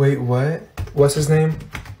 Wait, what? What's his name?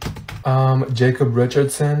 Jacob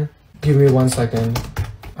Richardson? Give me 1 second.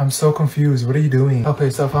 I'm so confused. What are you doing? Okay,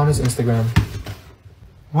 so I found his Instagram.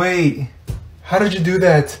 Wait, how did you do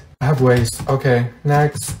that? I have ways. Okay,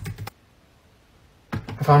 next.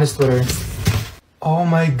 I found his Twitter. Oh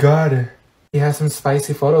my god. He has some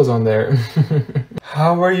spicy photos on there.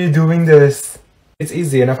 How are you doing this? It's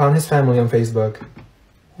easy, and I found his family on Facebook.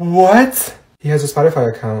 What? He has a Spotify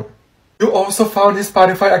account. You also found his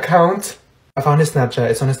Spotify account? I found his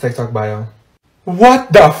Snapchat. It's on his TikTok bio.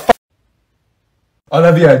 What the f?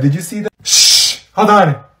 Olivia, did you see that? Shh! Hold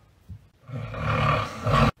on.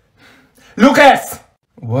 Lucas!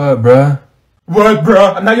 What, bruh? What,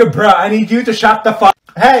 bruh? I'm not your bruh. I need you to shut the fuck.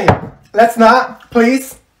 Hey! Let's not,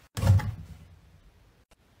 please.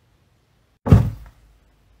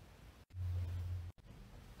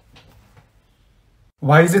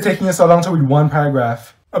 Why is it taking us so long to read one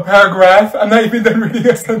paragraph? A paragraph? I'm not even done reading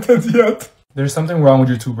a sentence yet. There's something wrong with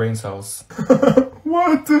your 2 brain cells.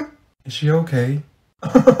 What? Is she okay?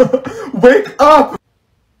 Wake up!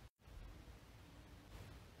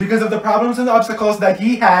 Because of the problems and the obstacles that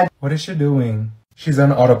he had. What is she doing? She's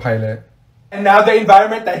on autopilot. And now the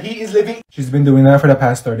environment that he is living. She's been doing that for the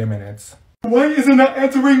past 30 minutes. Why isn't that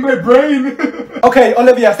entering my brain? Okay,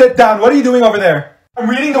 Olivia, sit down. What are you doing over there? I'm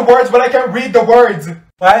reading the words, but I can't read the words.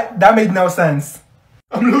 What? That made no sense.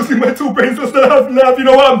 I'm losing my 2 brain cells that I have left. You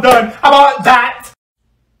know what? I'm done. How about that?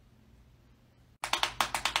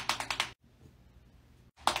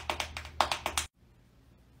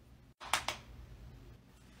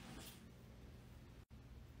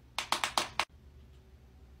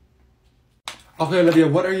 Okay, Olivia,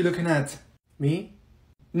 what are you looking at? Me?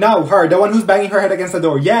 No, her, the one who's banging her head against the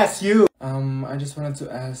door. Yes, you! I just wanted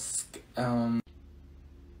to ask,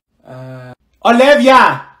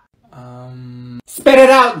 Olivia! Spit it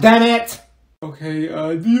out, damn it! Okay,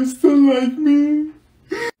 do you still like me?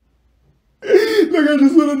 Look, I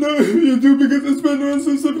just wanna know if you do because it's been months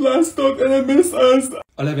since we've last talked and I miss us.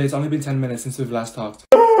 Olivia, it's only been 10 minutes since we've last talked.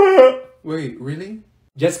 Wait, really?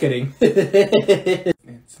 Just kidding.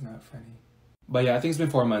 It's not funny. But yeah, I think it's been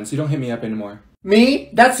 4 months. You don't hit me up anymore. Me?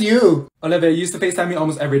 That's you. Olivia, you used to FaceTime me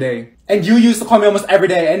almost every day. And you used to call me almost every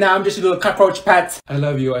day. And now I'm just your little cockroach pet. I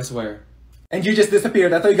love you, I swear. And you just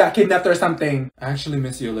disappeared. I thought you got kidnapped or something. I actually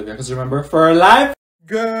miss you, Olivia. Because remember, for life.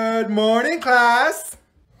 Good morning, class.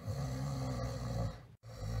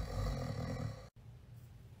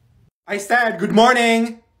 I said good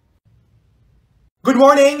morning. Good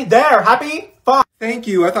morning. There. Happy? Fuck. Thank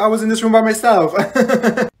you. I thought I was in this room by myself.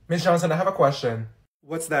 Miss Johnson, I have a question.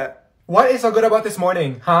 What's that? What is so good about this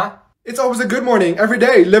morning, huh? It's always a good morning, every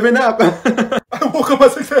day, living up. I woke up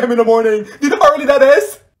at 6 a.m. in the morning. Do you know how early that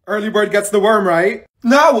is? Early bird gets the worm, right?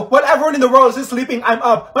 No, when everyone in the world is sleeping, I'm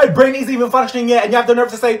up. My brain isn't even functioning yet, and you have the nerve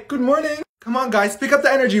to say, good morning. Come on, guys, pick up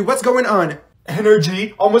the energy. What's going on?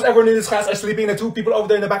 Energy? Almost everyone in this class are sleeping, and the 2 people over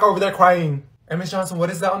there in the back are over there crying. And Miss Johnson, what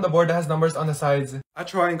is that on the board that has numbers on the sides? A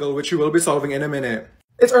triangle, which you will be solving in a minute.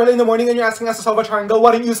 It's early in the morning and you're asking us to solve a triangle.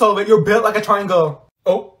 Why don't you solve it? You're built like a triangle.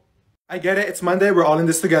 Oh. I get it. It's Monday. We're all in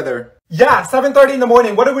this together. Yeah, 7:30 in the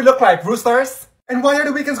morning. What do we look like? Roosters? And why are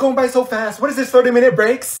the weekends going by so fast? What is this, 30-minute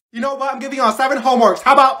breaks? You know what? I'm giving y'all 7 homeworks.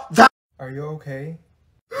 How about that? Are you okay?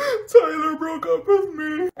 Tyler broke up with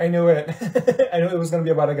me. I knew it. I knew it was going to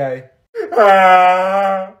be about a guy.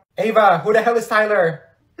 Ava, who the hell is Tyler?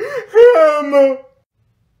 Him.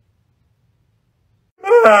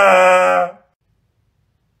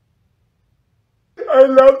 I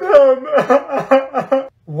loved him.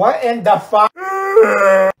 What in the fuck?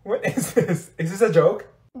 What is this? Is this a joke?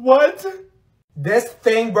 What? This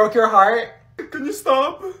thing broke your heart? Can you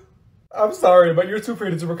stop? I'm sorry, but you're too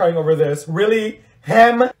pretty to be crying over this. Really?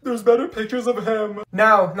 Him? There's better pictures of him.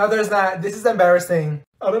 No, there's not. This is embarrassing.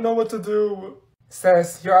 I don't know what to do.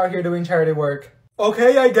 Sis, you're out here doing charity work.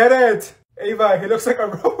 Okay, I get it. Ava, he looks like a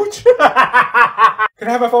roach. Can I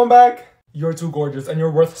have my phone back? You're too gorgeous and you're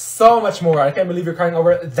worth so much more. I can't believe you're crying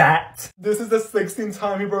over that. This is the 16th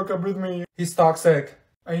time he broke up with me. He's toxic.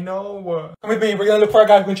 I know. Come with me. We're gonna look for a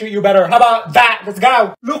guy who can treat you better. How about that? Let's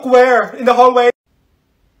go. Look where? In the hallway.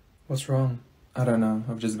 What's wrong? I don't know.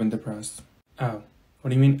 I've just been depressed. Oh. What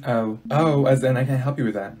do you mean, oh? Oh, as in I can't help you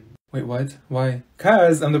with that. Wait, what? Why?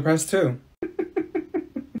 'Cause I'm depressed too.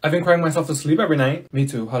 I've been crying myself to sleep every night. Me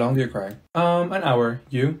too. How long do you cry? An hour.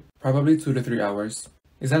 You? Probably 2 to 3 hours.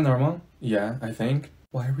 Is that normal? Yeah, I think.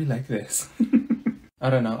 Why are we like this? I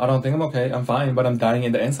don't know. I don't think I'm okay. I'm fine, but I'm dying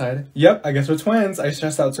in the inside. Yep, I guess we're twins. I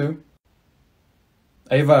stressed out too.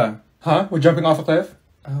 Ava. Huh? We're jumping off a cliff?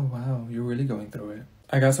 Oh, wow. You're really going through it.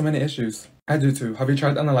 I got so many issues. I do too. Have you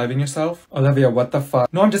tried unaliving yourself? Olivia, what the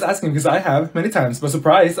fuck? No, I'm just asking because I have many times. But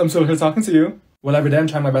surprise, I'm still here talking to you. Well, every day I'm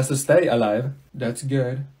trying my best to stay alive. That's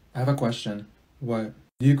good. I have a question. What?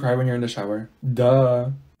 Do you cry when you're in the shower? Duh.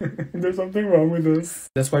 There's something wrong with this.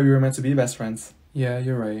 That's why we were meant to be best friends. Yeah,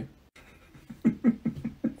 you're right.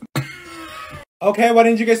 Okay, what I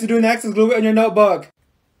need you guys to do next is glue it on your notebook.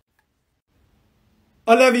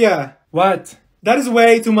 Olivia! What? That is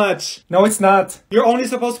way too much. No, it's not. You're only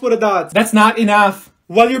supposed to put a dot. That's not enough.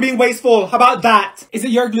 Well, you're being wasteful. How about that? Is it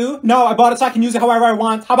your glue? No, I bought it so I can use it however I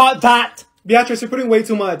want. How about that? Beatrice, you're putting way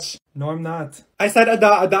too much. No, I'm not. I said a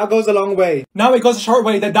dot. A dot goes a long way. No, it goes a short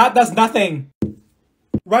way. The dot does nothing.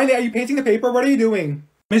 Riley, are you painting the paper? What are you doing?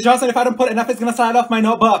 Miss Johnson, if I don't put enough, it's gonna slide off my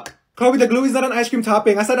notebook. Chloe, the glue is not an ice cream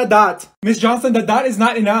topping. I said a dot. Miss Johnson, the dot is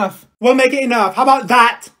not enough. We'll make it enough. How about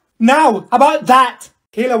that? Now, how about that?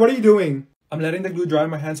 Kayla, what are you doing? I'm letting the glue dry on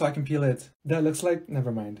my hand so I can peel it. That looks like...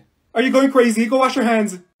 Never mind. Are you going crazy? Go wash your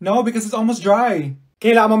hands. No, because it's almost dry.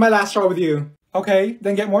 Kayla, I'm on my last straw with you. Okay,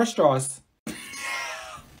 then get more straws.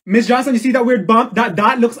 Miss Johnson, you see that weird bump? That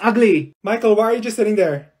dot looks ugly. Michael, why are you just sitting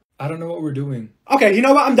there? I don't know what we're doing. Okay, you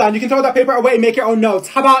know what? I'm done. You can throw that paper away and make your own notes.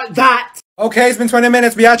 How about that? Okay, it's been 20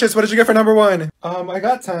 minutes. Beatrice, what did you get for number 1? I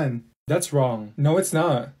got 10. That's wrong. No, it's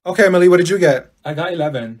not. Okay, Emily, what did you get? I got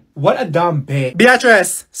 11. What a dumb bitch.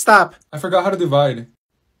 Beatrice, stop. I forgot how to divide.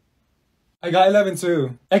 I got 11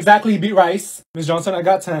 too. Exactly, beat rice. Miss Johnson, I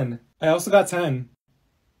got 10. I also got 10.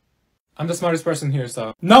 I'm the smartest person here,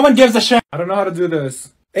 so... No one gives a shit. I don't know how to do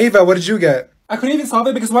this. Ava, what did you get? I couldn't even solve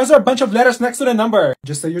it because why is there a bunch of letters next to the number?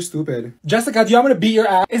 Just say you're stupid. Jessica, do you want me to beat your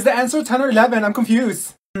ass? Is the answer 10 or 11? I'm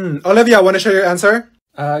confused. Olivia, want to share your answer?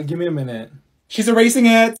 Give me a minute. She's erasing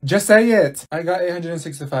it. Just say it. I got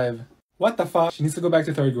 865. What the fuck? She needs to go back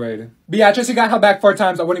to 3rd grade. Beatrice, you got held back 4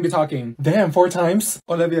 times. I wouldn't be talking. Damn, 4 times?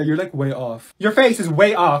 Olivia, you're like way off. Your face is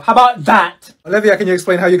way off. How about that? Olivia, can you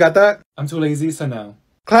explain how you got that? I'm too lazy, so no.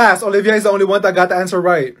 Class, Olivia is the only one that got the answer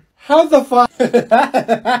right. How the fuck?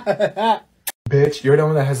 Bitch, you're the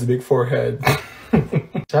one that has a big forehead.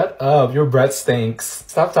 Shut up, your breath stinks.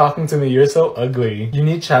 Stop talking to me, you're so ugly. You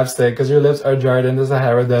need chapstick because your lips are drier than the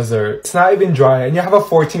Sahara Desert. It's not even dry and you have a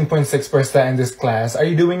 14.6% in this class. Are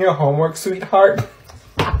you doing your homework, sweetheart?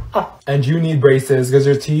 And you need braces because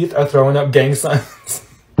your teeth are throwing up gang signs.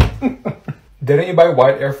 Didn't you buy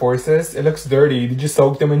white Air Forces? It looks dirty. Did you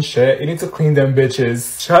soak them in shit? You need to clean them,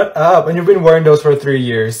 bitches. Shut up. And you've been wearing those for 3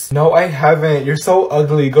 years. No, I haven't. You're so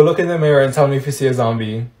ugly. Go look in the mirror and tell me if you see a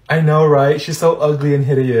zombie. I know, right? She's so ugly and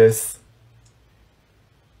hideous.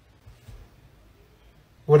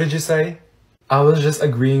 What did you say? I was just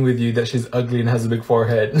agreeing with you that she's ugly and has a big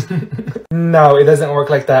forehead. No, it doesn't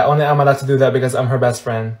work like that. Only I'm allowed to do that because I'm her best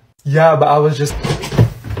friend. Yeah, but I was just...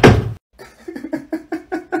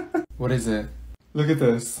 What is it? Look at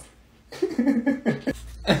this.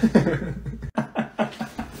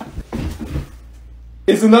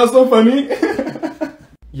 Isn't that so funny?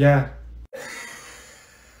 Yeah.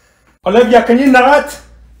 Olivia, can you not?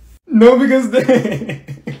 No, because they...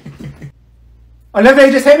 Olivia,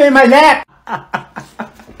 you just hit me in my lap!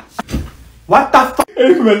 What the fuck?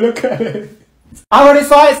 Ava, look at it. I already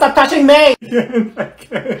saw it, stop touching me! I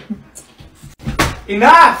can't.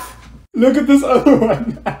 Enough! Look at this other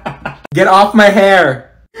one. Get off my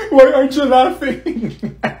hair! Why aren't you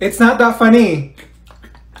laughing? It's not that funny.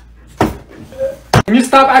 Can you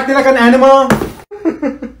stop acting like an animal?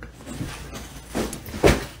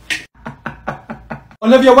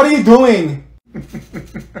 Olivia, what are you doing?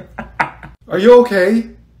 Are you okay?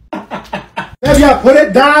 Olivia, put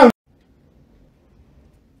it down!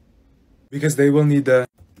 Because they will need the...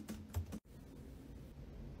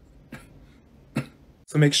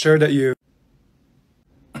 So make sure that you...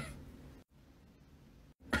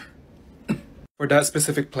 For that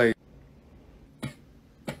specific plate.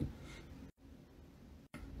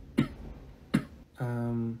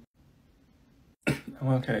 I'm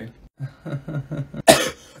okay.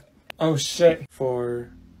 Oh shit. For...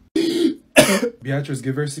 Beatrice,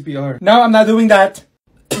 give her CPR. No, I'm not doing that.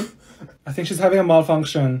 I think she's having a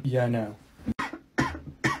malfunction. Yeah, no.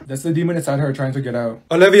 That's the demon inside her trying to get out.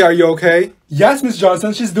 Olivia, are you okay? Yes, Miss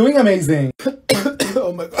Johnson, she's doing amazing.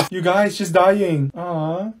 Oh my god. You guys, she's dying.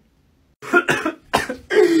 Aww.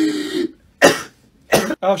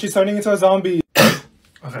 Oh, she's turning into a zombie.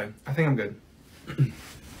 Okay, I think I'm good.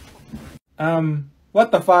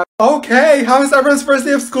 What the fuck? Okay, how is everyone's first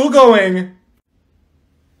day of school going?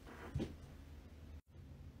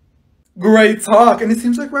 Great talk, and it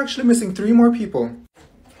seems like we're actually missing 3 more people.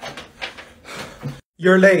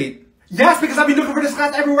 You're late. Yes, because I've been looking for this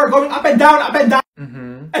class everywhere, going up and down, up and down.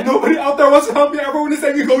 And nobody out there wants to help me. Everyone is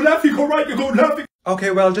saying, you go left, you go right, you go left.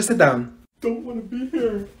 Okay, well, just sit down. Don't want to be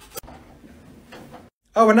here.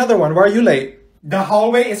 Oh, another one. Why are you late? The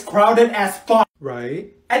hallway is crowded as fuck.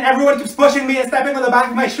 Right. And everyone keeps pushing me and stepping on the back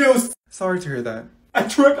of my shoes. Sorry to hear that. I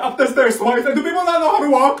tripped up the stairs twice, and do people not know how to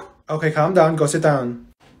walk? Okay, calm down. Go sit down.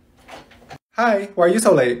 Hi. Why are you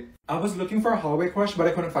so late? I was looking for a hallway crush, but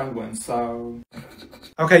I couldn't find one, so...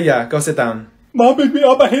 Okay, yeah. Go sit down. Mom, pick me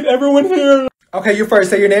up. I hate everyone here. Okay, you first.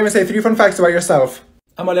 Say your name and say 3 fun facts about yourself.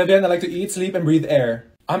 I'm Olivia and I like to eat, sleep, and breathe air.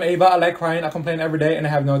 I'm Ava, I like crying, I complain every day, and I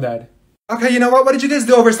have no dad. Okay, you know what? What did you guys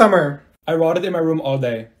do over summer? I rotted in my room all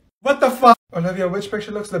day. What the fuck? Olivia, which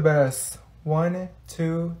picture looks the best? 1,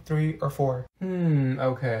 2, 3, or 4?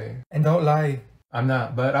 Okay. And don't lie. I'm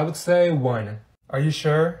not, but I would say 1. Are you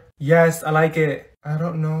sure? Yes, I like it. I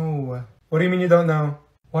don't know. What do you mean you don't know?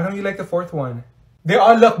 Why don't you like the 4th one? They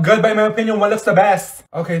all look good, but in my opinion, one looks the best.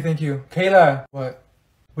 Okay, thank you. Kayla. What?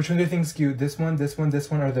 Which one do you think is cute? This one, this one, this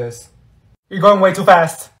one, or this? You're going way too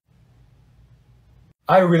fast.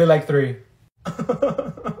 I really like 3.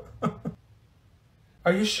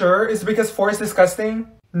 Are you sure? Is it because 4 is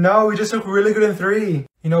disgusting? No, we just look really good in 3.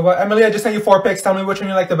 You know what? Emily, I just sent you 4 pics. Tell me which one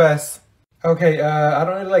you like the best. Okay, I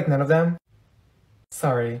don't really like none of them.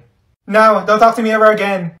 Sorry. No, don't talk to me ever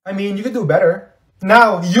again. I mean, you could do better.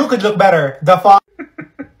 No, you could look better. The fuck?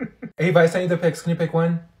 Ava, I sent you the pics. Can you pick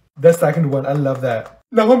one? The second one. I love that.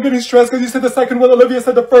 Now I'm getting stressed because you said the second one, Olivia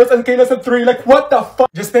said the first, and Kayla said 3. Like, what the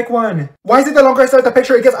fuck? Just pick one. Why is it the longer I start the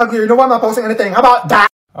picture, it gets uglier? You know what? I'm not posting anything. How about that?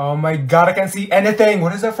 Oh my god, I can't see anything.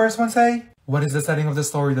 What does that first one say? What is the setting of the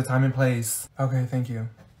story, the time and place? Okay, thank you.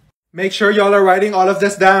 Make sure y'all are writing all of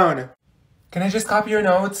this down. Can I just copy your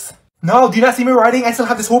notes? No, do you not see me writing? I still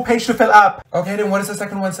have this whole page to fill up. Okay, then what does the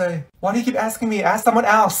second one say? Why do you keep asking me? Ask someone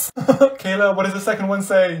else. Kayla, what does the second one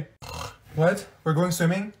say? What? We're going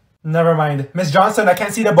swimming? Never mind. Miss Johnson, I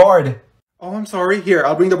can't see the board. Oh, I'm sorry. Here,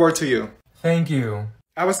 I'll bring the board to you. Thank you.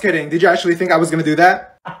 I was kidding. Did you actually think I was gonna do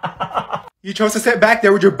that? You chose to sit back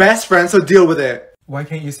there with your best friend, so deal with it. Why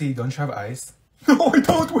can't you see? Don't you have eyes? No, I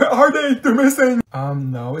don't. Where are they? They're missing.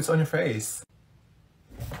 No, it's on your face.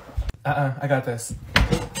 I got this.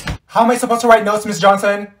 How am I supposed to write notes, Miss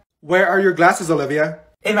Johnson? Where are your glasses, Olivia?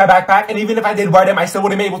 In my backpack, and even if I did wear them, I still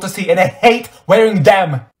wouldn't be able to see, and I hate wearing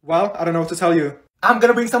them. Well, I don't know what to tell you. I'm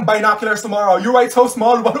gonna bring some binoculars tomorrow. You write so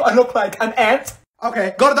small, what do I look like? An ant?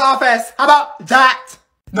 Okay, go to the office. How about that?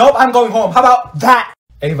 Nope, I'm going home. How about that?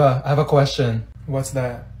 Ava, I have a question. What's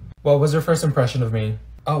that? What was your first impression of me?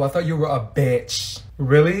 Oh, I thought you were a bitch.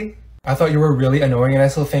 Really? I thought you were really annoying and I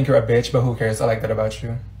still think you're a bitch, but who cares? I like that about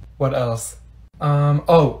you. What else?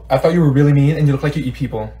 Oh, I thought you were really mean and you look like you eat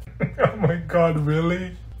people. Oh my god,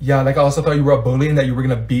 really? Yeah, like I also thought you were a bully and that you were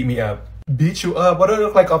gonna beat me up. Beat you up? What do I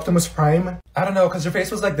look like, Optimus Prime? I don't know, cause your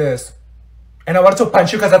face was like this. And I wanted to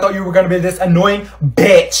punch you because I thought you were gonna be this annoying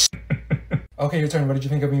bitch. Okay, your turn. What did you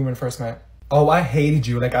think of me when we first met? Oh, I hated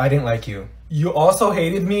you. Like, I didn't like you. You also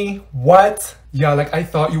hated me? What? Yeah, like I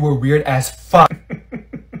thought you were weird as fuck.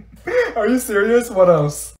 Are you serious? What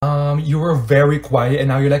else? You were very quiet and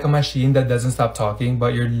now you're like a machine that doesn't stop talking,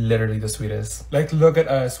 but you're literally the sweetest. Like, look at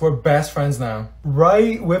us. We're best friends now.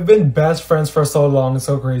 Right? We've been best friends for so long. It's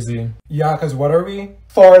so crazy. Yeah, cause what are we?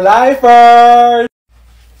 For lifers!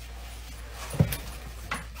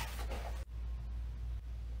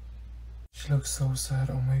 She looks so sad.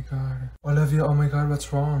 Oh my god. Olivia, oh my god,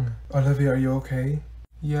 what's wrong? Olivia, are you okay?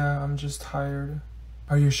 Yeah, I'm just tired.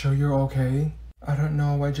 Are you sure you're okay? I don't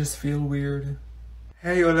know, I just feel weird.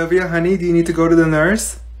 Hey, Olivia, honey, do you need to go to the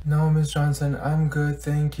nurse? No, Miss Johnson, I'm good,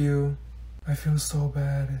 thank you. I feel so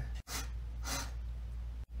bad.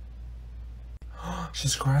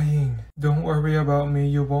 She's crying. Don't worry about me,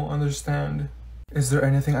 you won't understand. Is there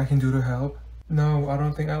anything I can do to help? No, I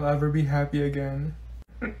don't think I'll ever be happy again.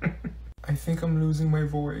 I think I'm losing my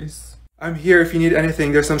voice. I'm here if you need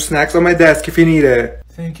anything. There's some snacks on my desk if you need it.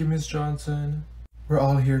 Thank you, Miss Johnson. We're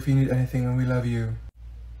all here if you need anything and we love you.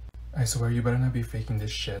 I swear you better not be faking this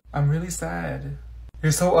shit. I'm really sad.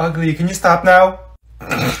 You're so ugly. Can you stop now?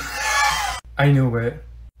 I knew it.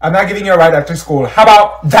 I'm not giving you a ride after school. How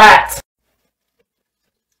about that?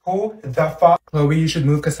 Who the fuck? Chloe, you should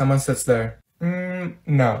move because someone sits there.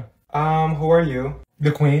 No. Who are you?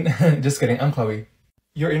 The queen. Just kidding, I'm Chloe.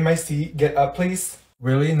 You're in my seat. Get up, please.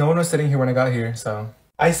 Really? No one was sitting here when I got here, so.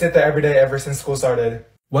 I sit there every day ever since school started.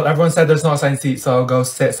 Well, everyone said there's no assigned seat, so I'll go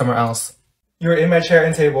sit somewhere else. You're in my chair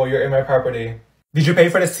and table. You're in my property. Did you pay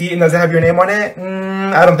for the seat and does it have your name on it?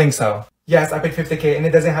 I don't think so. Yes, I paid $50K and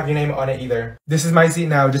it doesn't have your name on it either. This is my seat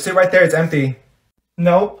now. Just sit right there. It's empty.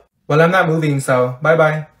 Nope. Well, I'm not moving, so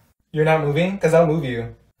bye-bye. You're not moving? Because I'll move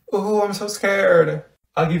you. Ooh, I'm so scared.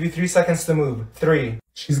 I'll give you 3 seconds to move. 3.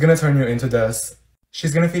 She's gonna turn you into dust.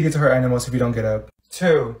 She's gonna feed you to her animals if you don't get up.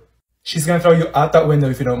 2. She's gonna throw you out that window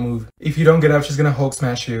if you don't move. If you don't get up, she's gonna Hulk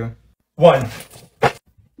smash you. 1.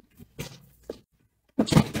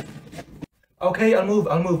 Okay, I'll move.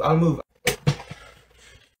 I'm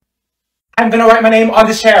gonna write my name on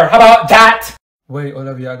this chair. How about that? Wait,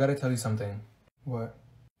 Olivia, I gotta tell you something. What?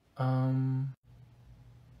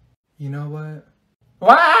 You know what?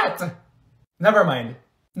 What? Never mind.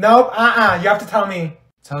 Nope, you have to tell me.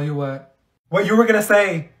 Tell you what? What you were gonna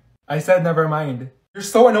say. I said never mind. You're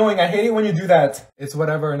so annoying. I hate it when you do that. It's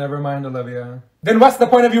whatever. Never mind, Olivia. Then what's the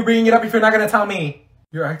point of you bringing it up if you're not gonna tell me?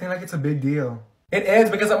 You're acting like it's a big deal. It is,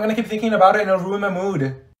 because I'm gonna keep thinking about it and it'll ruin my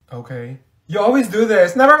mood. Okay. You always do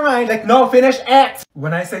this. Never mind. Like, no, finish it.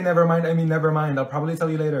 When I say never mind, I mean never mind. I'll probably tell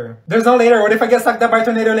you later. There's no later. What if I get sucked up by a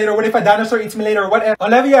tornado later? What if a dinosaur eats me later? What if?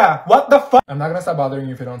 Olivia, what the fuck? I'm not gonna stop bothering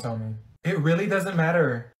you if you don't tell me. It really doesn't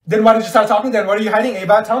matter. Then why did you start talking then? What are you hiding,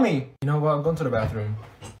 Ava? Tell me. You know what? I'm going to the bathroom.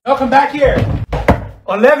 Oh, come back here.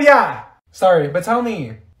 Olivia! Sorry, but tell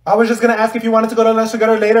me. I was just gonna ask if you wanted to go to lunch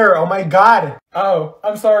together later. Oh my god. Oh,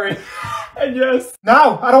 I'm sorry. And yes.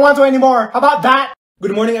 No, I don't want to anymore. How about that?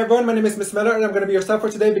 Good morning, everyone. My name is Miss Miller, and I'm gonna be your sub for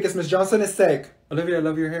today because Miss Johnson is sick. Olivia, I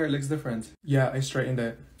love your hair. It looks different. Yeah, I straightened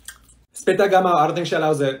it. Spit that gum out. I don't think she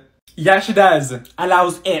allows it. Yeah, she does.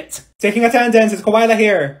 Allows it. Taking attendance is Koala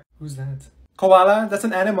here. Who's that? Koala? That's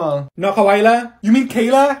an animal. No, Koala? You mean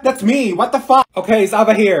Kayla? That's me. What the fuck? Okay, it's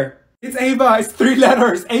Ava here. It's Ava. It's 3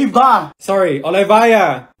 letters. Ava. Sorry,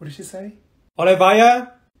 Olivia. What did she say?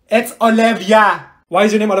 Olivia? It's Olivia. Why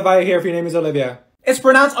is your name Olivia here if your name is Olivia? It's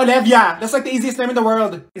pronounced Olivia. That's like the easiest name in the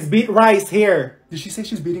world. It's beat rice here. Did she say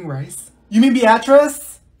she's beating rice? You mean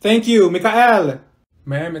Beatrice? Thank you, Mikael.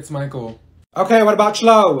 Ma'am, it's Michael. Okay, what about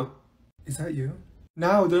Chloe? Is that you?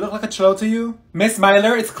 No, do I look like a Chloe to you? Miss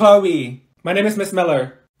Miller, it's Chloe. My name is Miss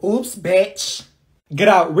Miller. Oops, bitch. Get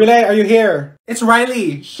out. Relay, are you here? It's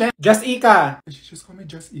Riley. Shit. Just Ika. Did she just call me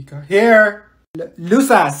Just Ika? Here.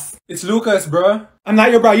 Lucas. It's Lucas, bruh. I'm not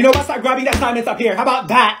your bro. You know what? Start grabbing that silence up here. How about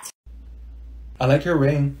that? I like your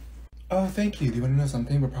ring. Oh, thank you. Do you want to know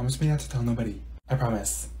something? But promise me not to tell nobody. I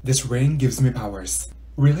promise. This ring gives me powers.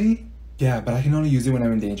 Really? Yeah, but I can only use it when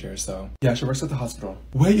I'm in danger, so... Yeah, she works at the hospital.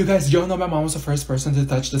 Wait, you guys, you all know my mom was the first person to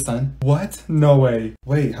touch the sun? What? No way.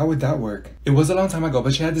 Wait, how would that work? It was a long time ago,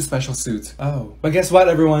 but she had this special suit. Oh. But guess what,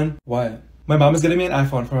 everyone? What? My mom is getting me an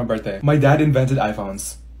iPhone for my birthday. My dad invented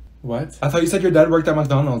iPhones. What? I thought you said your dad worked at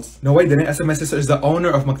McDonald's. No, I didn't. I said my sister is the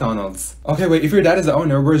owner of McDonald's. Okay, wait, if your dad is the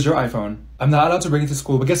owner, where's your iPhone? I'm not allowed to bring it to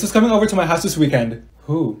school, but guess who's coming over to my house this weekend?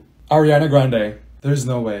 Who? Ariana Grande. There's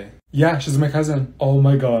no way. Yeah, she's my cousin. Oh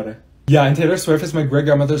my god. Yeah, and Taylor Swift is my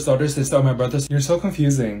great-grandmother's daughter's sister or my brother's. You're so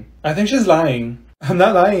confusing. I think she's lying. I'm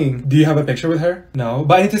not lying. Do you have a picture with her? No,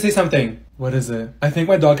 but I need to say something. What is it? I think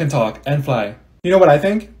my dog can talk and fly. You know what I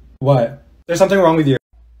think? What? There's something wrong with you.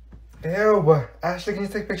 Ew. Ashley, can you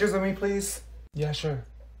take pictures of me, please? Yeah, sure.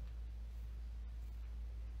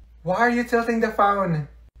 Why are you tilting the phone?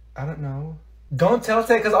 I don't know. Don't tilt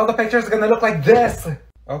it, because all the pictures are gonna look like this.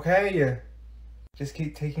 Okay. Just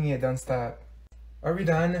keep taking it, don't stop. Are we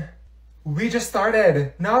done? We just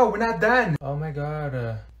started. No, we're not done. Oh my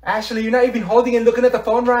god. Ashley, you're not even holding and looking at the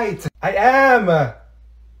phone right. I am. Let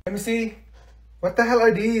me see. What the hell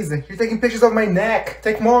are these? You're taking pictures of my neck.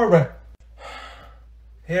 Take more.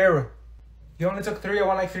 Here. You only took 3. I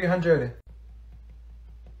want like 300.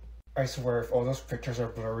 I swear if all those pictures are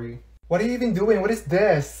blurry. What are you even doing? What is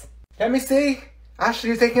this? Let me see. Ashley,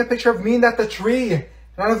 you're taking a picture of me, not the tree.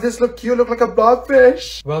 None of this look cute. Look like a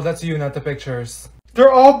blobfish. Well, that's you, not the pictures. They're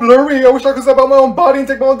all blurry. I wish I could step out my own body and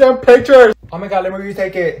take my own damn pictures. Oh my god, let me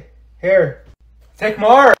retake it. Here. Take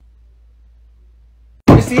more.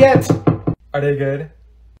 Let me see it. Are they good?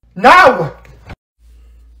 No!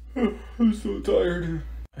 I'm so tired.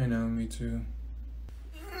 I know, me too.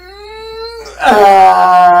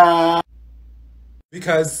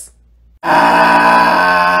 Because...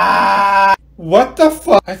 What the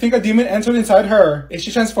fuck? I think a demon entered inside her. Is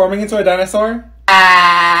she transforming into a dinosaur?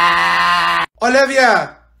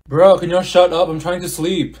 Olivia! Bro, can you shut up? I'm trying to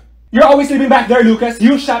sleep. You're always sleeping back there, Lucas.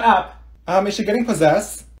 You shut up. Is she getting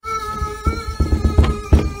possessed?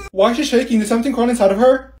 Why is she shaking? Did something crawl inside of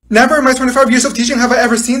her? Never in my 25 years of teaching have I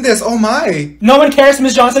ever seen this. Oh my. No one cares,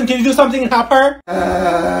 Miss Johnson. Can you do something and help her?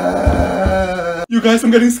 You guys,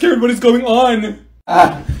 I'm getting scared. What is going on?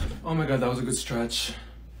 Oh my god, that was a good stretch.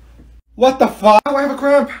 What the fuck? Oh, I have a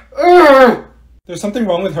cramp. There's something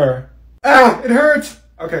wrong with her. It hurts.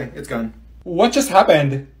 Okay, it's gone. What just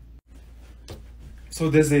happened? So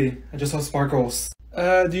dizzy. I just saw sparkles.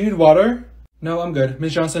 Do you need water? No, I'm good.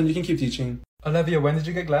 Miss Johnson, you can keep teaching. Olivia, when did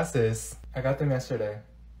you get glasses? I got them yesterday.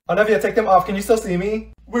 Olivia, take them off. Can you still see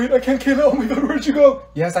me? Wait, I can't kill it. Oh my god, where'd you go?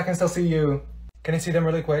 Yes, I can still see you. Can you see them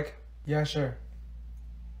really quick? Yeah, sure.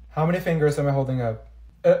 How many fingers am I holding up?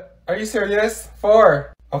 Are you serious?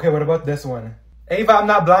 4. Okay, what about this one? Ava, I'm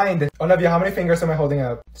not blind. Olivia, how many fingers am I holding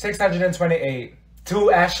up? 628.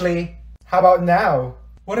 2, Ashley. How about now?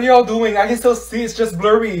 What are y'all doing? I can still see, it's just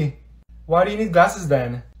blurry. Why do you need glasses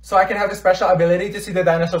then? So I can have the special ability to see the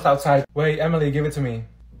dinosaurs outside. Wait, Emily, give it to me.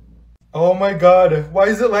 Oh my god, why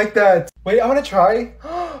is it like that? Wait, I wanna try.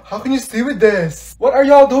 How can you stay with this? What are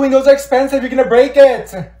y'all doing? Those are expensive. You're gonna break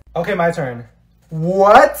it. Okay, my turn.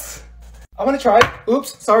 What? I wanna try.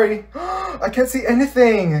 Oops, sorry. I can't see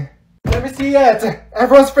anything. Let me see it.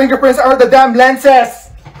 Everyone's fingerprints are the damn lenses.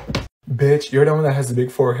 Bitch, you're the one that has a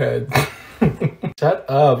big forehead. Shut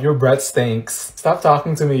up, your breath stinks. Stop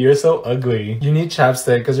talking to me, you're so ugly. You need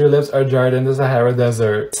chapstick because your lips are drier than the Sahara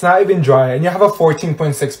Desert. It's not even dry and you have a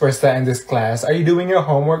 14.6% in this class. Are you doing your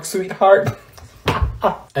homework, sweetheart?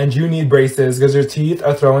 And you need braces because your teeth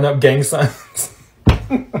are throwing up gang signs.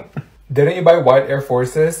 Didn't you buy white Air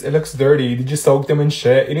Forces? It looks dirty. Did you soak them in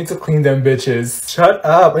shit? You need to clean them, bitches. Shut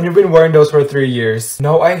up. And you've been wearing those for 3 years.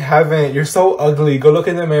 No, I haven't. You're so ugly. Go look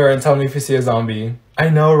in the mirror and tell me if you see a zombie. I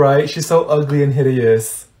know, right? She's so ugly and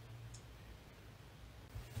hideous.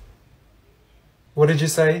 What did you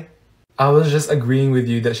say? I was just agreeing with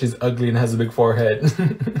you that she's ugly and has a big forehead.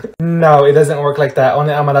 No, it doesn't work like that.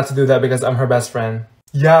 Only I'm allowed to do that because I'm her best friend.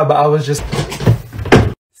 Yeah, but I was just...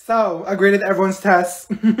 So, I graded everyone's tests.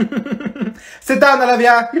 Sit down,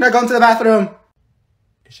 Olivia. You're not going to the bathroom.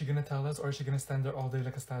 Is she gonna tell us or is she gonna stand there all day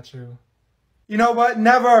like a statue? You know what?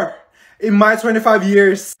 Never. In my 25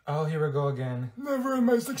 years Oh, here we go again. Never in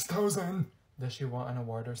my 6,000. Does she want an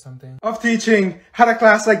award or something? of teaching, had a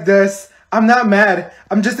class like this. I'm not mad.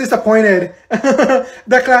 I'm just disappointed.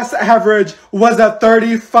 The class average was a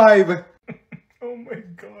 35. Oh my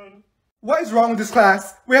god. What is wrong with this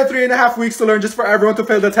class? We have 3.5 weeks to learn just for everyone to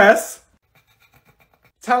fail the test?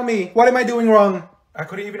 Tell me, what am I doing wrong? I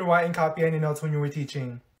couldn't even write and copy any notes when you were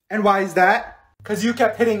teaching. And why is that? Cause you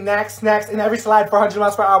kept hitting next in every slide for 100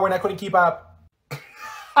 miles per hour and I couldn't keep up.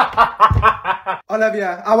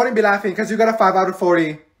 Olivia, I wouldn't be laughing because you got a 5 out of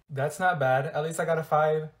 40. That's not bad. At least I got a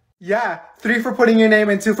 5. Yeah, 3 for putting your name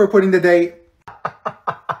and 2 for putting the date.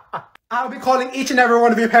 I'll be calling each and every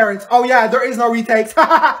one of your parents. Oh yeah, there is no retakes.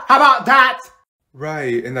 How about that?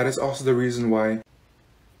 Right, and that is also the reason why.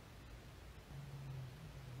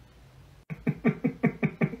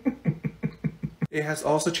 It has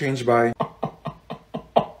also changed by...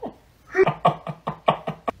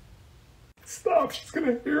 Stop, she's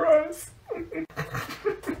gonna hear us.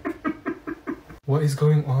 What is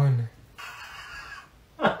going on?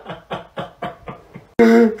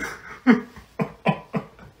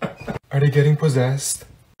 Are they getting possessed?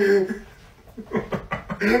 And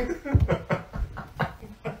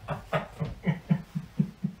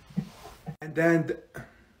then...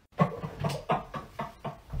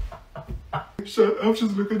 Shut up,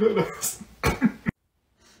 she's looking at us.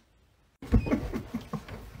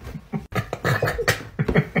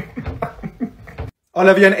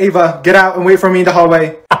 Olivia and Ava, get out and wait for me in the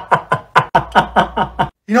hallway.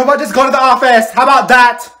 You know what? Just go to the office. How about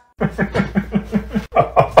that?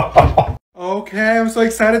 Okay, I'm so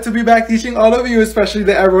excited to be back teaching all of you, especially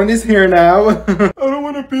that everyone is here now. I don't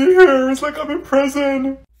want to be here. It's like I'm in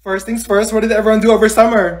prison. First things first, what did everyone do over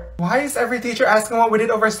summer? Why is every teacher asking what we did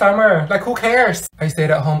over summer? Like, who cares? I stayed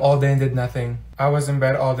at home all day and did nothing. I was in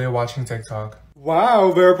bed all day watching TikTok.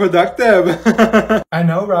 Wow, very productive. I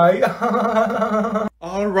know, right?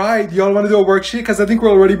 Alright, y'all want to do a worksheet? Because I think we're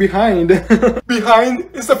already behind. Behind?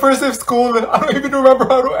 It's the first day of school. I don't even remember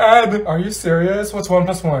how to add. Are you serious? What's 1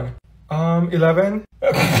 plus 1? 11?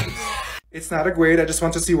 It's not a grade, I just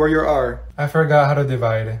want to see where you are. I forgot how to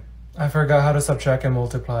divide. I forgot how to subtract and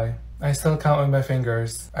multiply. I still count with my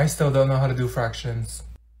fingers. I still don't know how to do fractions.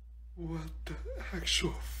 What the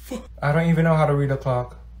actual fuck? I don't even know how to read a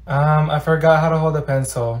clock. I forgot how to hold a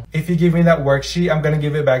pencil. If you give me that worksheet, I'm gonna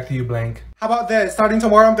give it back to you blank. How about this? Starting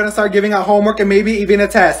tomorrow, I'm gonna start giving out homework and maybe even a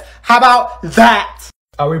test. How about that?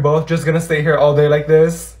 Are we both just gonna stay here all day like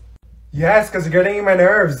this? Yes, because you're getting in my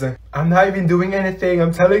nerves. I'm not even doing anything.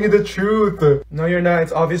 I'm telling you the truth. No, you're not.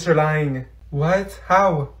 It's obvious you're lying. What?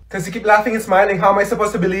 How? Because you keep laughing and smiling. How am I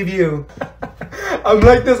supposed to believe you? I'm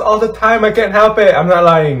like this all the time. I can't help it. I'm not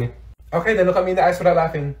lying. Okay, then look at me in the eyes without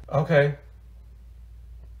laughing. Okay.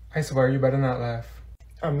 I swear you better not laugh.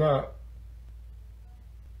 I'm not.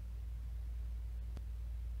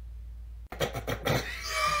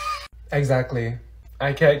 Exactly.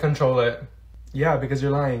 I can't control it. Yeah, because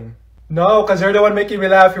you're lying. No, because you're the one making me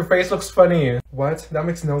laugh. Your face looks funny. What? That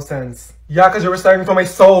makes no sense. Yeah, because you were staring into my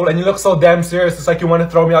soul and you look so damn serious. It's like you want to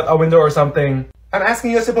throw me out a window or something. I'm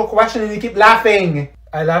asking you a simple question and you keep laughing.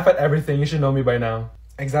 I laugh at everything. You should know me by now.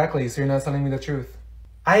 Exactly, so you're not telling me the truth.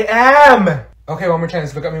 I am! Okay, one more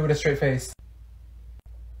chance. Look at me with a straight face.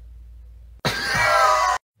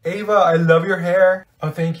 Ava, I love your hair.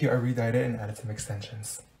 Oh, thank you. I redyed it and added some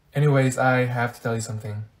extensions. Anyways, I have to tell you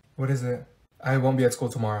something. What is it? I won't be at school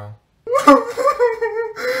tomorrow.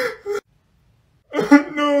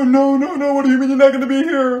 No. What do you mean you're not gonna be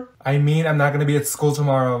here? I mean, I'm not gonna be at school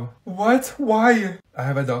tomorrow. What? Why? I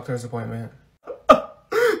have a doctor's appointment.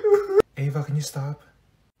 Ava, can you stop?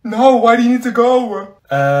 No, why do you need to go?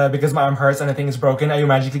 Because my arm hurts and I think it's broken. Are you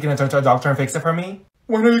magically gonna turn to a doctor and fix it for me?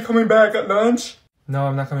 When are you coming back? At lunch? No,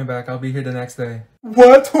 I'm not coming back. I'll be here the next day.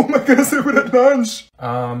 What? Who am I gonna sit with at lunch?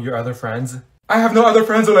 Your other friends. I have no other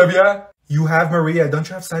friends, Olivia. You have Maria. Don't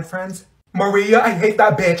you have side friends? Maria, I hate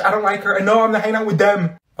that bitch. I don't like her. And no, I'm not hanging out with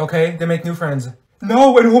them. Okay, then make new friends.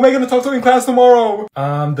 No, and who am I gonna talk to in class tomorrow?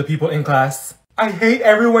 The people in class. I hate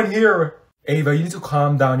everyone here. Ava, you need to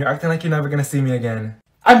calm down. You're acting like you're never gonna see me again.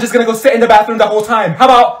 I'm just gonna go sit in the bathroom the whole time. How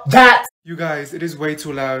about that? You guys, it is way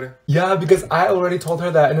too loud. Yeah, because I already told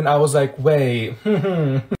her that and then I was like, wait.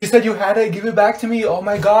 You said you had it, give it back to me. Oh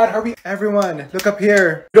my god, hurry. Everyone, look up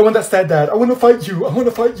here. You're the one that said that. I wanna fight you. I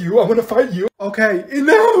wanna fight you. I wanna fight you. Okay,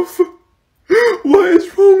 enough. What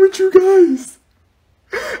is wrong with you guys?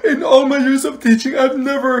 In all my years of teaching, I've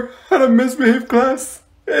never had a misbehaved class.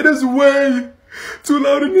 It is way too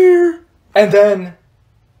loud in here. And then,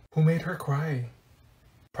 who made her cry?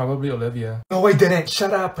 Probably Olivia. No, I didn't.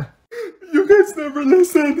 Shut up. You guys never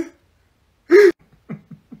listen.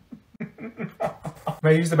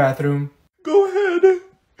 May I use the bathroom? Go ahead.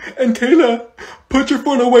 And Kayla, put your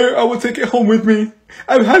phone away or I will take it home with me.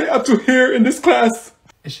 I've had it up to here in this class.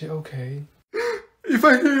 Is she okay? If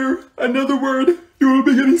I hear another word, you will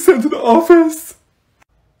be getting sent to the office.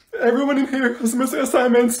 Everyone in here has missing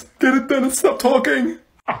assignments. Get it done and stop talking.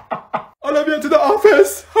 Olivia, to the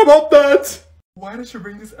office. How about that? Why does she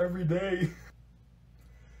bring this every day?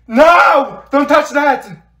 No! Don't touch that!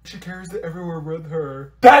 She carries it everywhere with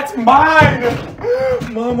her. That's mine!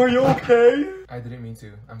 Mom, are you okay? I didn't mean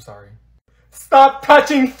to. I'm sorry. Stop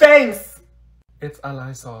touching things! It's a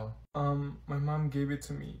Lysol. My mom gave it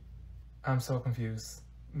to me. I'm so confused.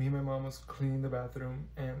 Me and my mom was cleaning the bathroom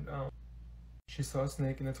and she saw a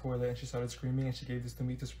snake in the toilet and she started screaming and she gave this to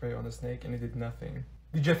me to spray on the snake and it did nothing.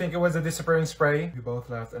 Did you think it was a disappearing spray? We both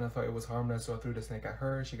laughed and I thought it was harmless, so I threw the snake at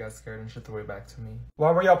her. She got scared and she threw it back to me.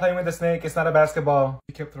 Why were y'all playing with the snake? It's not a basketball.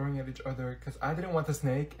 We kept throwing at each other because I didn't want the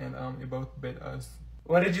snake and it both bit us.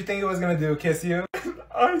 What did you think it was gonna do? Kiss you?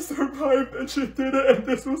 I survived and she did it and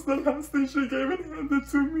this was the last thing she gave and handed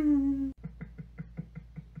to me.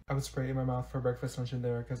 I would spray it in my mouth for breakfast, lunch, and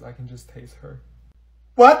dinner because I can just taste her.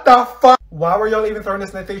 What the fuck? Why were y'all even throwing the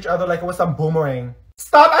snake at each other like it was some boomerang?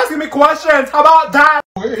 Stop asking me questions! How about that?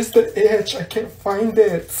 Where is the itch? I can't find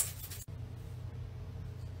it.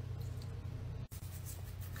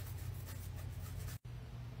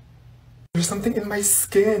 There's something in my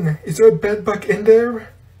skin. Is there a bed bug in there?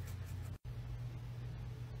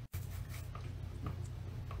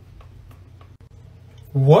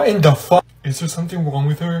 What in the fuck? Is there something wrong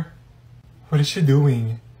with her? What is she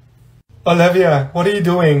doing? Olivia, what are you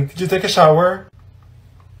doing? Did you take a shower?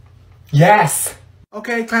 Yes!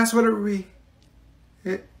 Okay, class, what are we?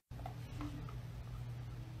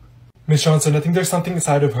 Miss Johnson, I think there's something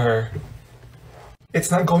inside of her. It's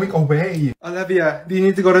not going away. Olivia, do you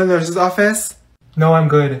need to go to the nurse's office? No, I'm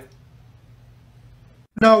good.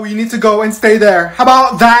 No, you need to go and stay there. How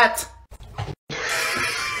about that?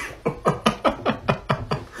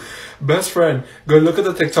 Best friend, go look at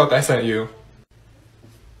the TikTok I sent you.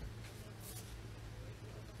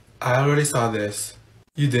 I already saw this.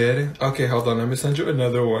 You did? Okay, hold on, let me send you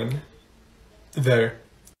another one. There.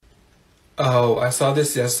 Oh, I saw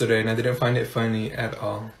this yesterday and I didn't find it funny at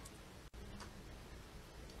all.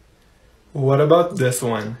 What about this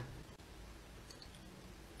one?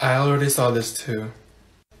 I already saw this too.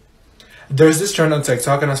 There's this trend on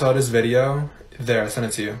TikTok and I saw this video. There, I sent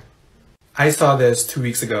it to you. I saw this 2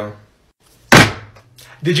 weeks ago.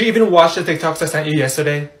 Did you even watch the TikToks I sent you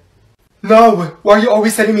yesterday? No! Why are you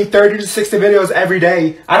always sending me 30 to 60 videos every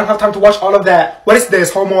day? I don't have time to watch all of that. What is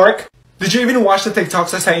this, homework? Did you even watch the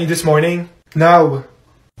TikToks I sent you this morning? No.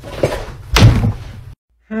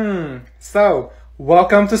 So,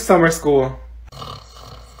 welcome to summer school.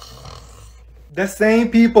 The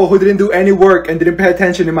same people who didn't do any work and didn't pay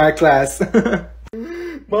attention in my class.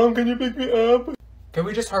 Mom, can you pick me up? Can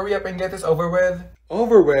we just hurry up and get this over with?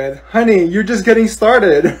 Over with? Honey, you're just getting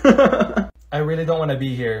started. I really don't want to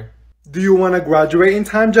be here. Do you want to graduate in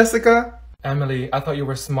time, Jessica? Emily, I thought you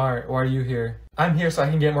were smart. Why are you here? I'm here so I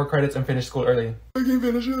can get more credits and finish school early. I can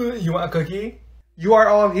finish it. You want a cookie? You are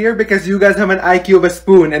all here because you guys have an IQ of a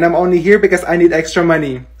spoon, and I'm only here because I need extra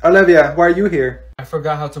money. Olivia, why are you here? I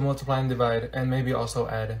forgot how to multiply and divide, and maybe also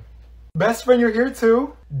add. Best friend, you're here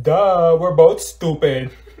too? Duh, we're both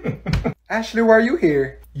stupid. Ashley, why are you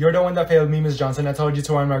here? You're the one that failed me, Miss Johnson. I told you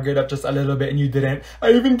to warm our grade up just a little bit and you didn't.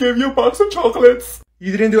 I even gave you a box of chocolates.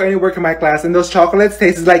 You didn't do any work in my class and those chocolates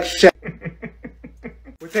tasted like shit.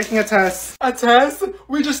 taking a test. A test?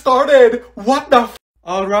 We just started. What the f?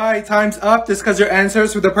 Alright, time's up. Discuss your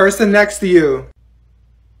answers with the person next to you.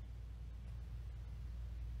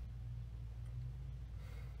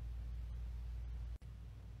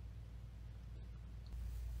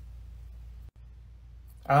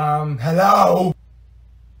 Hello?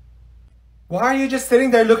 Why are you just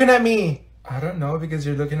sitting there looking at me? I don't know, because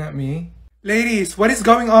you're looking at me. Ladies, what is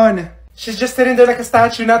going on? She's just sitting there like a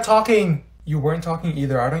statue, not talking. You weren't talking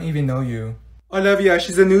either. I don't even know you. Olivia,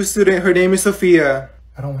 she's a new student. Her name is Sophia.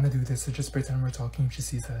 I don't want to do this, so just pretend we're talking if she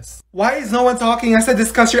sees us. Why is no one talking? I said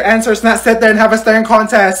discuss your answers, not sit there and have a staring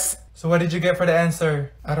contest. So what did you get for the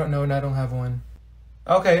answer? I don't know and I don't have one.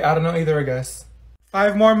 Okay, I don't know either, I guess.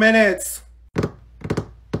 5 more minutes.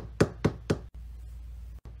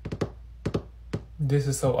 This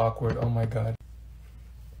is so awkward, oh my god.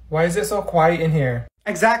 Why is it so quiet in here?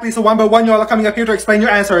 Exactly, so one by one you all are coming up here to explain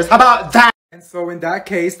your answers. How about that? And so in that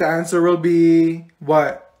case, the answer will be...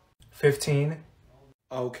 what? 15.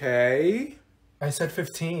 Okay. I said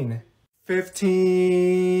 15.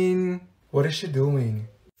 15... What is she doing?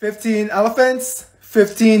 15 elephants,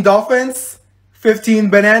 15 dolphins,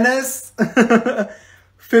 15 bananas,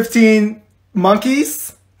 15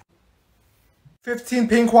 monkeys, 15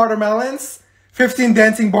 pink watermelons, 15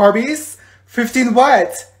 dancing Barbies, 15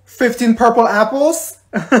 what? 15 purple apples,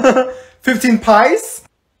 15 pies?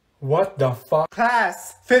 What the fuck?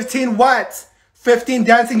 Class, 15 what? 15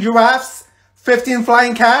 dancing giraffes, 15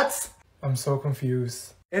 flying cats? I'm so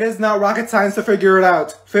confused. It is not rocket science to figure it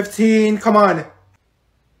out. 15, come on.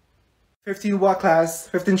 15 what, class?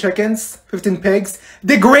 15 chickens? 15 pigs?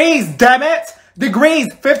 Degrees, damn it! Degrees!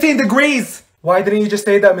 15 degrees! Why didn't you just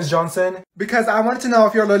say that, Miss Johnson? Because I wanted to know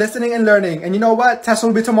if you're listening and learning. And you know what? Test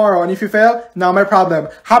will be tomorrow. And if you fail, not my problem.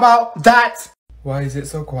 How about that? Why is it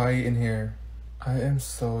so quiet in here? I am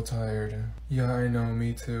so tired. Yeah, I know,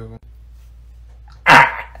 me too.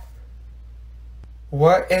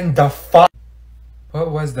 What in the fuck?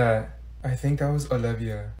 What was that? I think that was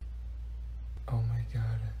Olivia. Oh my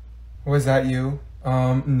god. Was that you?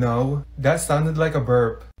 No. That sounded like a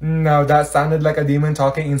burp. No, that sounded like a demon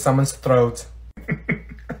talking in someone's throat.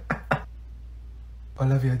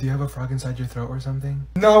 Olivia, do you have a frog inside your throat or something?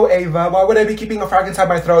 No, Ava. Why would I be keeping a frog inside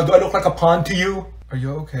my throat? Do I look like a pond to you? Are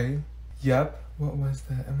you okay? Yep. What was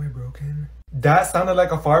that? Am I broken? That sounded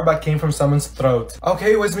like a fart but came from someone's throat.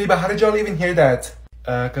 Okay, it was me, but how did y'all even hear that?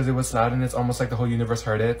 Cause it was loud and it's almost like the whole universe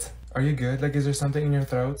heard it. Are you good? Like, is there something in your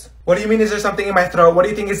throat? What do you mean, is there something in my throat? What do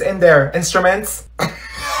you think is in there? Instruments?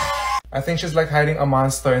 I think she's like hiding a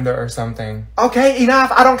monster in there or something. Okay,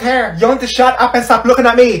 enough. I don't care. You want to shut up and stop looking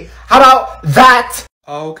at me. How about that?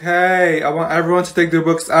 Okay, I want everyone to take their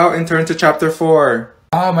books out and turn to chapter 4.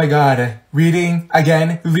 Oh my god. Reading?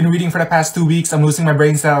 Again? We've been reading for the past 2 weeks. I'm losing my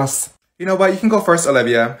brain cells. You know what? You can go first,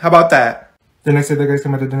 Olivia. How about that? The next day, the guys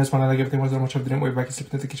came out to dinner, like everything was done, much of didn't wait back and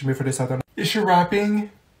sleep in the kitchen before they sat down. Is she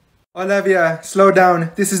rapping? Olivia, slow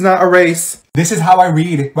down. This is not a race. This is how I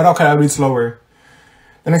read, but how can I read slower?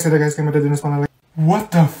 The next day, the guys came out to dinner, like,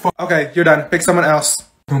 what the fuck? Okay, you're done. Pick someone else.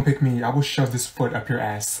 Don't pick me. I will shove this foot up your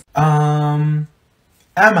ass. Emma.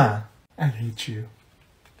 I hate you.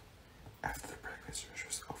 After the breakfast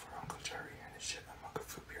was over, Uncle Jerry and his shit a mug of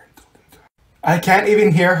food beer and told him to... I can't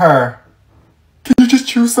even hear her. Can you just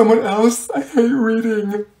choose someone else? I hate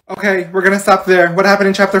reading. Okay, we're gonna stop there. What happened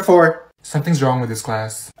in chapter 4? Something's wrong with this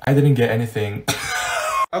class. I didn't get anything.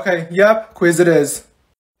 Okay, yep, quiz it is.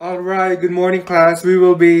 Alright, good morning class. We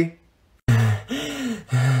will be...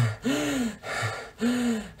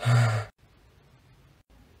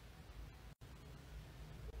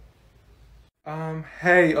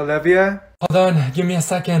 Hey, Olivia? Hold on, give me a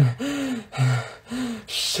second.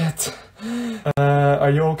 Shit. Are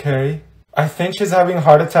you okay? I think she's having a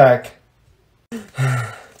heart attack.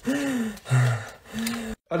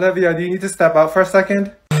 Olivia, do you need to step out for a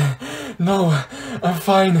second? No, I'm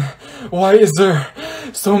fine. Why is there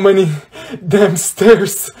so many damn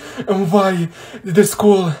stairs? And why did the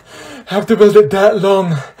school have to build it that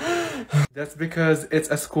long? That's because it's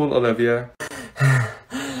a school, Olivia.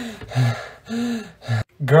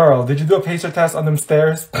 Girl, did you do a pacer test on them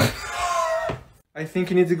stairs? I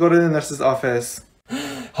think you need to go to the nurse's office.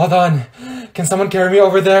 Hold on. Can someone carry me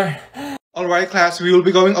over there? Alright class, we will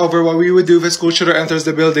be going over what we would do if a school shooter enters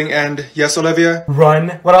the building and... Yes, Olivia?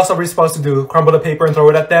 Run? What else are we supposed to do? Crumble the paper and throw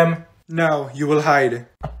it at them? No, you will hide.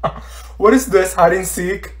 What is this? Hide and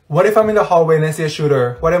seek? What if I'm in the hallway and I see a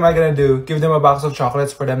shooter? What am I gonna do? Give them a box of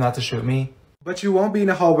chocolates for them not to shoot me? But you won't be in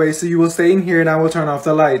the hallway, so you will stay in here and I will turn off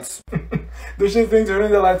the lights. Does she think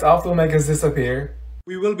turning the lights off will make us disappear?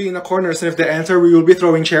 We will be in the corners, and if they enter, we will be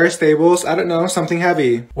throwing chairs, tables, I don't know, something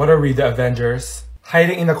heavy. What are we, the Avengers?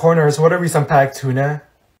 Hiding in the corners, what are we, some packed tuna?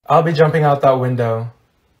 I'll be jumping out that window.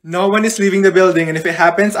 No one is leaving the building, and if it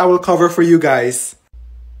happens, I will cover for you guys.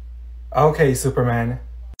 Okay, Superman.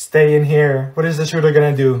 Stay in here. What is the shooter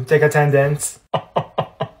gonna do? Take attendance?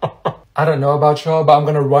 I don't know about y'all, but I'm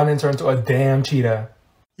gonna run and turn into a damn cheetah.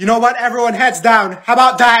 You know what? Everyone heads down. How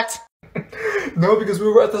about that? No, because we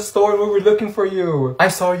were at the store and we were looking for you. I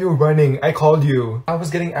saw you running. I called you. I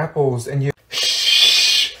was getting apples and you...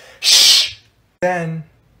 Shh. Shh. Then...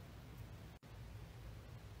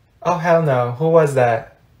 Oh, hell no. Who was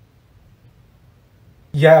that?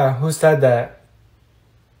 Yeah, who said that?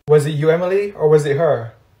 Was it you, Emily? Or was it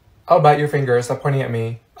her? I'll bite your finger. Stop pointing at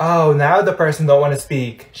me. Oh, now the person don't want to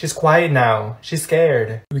speak. She's quiet now. She's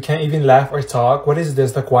scared. We can't even laugh or talk. What is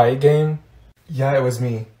this, the quiet game? Yeah, it was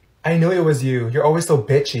me. I knew it was you. You're always so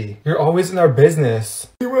bitchy. You're always in our business.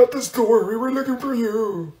 We were at the store. We were looking for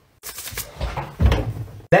you.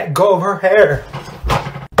 Let go of her hair.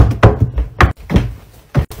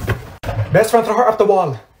 Best friend, throw her up the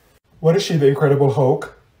wall. What is she, the Incredible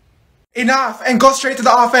Hulk? Enough, and go straight to the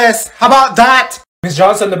office. How about that? Miss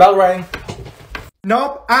Johnson, the bell rang.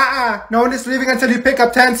 Nope, no one is leaving until you pick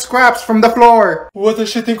up 10 scraps from the floor. What does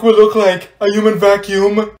she think we look like? A human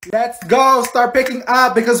vacuum? Let's go, start picking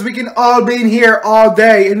up because we can all be in here all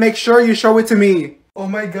day, and make sure you show it to me. Oh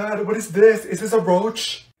my god, what is this? Is this a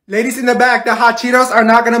roach? Ladies in the back, the hot Cheetos are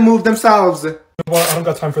not gonna move themselves. Well, I don't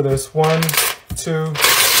got time for this. 1, 2,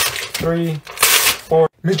 3, 4.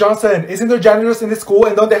 Miss Johnson, isn't there janitors in this school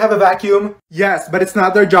and don't they have a vacuum? Yes, but it's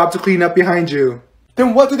not their job to clean up behind you.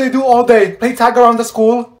 Then what do they do all day? Play tag around the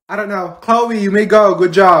school? I don't know. Chloe, you may go.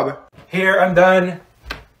 Good job. Here, I'm done.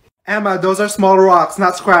 Emma, those are small rocks,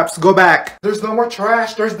 not scraps. Go back. There's no more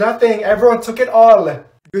trash. There's nothing. Everyone took it all.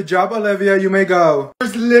 Good job, Olivia. You may go.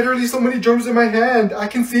 There's literally so many germs in my hand. I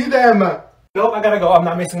can see them. Nope, I gotta go. I'm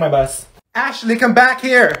not missing my bus. Ashley, come back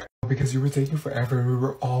here. Because you were taking forever and we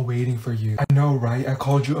were all waiting for you. I know, right? I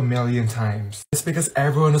called you a million times. It's because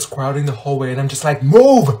everyone was crowding the hallway and I'm just like,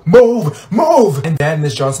 move, move, move. And then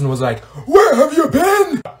Miss Johnson was like, where have you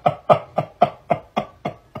been?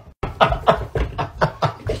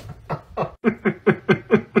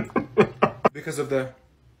 Because of the...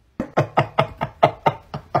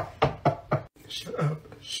 Shut up,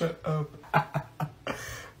 shut up.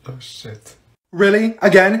 Oh shit. Really?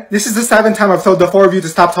 Again? This is the 7th time I've told the 4 of you to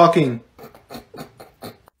stop talking.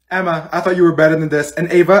 Emma, I thought you were better than this. And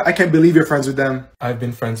Ava, I can't believe you're friends with them. I've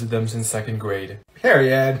been friends with them since 2nd grade.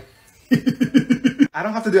 Period. I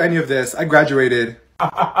don't have to do any of this. I graduated.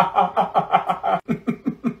 I'm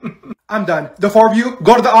done. The 4 of you,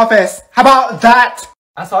 go to the office. How about that?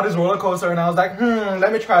 I saw this roller coaster and I was like,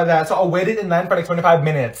 let me try that. So I waited in line for like 25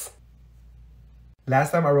 minutes.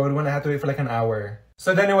 Last time I rode one, I had to wait for like an hour.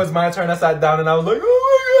 So then it was my turn. I sat down and I was like, oh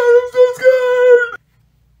my god, I'm so scared.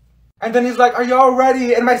 And then he's like, are y'all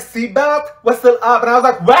ready? And my seatbelt was still up. And I was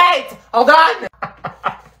like, wait, hold on.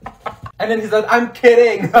 And then he said, I'm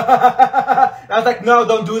kidding. And I was like, no,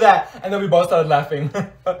 don't do that. And then we both started laughing.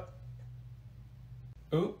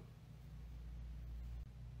 Ooh.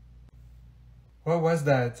 What was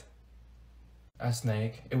that? A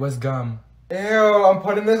snake. It was gum. Ew, I'm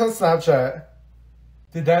putting this on Snapchat.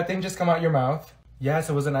 Did that thing just come out your mouth? Yes,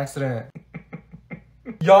 it was an accident.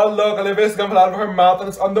 Y'all look, Olivia's gum fell out of her mouth and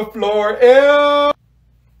it's on the floor. Ew!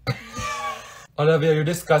 Olivia, you're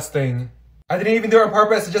disgusting. I didn't even do it on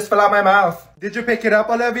purpose, it just fell out my mouth. Did you pick it up,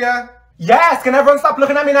 Olivia? Yes, can everyone stop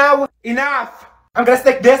looking at me now? Enough! I'm gonna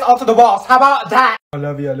stick this all to the walls. How about that?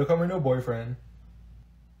 Olivia, look at my new boyfriend.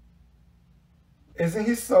 Isn't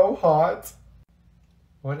he so hot?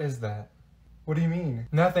 What is that? What do you mean?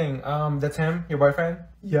 Nothing. That's him? Your boyfriend?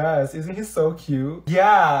 Yes. Isn't he so cute?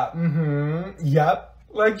 Yeah. Yep.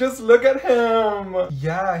 Like, just look at him.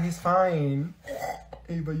 Yeah, he's fine.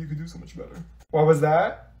 Ava, you could do so much better. What was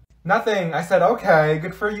that? Nothing. I said, okay,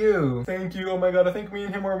 good for you. Thank you. Oh my god, I think me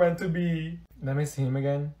and him were meant to be. Let me see him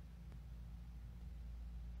again.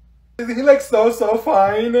 Isn't he like so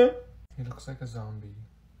fine? He looks like a zombie.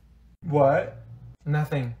 What?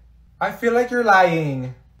 Nothing. I feel like you're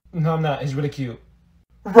lying. No, I'm not. He's really cute.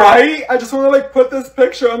 Right? I just want to like put this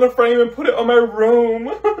picture on the frame and put it on my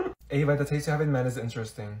room. Ava, the taste you have in men is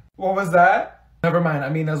interesting. What was that? Never mind. I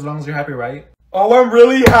mean, as long as you're happy, right? Oh, I'm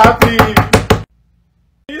really happy.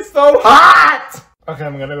 He's so hot. Okay,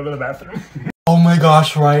 I'm gonna go to the bathroom. Oh my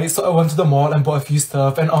gosh, right? So I went to the mall and bought a few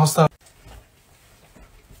stuff and also...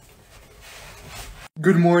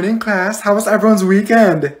 Good morning, class. How was everyone's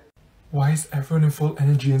weekend? Why is everyone in full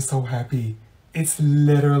energy and so happy? It's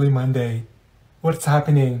literally Monday. What's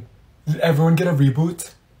happening? Did everyone get a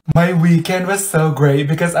reboot? My weekend was so great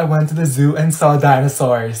because I went to the zoo and saw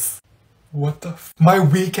dinosaurs. What the My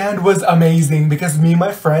weekend was amazing because me and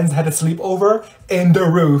my friends had a sleepover in the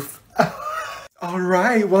roof.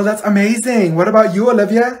 Alright, well that's amazing. What about you,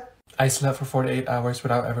 Olivia? I slept for 48 hours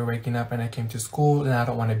without ever waking up, and I came to school and I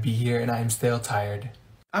don't want to be here and I am still tired.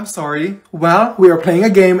 I'm sorry. Well, we are playing a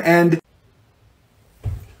game and...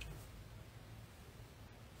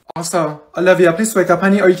 Also, Olivia, please wake up,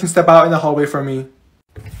 honey, or you can step out in the hallway for me.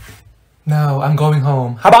 No, I'm going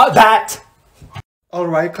home. How about that?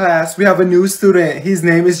 Alright, class, we have a new student. His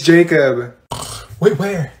name is Jacob. Wait,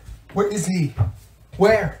 where? Where is he?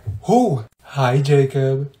 Where? Who? Hi,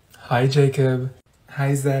 Jacob. Hi, Jacob.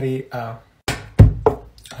 Hi, Zaddy. Oh.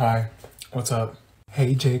 Hi. What's up?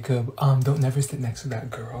 Hey, Jacob. Don't never sit next to that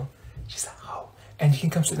girl. She's a hoe. And you can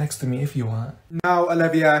come sit next to me if you want. No,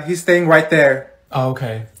 Olivia, he's staying right there. Oh,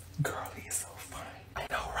 okay. Girl, he's so fine. I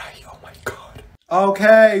know, right? Oh my god.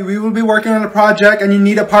 Okay, we will be working on a project and you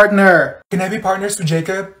need a partner. Can I be partners with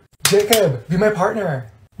Jacob? Jacob, be my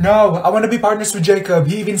partner. No, I want to be partners with Jacob.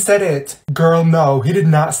 He even said it. Girl, no, he did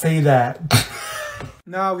not say that.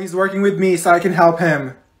 No, he's working with me so I can help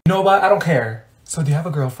him. You know what? I don't care. So do you have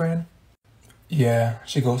a girlfriend? Yeah,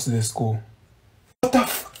 she goes to this school. What the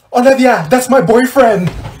Olivia, that's my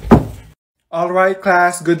boyfriend! Alright,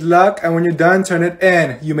 class, good luck, and when you're done, turn it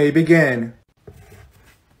in. You may begin.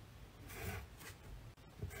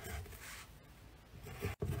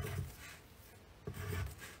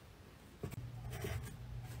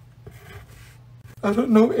 I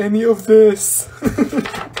don't know any of this.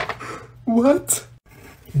 What?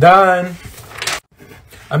 Done.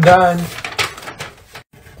 I'm done.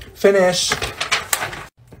 Finish.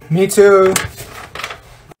 Me too.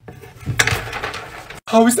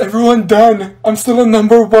 How is everyone done? I'm still on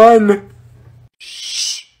number 1.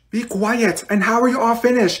 Shh. Be quiet. And how are you all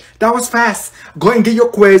finished? That was fast. Go and get your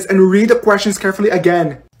quiz and read the questions carefully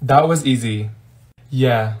again. That was easy.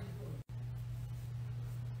 Yeah.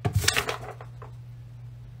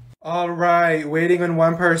 Alright, waiting on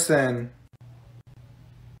one person.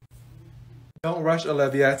 Don't rush,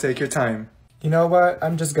 Olivia. Take your time. You know what?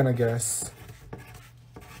 I'm just gonna guess.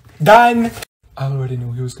 Done! I already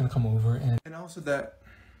knew he was gonna come over and also that...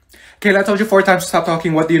 Kayla, I told you 4 times to stop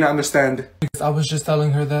talking. What do you not understand? I was just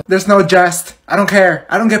telling her that There's no jest. I don't care.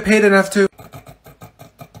 I don't get paid enough to...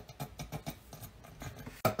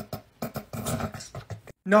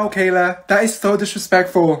 No, Kayla. That is so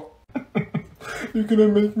disrespectful. You're gonna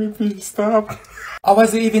make me pee. Stop. I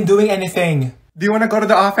wasn't even doing anything. Do you want to go to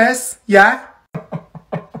the office? Yeah?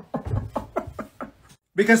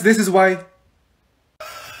 Because this is why...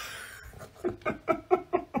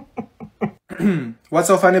 What's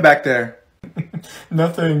so funny back there?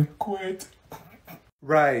 Nothing. Quit.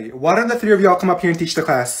 Right. Why don't the 3 of y'all come up here and teach the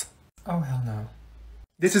class? Oh, hell no.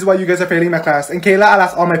 This is why you guys are failing my class. And Kayla, I'll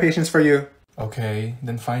ask all my patience for you. Okay,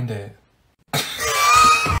 then find it.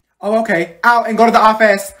 Oh, okay. Out and go to the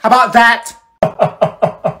office. How about that?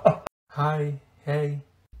 Hi. Hey.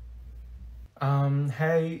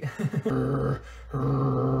 Hey.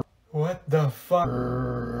 What the fuck?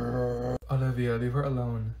 Olivia, leave her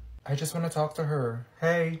alone. I just want to talk to her.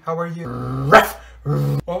 Hey, how are you?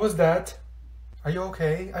 What was that? Are you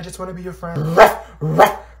okay? I just want to be your friend.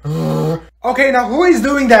 Okay, now who is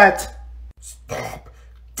doing that? Stop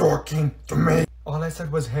talking to me. All I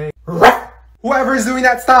said was hey. Whoever is doing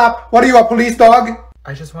that, stop. What are you, a police dog?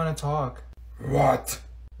 I just want to talk. What?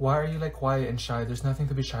 Why are you like quiet and shy? There's nothing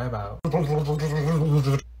to be shy about.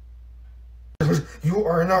 You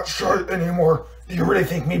are not shy anymore. Do you really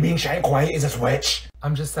think me being shy and quiet is a switch?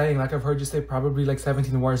 I'm just saying, like I've heard you say probably like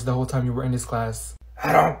 17 words the whole time you were in this class.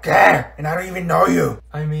 I don't care, and I don't even know you.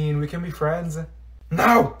 I mean, we can be friends.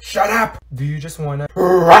 No, shut up. Do you just wanna...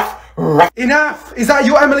 Enough! Is that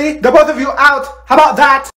you, Emily? The both of you out! How about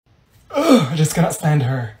that? Ugh, I just cannot stand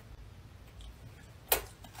her.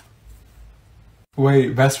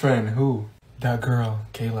 Wait, best friend, who? That girl,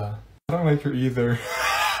 Kayla. I don't like her either.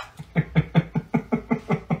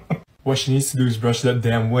 What she needs to do is brush that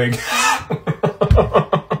damn wig.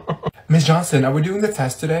 Miss Johnson, are we doing the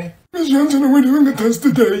test today? Miss Johnson, are we doing the test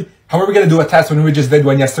today? How are we gonna do a test when we just did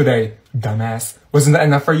one yesterday? Dumbass. Wasn't that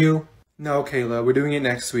enough for you? No, Kayla, we're doing it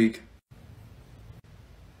next week.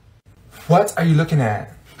 What are you looking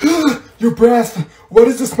at? Your breath! Why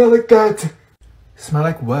does it smell like that? Smell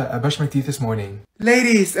like what? I brushed my teeth this morning.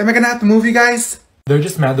 Ladies, am I gonna have to move you guys? They're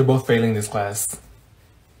just mad they're both failing this class.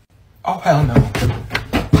 Oh, hell no.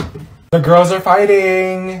 The girls are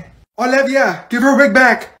fighting! Olivia, give her wig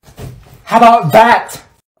back! How about that?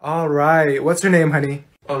 Alright, what's your name, honey?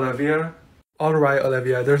 Olivia? Alright,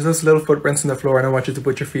 Olivia, there's those little footprints on the floor and I want you to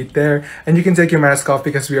put your feet there. And you can take your mask off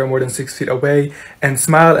because we are more than 6 feet away. And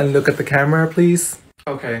smile and look at the camera, please.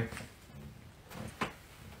 Okay.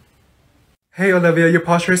 Hey Olivia, your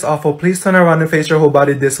posture is awful. Please turn around and face your whole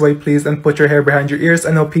body this way, please, and put your hair behind your ears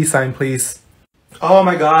and no peace sign, please. Oh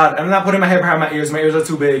my god, I'm not putting my hair behind my ears. My ears are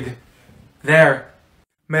too big. There.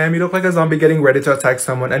 Ma'am, you look like a zombie getting ready to attack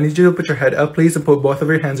someone. I need you to put your head up, please, and put both of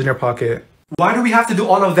your hands in your pocket. Why do we have to do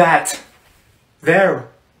all of that? There.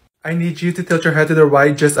 I need you to tilt your head to the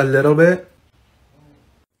right just a little bit.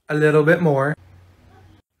 A little bit more.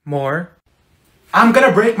 More. I'm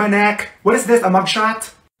gonna break my neck. What is this, a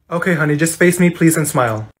mugshot? Okay, honey, just face me, please, and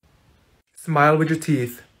smile. Smile with your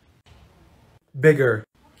teeth. Bigger.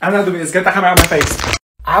 I'm not doing this. Get the camera out of my face.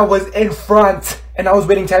 I was in front, and I was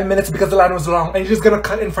waiting 10 minutes because the line was long, and you're just gonna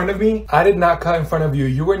cut in front of me? I did not cut in front of you.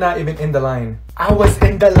 You were not even in the line. I was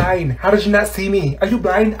in the line. How did you not see me? Are you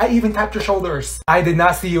blind? I even tapped your shoulders. I did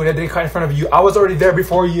not see you, and I didn't cut in front of you. I was already there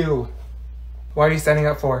before you. Why are you standing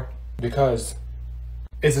up for? Because.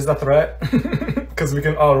 Is this a threat? Because we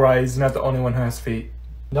can all rise. You're not the only one who has feet.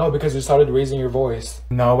 No, because you started raising your voice.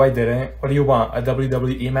 No, I didn't. What do you want? A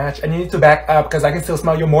WWE match? And you need to back up because I can still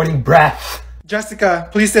smell your morning breath. Jessica,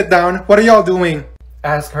 please sit down. What are y'all doing?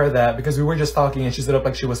 Ask her that because we were just talking and she stood up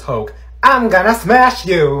like she was Hulk. I'm gonna smash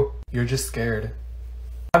you. You're just scared.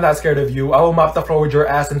 I'm not scared of you. I will mop the floor with your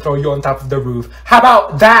ass and throw you on top of the roof. How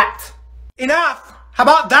about that? Enough! How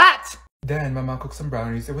about that? Then my mom cooked some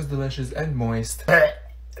brownies. It was delicious and moist.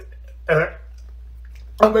 Oh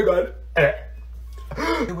my god.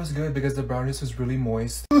 It was good because the brownies was really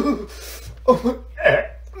moist. Oh my.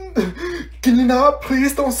 Can you not?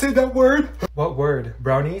 Please don't say that word. What word?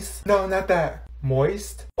 Brownies? No, not that.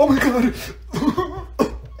 Moist? Oh my god.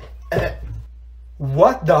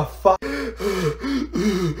 What the fuck?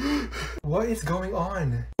 What is going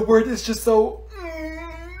on? The word is just so...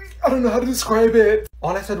 I don't know how to describe it.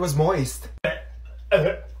 All I said was moist.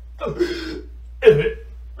 Kayla,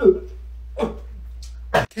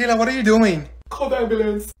 what are you doing? Call the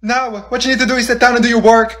ambulance. Now, what you need to do is sit down and do your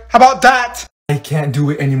work. How about that? I can't do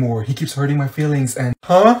it anymore. He keeps hurting my feelings and...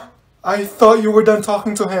 Huh? I thought you were done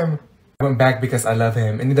talking to him. I went back because I love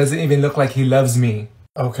him and it doesn't even look like he loves me.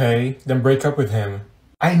 Okay, then break up with him.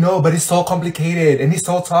 I know, but it's so complicated and he's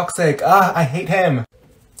so toxic. I hate him.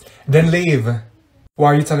 Then leave.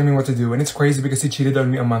 Why are you telling me what to do? And it's crazy because he cheated on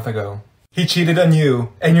me a month ago. He cheated on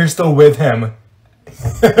you and you're still with him.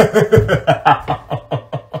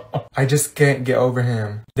 I just can't get over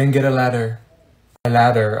him. Then get a ladder. A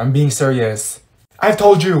ladder. I'm being serious. I've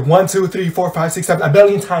told you 1, 2, 3, 4, 5, 6, 7, a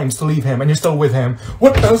billion times to leave him and you're still with him.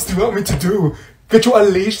 What else do you want me to do? Get you a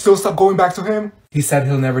leash so stop going back to him? He said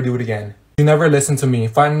he'll never do it again. You never listen to me.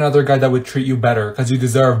 Find another guy that would treat you better because you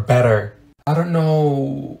deserve better. I don't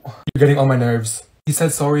know. You're getting on my nerves. He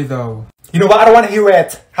said sorry though. You know what? I don't want to hear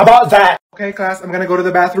it. How about that? Okay, class. I'm gonna go to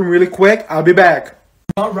the bathroom really quick. I'll be back.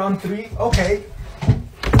 Not round 3? Okay.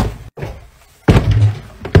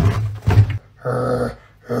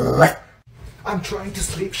 I'm trying to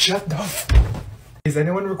sleep. Shut the f. Is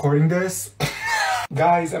anyone recording this?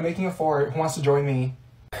 Guys, I'm making a fort. Who wants to join me?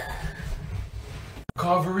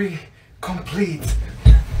 Recovery complete.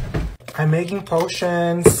 I'm making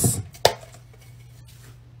potions.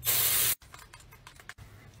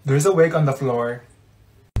 There's a wig on the floor.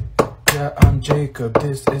 Yeah, I'm Jacob.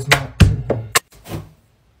 This is my...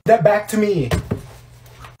 That back to me.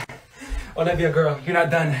 Olivia, girl, you're not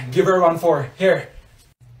done. Give her a round 4. Here.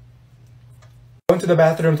 Going to the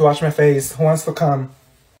bathroom to wash my face. Who wants to come?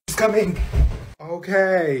 She's coming.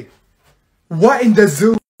 Okay. What in the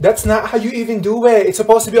zoo? That's not how you even do it. It's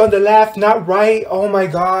supposed to be on the left, not right. Oh my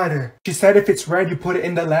god. She said if it's red, you put it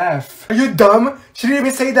in the left. Are you dumb? She didn't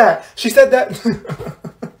even say that. She said that.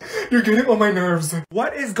 You're getting on my nerves.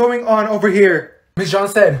 What is going on over here? Miss John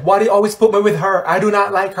said, why do you always put me with her? I do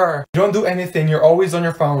not like her. You don't do anything. You're always on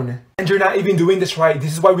your phone. And you're not even doing this right.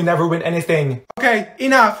 This is why we never win anything. Okay,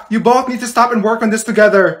 enough. You both need to stop and work on this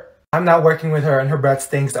together. I'm not working with her and her breath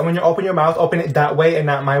stinks. And when you open your mouth, open it that way and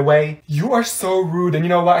not my way. You are so rude. And you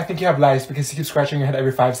know what? I think you have lice because you keep scratching your head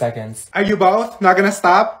every 5 seconds. Are you both not gonna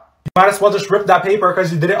stop? You might as well just rip that paper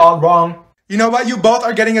because you did it all wrong. You know what? You both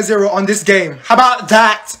are getting a 0 on this game. How about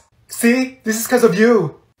that? See? This is because of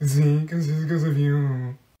you. See? This is because of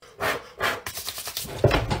you.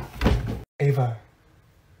 Ava.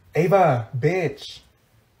 Ava, bitch.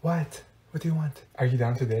 What? What do you want? Are you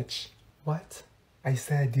down to ditch? What? I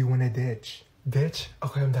said, do you want to ditch? Ditch?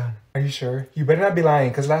 Okay, I'm down. Are you sure? You better not be lying,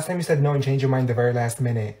 because last time you said no and changed your mind the very last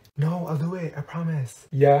minute. No, I'll do it. I promise.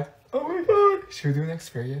 Yeah? Oh my god. Should we do next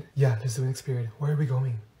period? Yeah, let's do next period. Where are we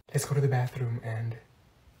going? Let's go to the bathroom and...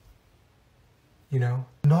 You know?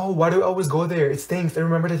 No, why do we always go there? It stinks. And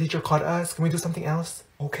remember the teacher caught us? Can we do something else?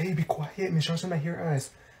 Okay, be quiet. Miss Johnson might hear us.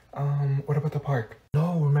 What about the park?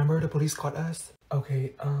 No, remember the police caught us?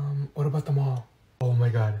 Okay, what about the mall? Oh my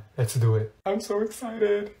god, let's do it. I'm so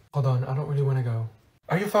excited. Hold on, I don't really want to go.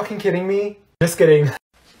 Are you fucking kidding me? Just kidding.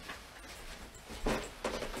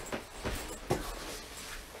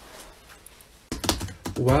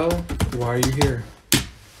 Well, why are you here?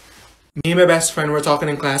 Me and my best friend were talking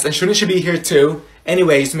in class, and shouldn't she be here too?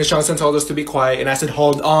 Anyways, Miss Johnson told us to be quiet, and I said,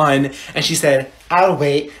 hold on. And she said, I'll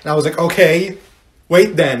wait. And I was like, okay,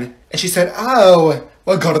 wait then. And she said, oh,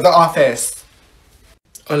 well, go to the office.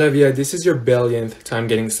 Olivia, this is your billionth time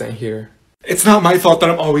getting sent here. It's not my fault that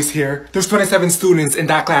I'm always here. There's 27 students in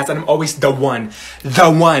that class, and I'm always the one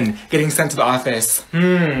getting sent to the office.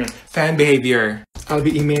 Fan behavior. I'll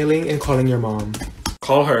be emailing and calling your mom.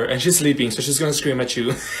 Call her, and she's sleeping, so she's gonna scream at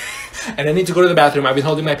you. And I need to go to the bathroom. I've been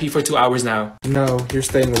holding my pee for 2 hours now. No, you're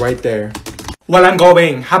staying right there. Well, I'm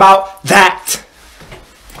going. How about that?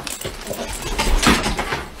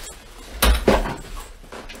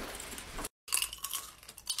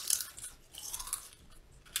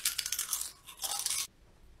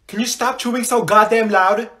 Can you stop chewing so goddamn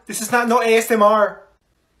loud? This is not no ASMR.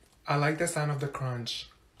 I like the sound of the crunch.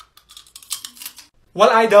 Well,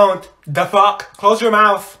 I don't. The fuck? Close your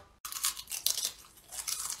mouth.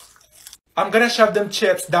 I'm gonna shove them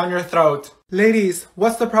chips down your throat. Ladies,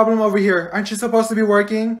 what's the problem over here? Aren't you supposed to be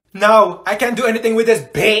working? No, I can't do anything with this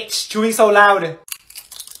bitch chewing so loud.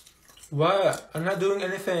 What? I'm not doing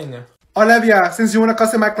anything. Olivia, since you wanna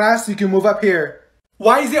cuss in my class, you can move up here.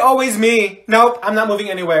 Why is it always me? Nope, I'm not moving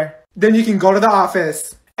anywhere. Then you can go to the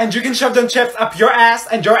office. And you can shove them chips up your ass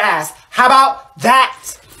and your ass. How about that?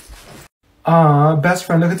 Best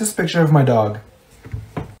friend, look at this picture of my dog.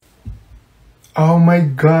 Oh my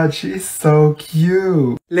god, she is so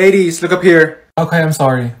cute. Ladies, look up here. Okay, I'm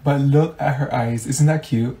sorry, but look at her eyes. Isn't that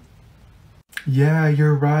cute? Yeah,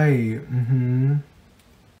 you're right.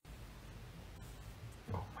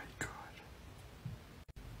 Oh my god.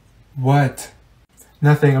 What?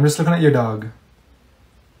 Nothing, I'm just looking at your dog.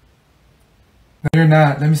 No, you're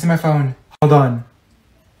not. Let me see my phone. Hold on.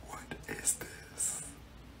 What is this?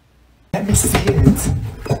 Let me see it.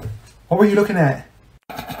 What were you looking at?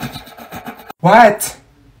 What?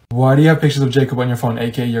 Why do you have pictures of Jacob on your phone,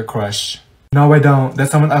 aka your crush? No, I don't.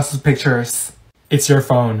 That's someone else's pictures. It's your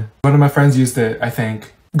phone. One of my friends used it, I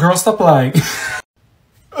think. Girl, stop lying.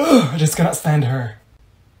 Ugh, I just cannot stand her.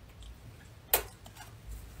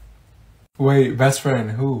 Wait, best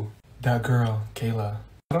friend, who? That girl, Kayla.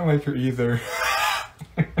 I don't like her either.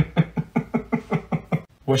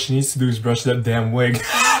 What she needs to do is brush that damn wig.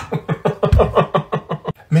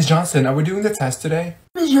 Miss Johnson, are we doing the test today?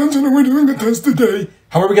 Miss Johnson, are we doing the test today?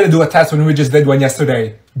 How are we gonna do a test when we just did one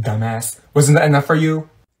yesterday? Dumbass. Wasn't that enough for you?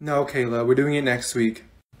 No, Kayla, we're doing it next week.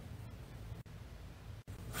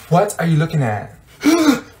 What are you looking at?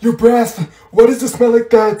 Your breath! Why does it smell like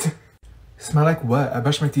that? Smell like what? I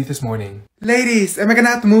brushed my teeth this morning. Ladies, am I gonna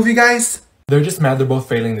have to move you guys? They're just mad they're both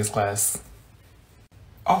failing this class.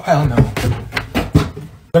 Oh, hell no.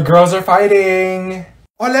 The girls are fighting!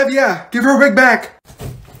 Olivia, give her wig back!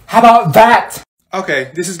 How about that?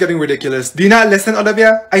 Okay, this is getting ridiculous. Do you not listen,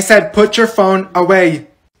 Olivia? I said put your phone away.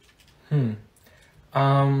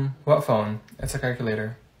 What phone? It's a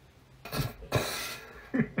calculator.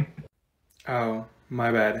 Oh,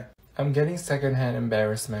 my bad. I'm getting secondhand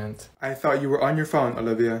embarrassment. I thought you were on your phone,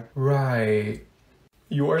 Olivia. Right.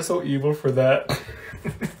 You are so evil for that.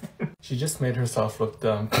 She just made herself look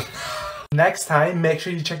dumb. Next time, make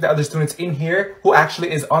sure you check the other students in here who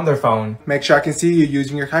actually is on their phone. Make sure I can see you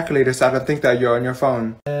using your calculator so I don't think that you're on your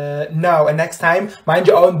phone. No, and next time, mind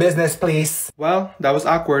your own business, please. Well, that was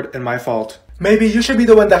awkward and my fault. Maybe you should be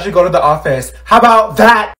the one that should go to the office. How about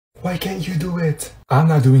that? Why can't you do it? I'm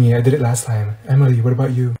not doing it. I did it last time. Emily, what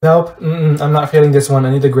about you? Nope. I'm not failing this one.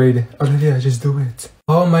 I need a grade. Olivia, just do it.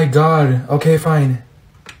 Oh my god. Okay, fine.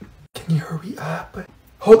 Can you hurry up?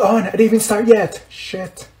 Hold on. I didn't even start yet.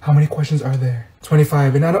 Shit. How many questions are there?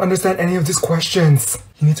 25. And I don't understand any of these questions.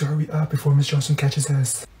 You need to hurry up before Miss Johnson catches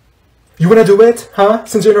us. You wanna do it? Huh?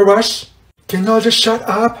 Since you're in a rush? Can y'all just shut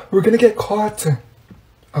up? We're gonna get caught.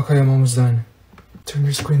 Okay, I'm almost done. Turn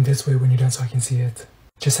your screen this way when you're done so I can see it.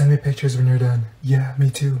 Just send me pictures when you're done. Yeah,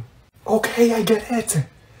 me too. Okay, I get it.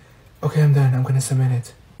 Okay, I'm done. I'm gonna submit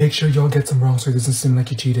it. Make sure y'all get some wrong so it doesn't seem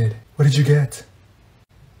like you cheated. What did you get?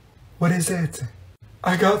 What is it?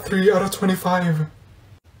 I got 3 out of 25.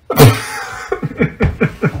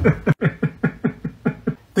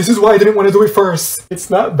 This is why I didn't want to do it first. It's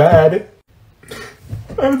not bad.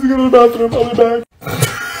 I have to go to the bathroom. I'll be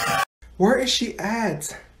back. Where is she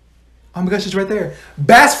at? Oh my gosh, she's right there.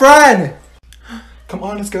 Best friend! Come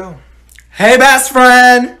on, let's go. Hey, best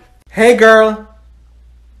friend! Hey, girl.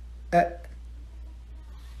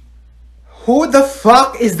 Who the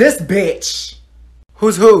fuck is this bitch?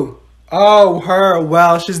 Who's who? Oh, her.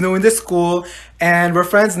 Well, she's new in this school and we're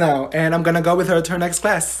friends now and I'm gonna go with her to her next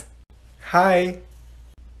class. Hi.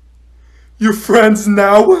 You're friends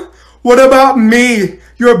now? What about me?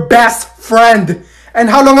 Your best friend. And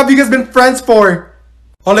how long have you guys been friends for?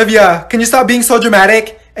 Olivia, can you stop being so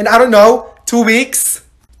dramatic? And I don't know, 2 weeks?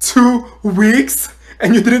 2 weeks?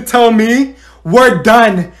 And you didn't tell me? We're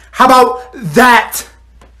done. How about that?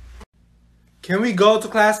 Can we go to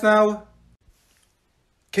class now?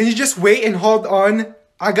 Can you just wait and hold on?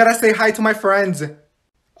 I gotta say hi to my friends.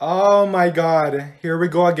 Oh my god, here we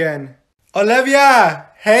go again. Olivia!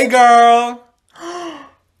 Hey girl!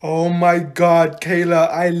 Oh my god, Kayla,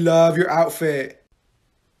 I love your outfit.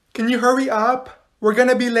 Can you hurry up? We're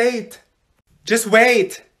gonna be late. Just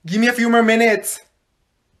wait. Give me a few more minutes.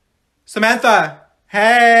 Samantha!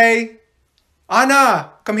 Hey!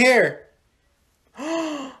 Anna! Come here!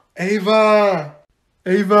 Ava!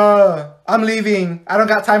 Ava! I'm leaving. I don't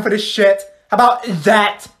got time for this shit. How about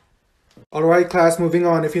that? Alright class, moving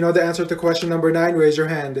on. If you know the answer to question number 9, raise your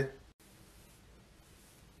hand.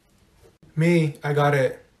 Me, I got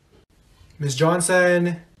it. Miss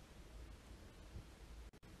Johnson.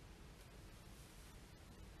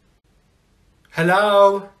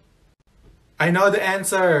 Hello? I know the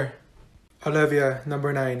answer. Olivia,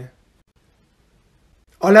 number 9.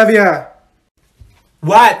 Olivia!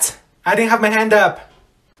 What? I didn't have my hand up.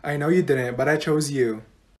 I know you didn't, but I chose you.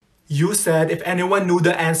 You said if anyone knew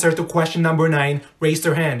the answer to question number 9, raise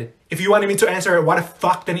their hand. If you wanted me to answer it, why the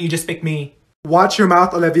fuck didn't you just pick me? Watch your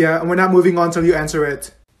mouth, Olivia, and we're not moving on till you answer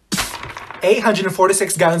it.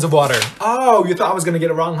 846 gallons of water. Oh, you thought I was gonna get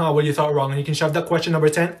it wrong, huh? Well, you thought wrong, and you can shove that question number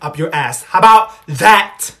 10 up your ass. How about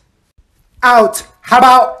that? Out! How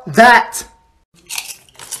about that?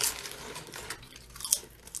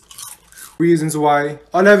 Reasons why.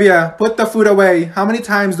 Olivia, put the food away. How many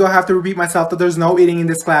times do I have to repeat myself that there's no eating in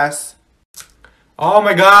this class? Oh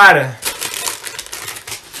my god.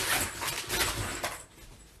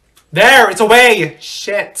 There, it's away.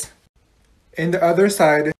 Shit. In the other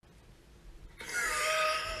side.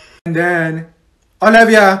 And then,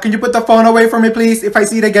 Olivia, can you put the phone away from me, please? If I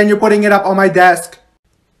see it again, you're putting it up on my desk.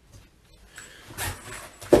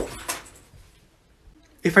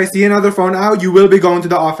 If I see another phone out, you will be going to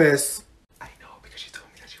the office. I know, because she told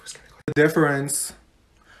me that she was gonna go. The difference.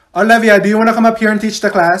 Olivia, do you want to come up here and teach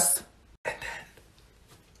the class? And then...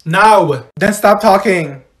 No! Then stop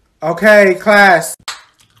talking. Okay, class.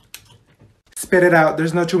 Spit it out.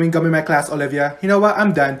 There's no chewing gum in my class, Olivia. You know what?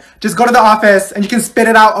 I'm done. Just go to the office and you can spit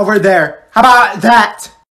it out over there. How about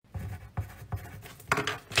that?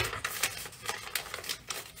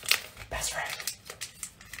 Best friend.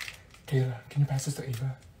 Kayla, can you pass this to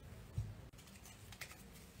Ava?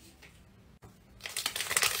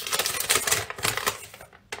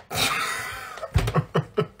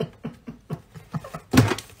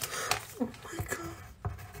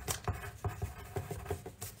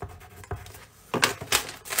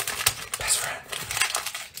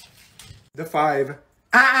 The 5.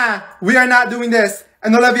 We are not doing this.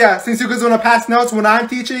 And Olivia, since you guys want to pass notes when I'm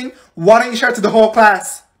teaching, why don't you share it to the whole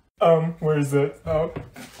class? Where is it?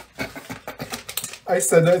 I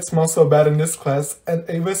said that it smells so bad in this class, and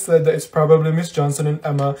Ava said that it's probably Miss Johnson and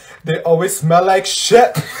Emma. They always smell like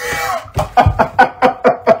shit.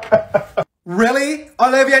 Really?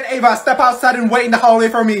 Olivia and Ava, step outside and wait in the hallway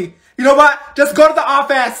for me. You know what? Just go to the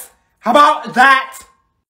office. How about that?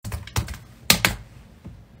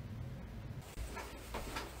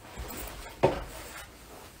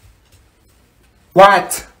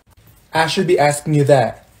 What? I should be asking you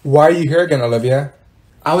that. Why are you here again, Olivia?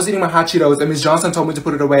 I was eating my hot Cheetos and Miss Johnson told me to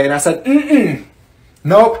put it away and I said,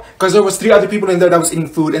 Nope, because there was 3 other people in there that was eating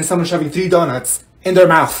food and someone shoving 3 donuts in their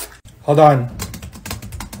mouth. Hold on.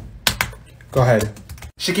 Go ahead.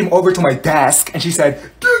 She came over to my desk and she said,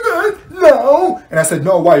 "Do that, no!" And I said,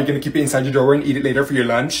 "No, why? You're gonna keep it inside your drawer and eat it later for your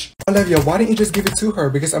lunch?" Olivia, why didn't you just give it to her?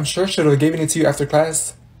 Because I'm sure she would have given it to you after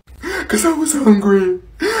class. Because I was hungry.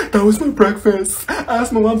 That was my breakfast. I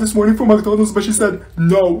asked my mom this morning for McDonald's, but she said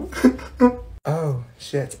no. Oh,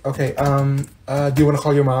 shit. Okay, do you want to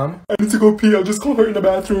call your mom? I need to go pee. I'll just call her in the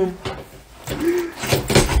bathroom.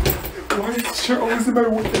 Why is she always in my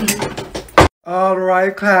way?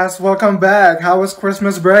 Alright, class, welcome back. How was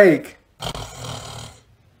Christmas break?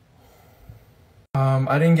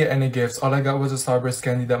 I didn't get any gifts. All I got was a Starburst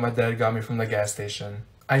candy that my dad got me from the gas station.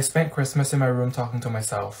 I spent Christmas in my room talking to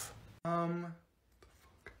myself.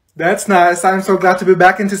 That's nice. I'm so glad to be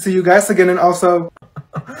back and to see you guys again, and also...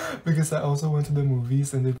 Because I also went to the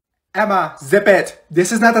movies and Emma, zip it.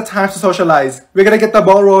 This is not the time to socialize. We're gonna get the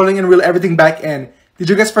ball rolling and reel everything back in. Did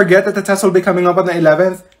you guys forget that the test will be coming up on the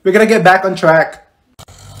 11th? We're gonna get back on track.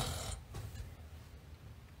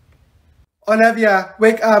 Olivia,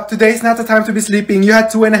 wake up. Today's not the time to be sleeping. You had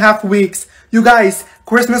 2.5 weeks. You guys,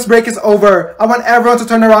 Christmas break is over. I want everyone to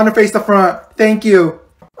turn around and face the front. Thank you.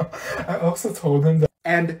 I also told him that.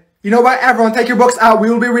 And you know what? Everyone, take your books out. We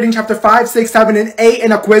will be reading chapter 5, 6, 7, and 8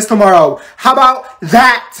 in a quiz tomorrow. How about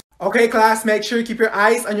that? Okay, class, make sure you keep your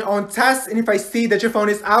eyes on your own test. And if I see that your phone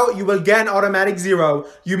is out, you will get an automatic 0.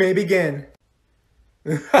 You may begin.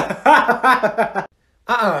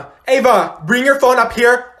 Ava, bring your phone up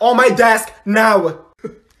here on my desk now.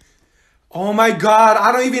 Oh my god,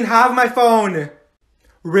 I don't even have my phone.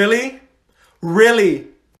 Really? Really?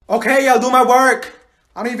 Okay, I'll do my work.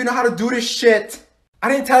 I don't even know how to do this shit. I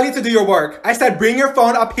didn't tell you to do your work. I said bring your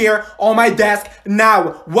phone up here on my desk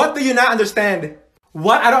now. What do you not understand?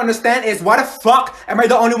 What I don't understand is why the fuck am I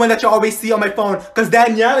the only one that you always see on my phone? Because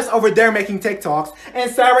Danielle is over there making TikToks and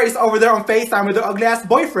Sarah is over there on FaceTime with her ugly ass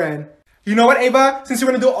boyfriend. You know what, Ava? Since you're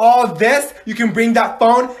gonna do all this, you can bring that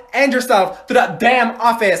phone and yourself to that damn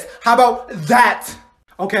office. How about that?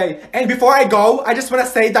 Okay, and before I go, I just wanna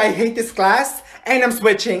say that I hate this class and I'm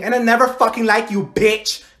switching and I never fucking like you,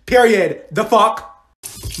 bitch. Period. The fuck?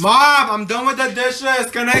 Mom, I'm done with the dishes.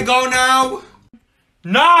 Can I go now?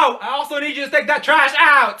 No! I also need you to take that trash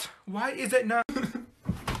out! Why is it not?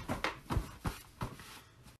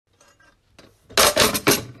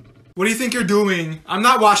 What do you think you're doing? I'm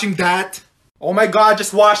not washing that. Oh my god,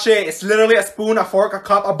 just wash it. It's literally a spoon, a fork, a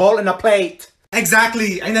cup, a bowl, and a plate.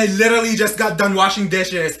 Exactly, and I literally just got done washing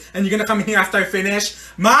dishes. And you're gonna come here after I finish?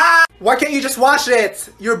 Mom! Why can't you just wash it?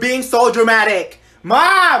 You're being so dramatic.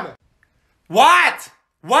 Mom! What?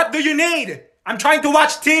 What do you need? I'm trying to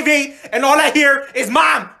watch TV and all I hear is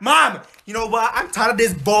mom, mom. You know what? I'm tired of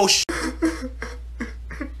this bullshit.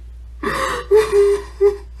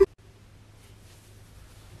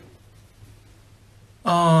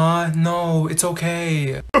 Aw, no, it's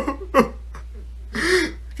okay. Can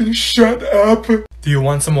you shut up? Do you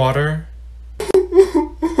want some water?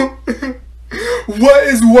 What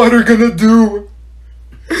is water gonna do?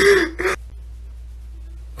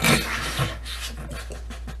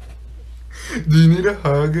 Do you need a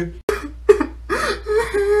hug?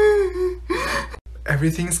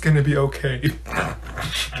 Everything's gonna be okay.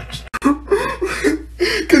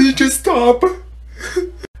 Can you just stop?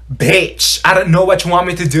 Bitch, I don't know what you want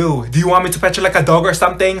me to do. Do you want me to pet you like a dog or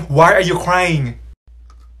something? Why are you crying?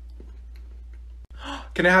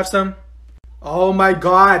 Can I have some? Oh my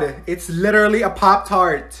god, it's literally a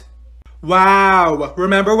Pop-Tart. Wow,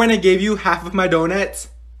 remember when I gave you half of my donuts?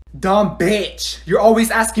 Dumb bitch, you're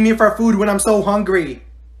always asking me for food when I'm so hungry.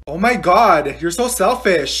 Oh my god, you're so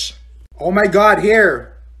selfish. Oh my god,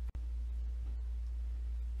 here.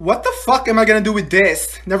 What the fuck am I gonna do with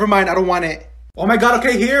this? Never mind, I don't want it. Oh my god,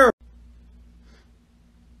 okay, here.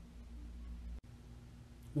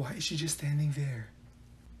 Why is she just standing there?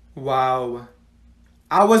 Wow.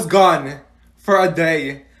 I was gone for a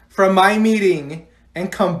day from my meeting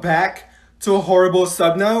and come back to a horrible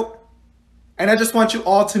subnote. And I just want you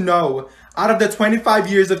all to know, out of the 25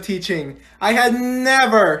 years of teaching, I had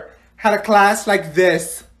never had a class like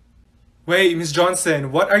this. Wait, Miss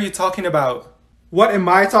Johnson, what are you talking about? What am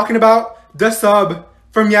I talking about? The sub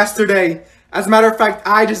from yesterday. As a matter of fact,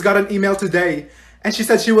 I just got an email today. And she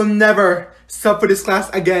said she will never sub for this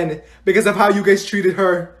class again because of how you guys treated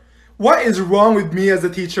her. What is wrong with me as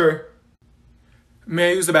a teacher?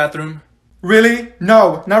 May I use the bathroom? Really?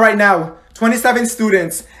 No, not right now. 27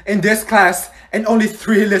 students in this class and only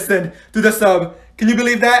 3 listened to the sub. Can you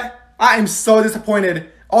believe that? I am so disappointed.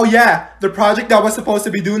 Oh yeah, the project that was supposed to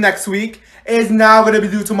be due next week is now going to be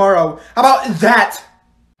due tomorrow. How about that?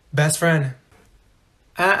 Best friend.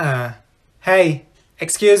 Hey,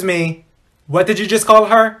 excuse me. What did you just call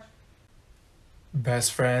her?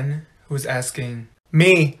 Best friend? Who's asking?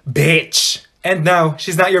 Me, bitch. And no,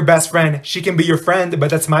 she's not your best friend. She can be your friend, but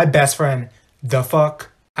that's my best friend. The fuck?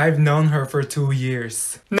 I've known her for 2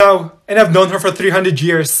 years. No, and I've known her for 300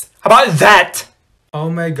 years. How about that? Oh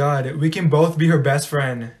my god, we can both be her best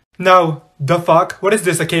friend. No, the fuck? What is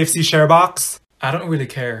this, a KFC share box? I don't really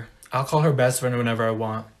care. I'll call her best friend whenever I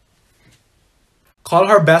want. Call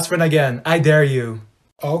her best friend again. I dare you.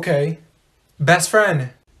 Okay. Best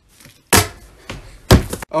friend.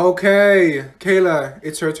 Okay, Kayla,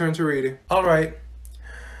 it's your turn to read. Alright.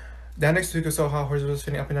 That next week or so, how horse was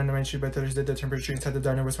spinning up and down the main street by Thursday. The temperature inside the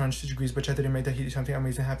diner was 100 degrees, but Chattery made the heat. Something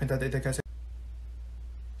amazing happened that day. The guy said,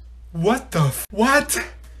 What the what?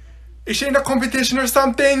 Is she in a competition or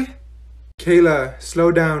something? Kayla,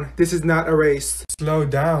 slow down. This is not a race. Slow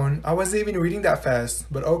down? I wasn't even reading that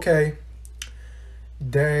fast, but okay.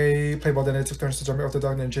 They play ball, then they took turns to jump off the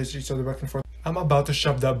dog, and then chase each other back and forth. I'm about to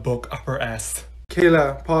shove that book up her ass.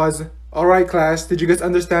 Kayla, pause. Alright, class, did you guys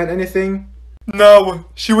understand anything? No,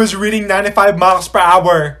 she was reading 95 miles per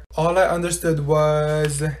hour. All I understood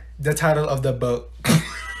was the title of the book.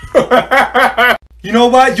 You know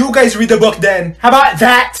what? You guys read the book then. How about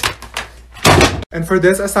that? And for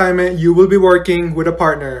this assignment, you will be working with a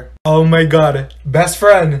partner. Oh my god. Best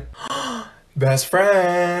friend. Best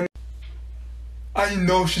friend. I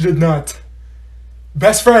know she did not.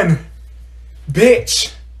 Best friend.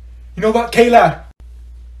 Bitch. You know what, Kayla?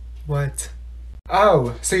 What?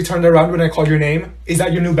 Oh, so you turned around when I called your name? Is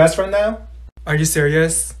that your new best friend now? Are you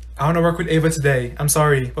serious? I want to work with Ava today. I'm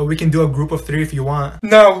sorry, but we can do a group of 3 if you want.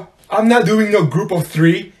 No, I'm not doing no group of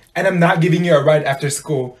 3, and I'm not giving you a ride after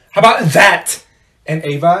school. How about that? And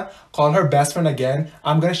Ava, call her best friend again.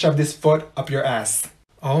 I'm gonna shove this foot up your ass.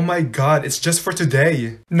 Oh my god, it's just for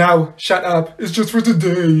today. No, shut up. It's just for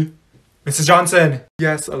today. Mrs. Johnson.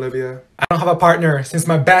 Yes, Olivia. I don't have a partner since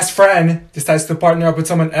my best friend decides to partner up with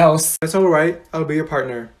someone else. That's alright. I'll be your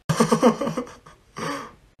partner.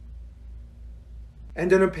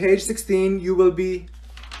 And then on page 16, you will be...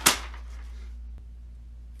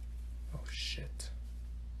 Oh, shit.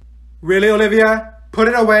 Really, Olivia? Put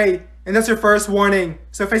it away. And that's your first warning.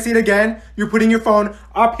 So if I see it again, you're putting your phone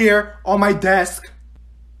up here on my desk.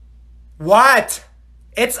 What?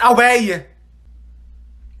 It's away.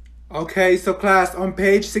 Okay, so class, on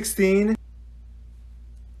page 16.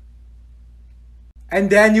 And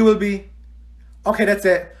then you will be... Okay, that's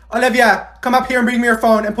it. Olivia, come up here and bring me your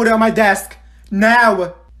phone and put it on my desk.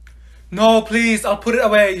 Now. No, please, I'll put it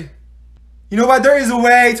away. You know what? There is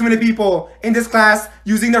way too many people in this class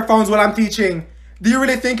using their phones while I'm teaching. Do you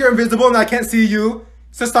really think you're invisible and I can't see you?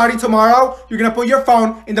 So starting tomorrow, you're gonna put your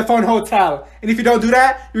phone in the phone hotel. And if you don't do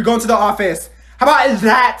that, you're going to the office. How about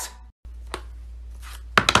that?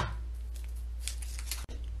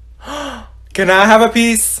 Can I have a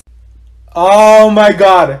piece? Oh my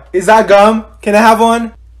god. Is that gum? Can I have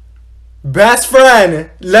one? Best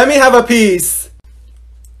friend, let me have a piece.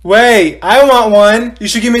 Wait, I want one. You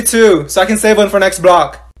should give me 2 so I can save one for next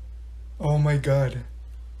block. Oh my god.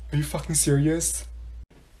 Are you fucking serious?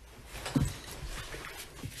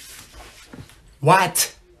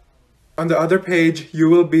 What? On the other page, you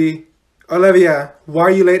will be... Olivia, why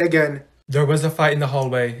are you late again? There was a fight in the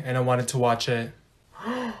hallway and I wanted to watch it.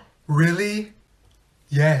 Really?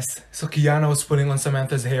 Yes, so Kiana was putting on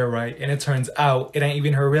Samantha's hair, right? And it turns out it ain't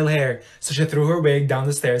even her real hair. So she threw her wig down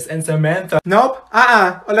the stairs and Samantha... Nope,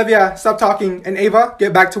 Olivia, stop talking. And Ava,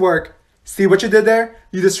 get back to work. See what you did there?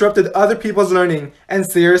 You disrupted other people's learning. And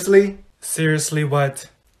seriously? Seriously what?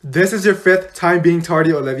 This is your 5th time being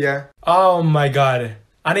tardy, Olivia. Oh my god.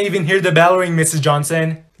 I didn't even hear the bell ring, Mrs.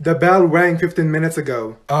 Johnson. The bell rang 15 minutes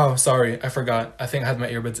ago. Oh, sorry, I forgot. I think I had my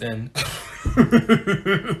earbuds in.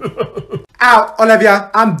 Out, Olivia,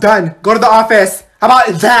 I'm done. Go to the office. How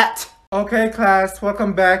about that? Okay, class,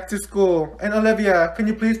 welcome back to school. And Olivia, can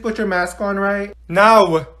you please put your mask on, right?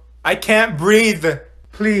 No, I can't breathe.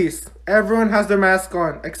 Please, everyone has their mask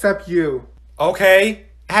on, except you. Okay,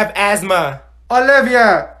 I have asthma.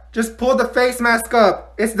 Olivia, just pull the face mask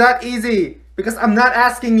up. It's that easy. Because I'm not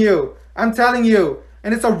asking you. I'm telling you.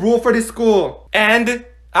 And it's a rule for this school. And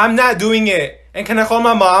I'm not doing it. And can I call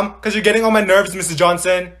my mom? Because you're getting on my nerves, Mrs.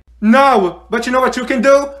 Johnson. No, but you know what you can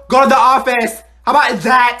do? Go to the office. How about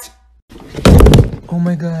that? Oh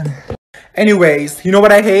my god. Anyways, you know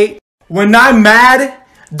what I hate? When I'm mad,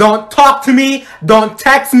 don't talk to me, don't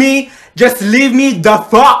text me, just leave me the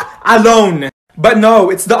fuck alone. But no,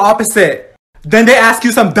 it's the opposite. Then they ask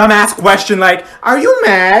you some dumbass question like, are you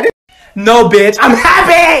mad? No, bitch, I'm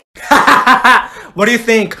happy! What do you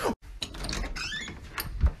think?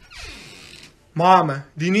 Mom,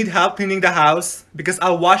 do you need help cleaning the house? Because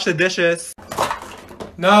I'll wash the dishes.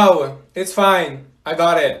 No, it's fine. I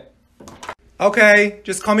got it. Okay,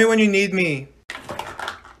 just call me when you need me.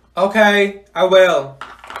 Okay, I will.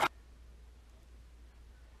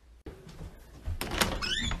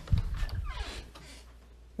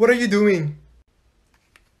 What are you doing?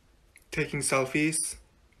 Taking selfies?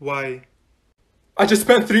 Why? I just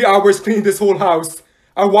spent 3 hours cleaning this whole house.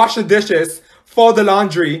 I washed the dishes, fold the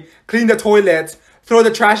laundry, clean the toilet, throw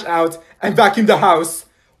the trash out, and vacuum the house.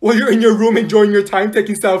 While you're in your room enjoying your time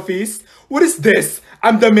taking selfies? What is this?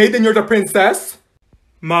 I'm the maid and you're the princess?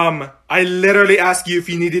 Mom, I literally asked you if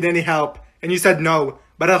you needed any help, and you said no,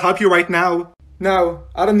 but I'll help you right now. No,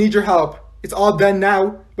 I don't need your help. It's all done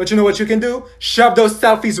now, but you know what you can do? Shove those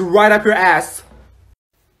selfies right up your ass.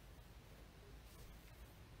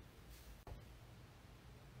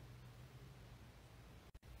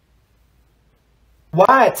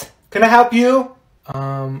 What? Can I help you?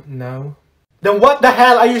 No. Then what the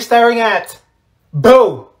hell are you staring at?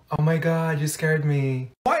 Boo! Oh my god, you scared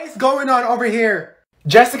me. What is going on over here?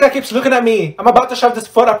 Jessica keeps looking at me. I'm about to shove this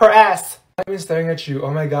foot up her ass. I've been staring at you.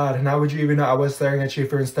 Oh my god, and how would you even know I was staring at you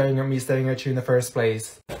if you weren't staring at me staring at you in the first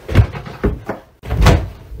place?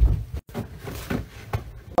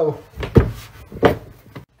 Oh.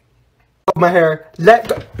 My hair. Let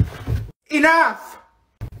go. Enough!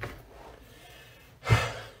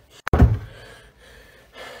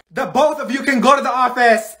 The both of you can go to the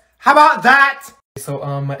office. How about that? So,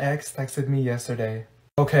 my ex texted me yesterday.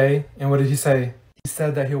 Okay, and what did he say? He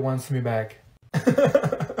said that he wants me back.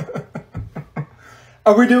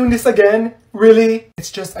 Are we doing this again? Really?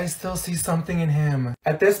 It's just I still see something in him.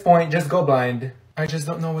 At this point, just go blind. I just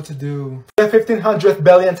don't know what to do. The 1500th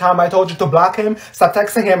billion time I told you to block him, stop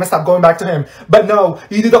texting him, and stop going back to him. But no,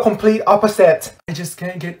 you do the complete opposite. I just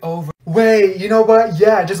can't get over. Wait, you know what?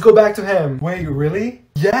 Yeah, just go back to him. Wait, really?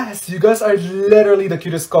 Yes, you guys are literally the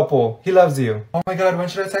cutest couple. He loves you. Oh my god, when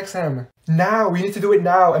should I text him? Now, we need to do it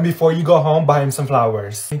now. And before you go home, buy him some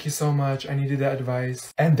flowers. Thank you so much. I needed that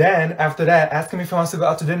advice. And then, after that, ask him if he wants to go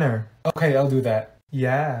out to dinner. Okay, I'll do that.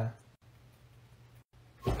 Yeah.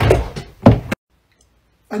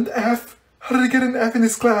 An F? How did I get an F in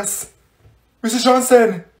this class? Mrs.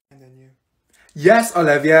 Johnson! And then you. Yes,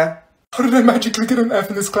 Olivia? How did I magically get an F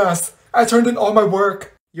in this class? I turned in all my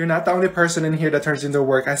work. You're not the only person in here that turns in their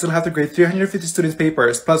work. I still have to grade 350 students'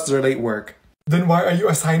 papers, plus their late work. Then why are you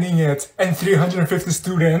assigning it? And 350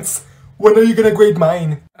 students? When are you gonna grade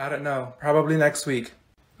mine? I don't know. Probably next week.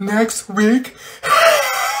 Next week?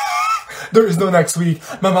 There is no next week.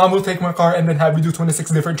 My mom will take my car and then have me do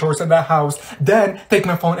 26 different chores in that house. Then, take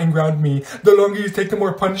my phone and ground me. The longer you take, the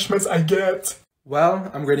more punishments I get. Well,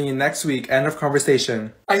 I'm grading you next week. End of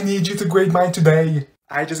conversation. I need you to grade mine today.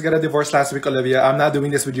 I just got a divorce last week, Olivia. I'm not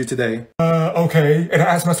doing this with you today. Okay. And I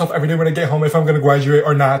ask myself every day when I get home if I'm gonna graduate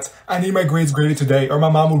or not. I need my grades graded today or my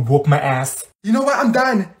mom will whoop my ass. You know what? I'm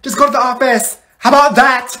done. Just go to the office. How about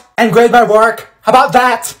that? And grade my work. How about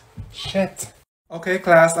that? Shit. Okay,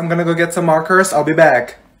 class. I'm gonna go get some markers. I'll be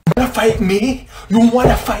back. You wanna fight me? You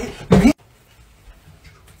wanna fight me?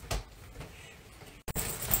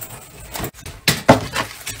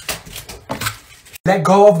 Let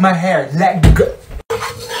go of my hair. Let go.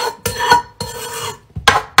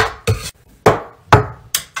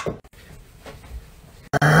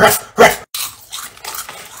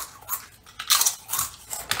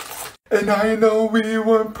 And I know we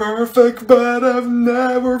weren't perfect, but I've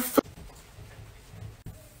never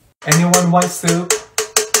Anyone want soup?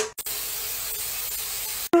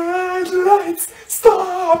 Red lights,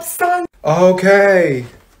 stop, son. Okay.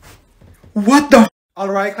 What the?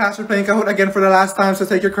 Alright, class, we're playing Kahoot again for the last time, so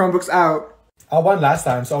take your Chromebooks out. I won last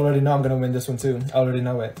time, so I already know I'm gonna win this one too. I already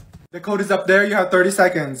know it. The code is up there. You have 30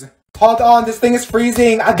 seconds. Hold on, this thing is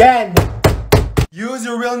freezing again. Use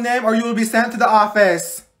your real name or you will be sent to the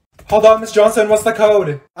office. Hold on, Miss Johnson, what's the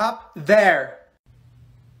code? Up there.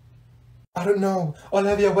 I don't know.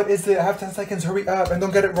 Olivia, what is it? I have 10 seconds, hurry up. And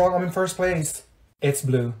don't get it wrong, I'm in first place. It's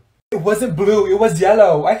blue. It wasn't blue, it was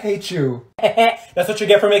yellow. I hate you. That's what you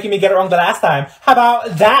get for making me get it wrong the last time. How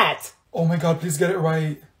about that? Oh my god, please get it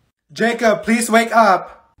right. Jacob, please wake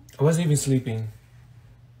up. I wasn't even sleeping.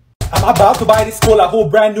 I'm about to buy this school a whole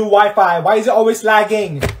brand new Wi-Fi. Why is it always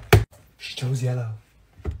lagging? She chose yellow.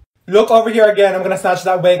 Look over here again. I'm gonna snatch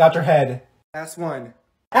that wig out your head. Last one.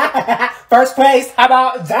 First place. How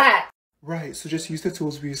about that? Right, so just use the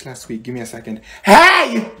tools we used last week. Give me a second.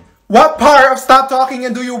 Hey! What part of stop talking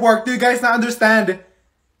and do your work do you guys not understand?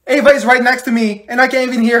 Ava is right next to me, and I can't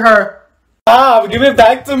even hear her. Ah, give it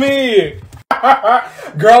back to me.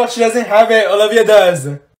 Girl, she doesn't have it. Olivia does.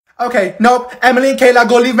 Okay, nope. Emily and Kayla,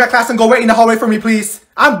 go leave my class and go wait in the hallway for me, please.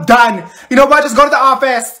 I'm done. You know what? Just go to the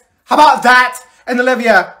office. How about that? And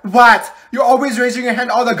Olivia, what? You're always raising your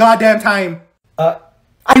hand all the goddamn time.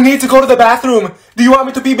 I need to go to the bathroom. Do you want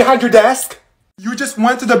me to be behind your desk? You just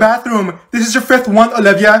went to the bathroom. This is your fifth one,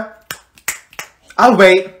 Olivia. I'll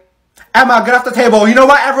wait. Emma, get off the table. You know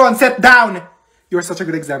what? Everyone sit down. You're such a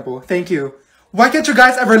good example. Thank you. Why can't you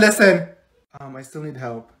guys ever listen? I still need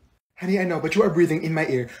help. Honey, I know, but you are breathing in my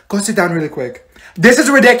ear. Go sit down really quick. This is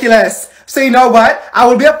ridiculous. So you know what? I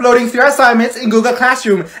will be uploading 3 assignments in Google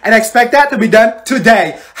Classroom and I expect that to be done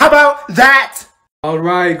today. How about that?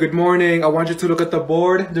 Alright, good morning. I want you to look at the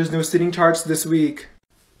board. There's no sitting charts this week.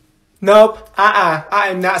 Nope. I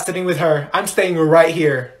am not sitting with her. I'm staying right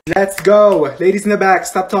here. Let's go. Ladies in the back,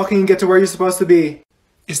 stop talking and get to where you're supposed to be.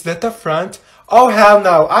 Is that the front? Oh, hell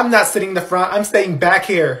no. I'm not sitting in the front. I'm staying back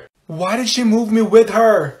here. Why did she move me with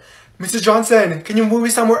her? Mrs. Johnson, can you move me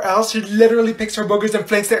somewhere else? She literally picks her boogers and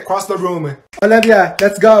flings it across the room. Olivia,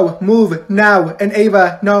 let's go. Move now. And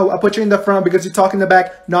Ava, no, I'll put you in the front because you talk in the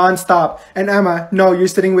back non-stop. And Emma, no, you're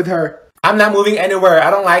sitting with her. I'm not moving anywhere. I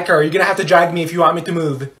don't like her. You're gonna have to drag me if you want me to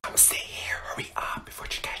move. I'm staying here. Hurry up before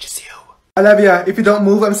she catches you. Olivia, if you don't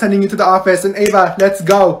move, I'm sending you to the office. And Ava, let's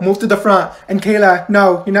go. Move to the front. And Kayla,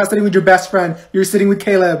 no, you're not sitting with your best friend. You're sitting with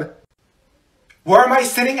Caleb. Where am I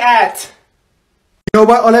sitting at? You know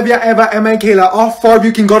what, Olivia, Eva, Emma, and Kayla, all 4 of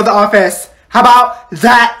you can go to the office. How about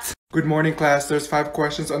that? Good morning, class. There's 5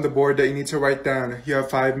 questions on the board that you need to write down. You have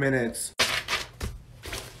 5 minutes.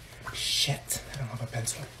 Shit, I don't have a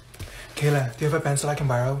pencil. Kayla, do you have a pencil I can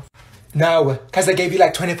borrow? No, because I gave you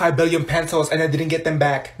like 25 billion pencils and I didn't get them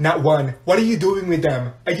back. Not one. What are you doing with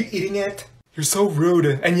them? Are you eating it? You're so rude.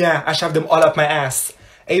 And yeah, I shoved them all up my ass.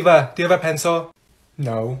 Ava, do you have a pencil?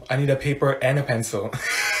 No, I need a paper and a pencil.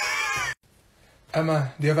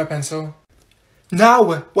 Emma, do you have a pencil?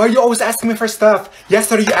 No! Why are you always asking me for stuff?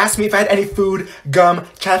 Yesterday you asked me if I had any food, gum,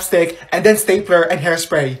 chapstick, and then stapler and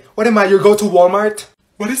hairspray. What am I, your go-to Walmart?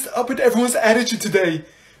 What is up with everyone's attitude today?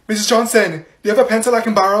 Mrs. Johnson, do you have a pencil I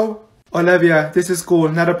can borrow? Olivia, this is school,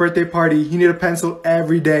 not a birthday party. You need a pencil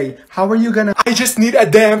every day. How are you gonna— I just need a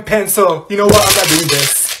damn pencil. You know what? I'm not doing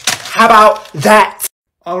this. How about that?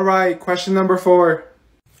 Alright, question number 4.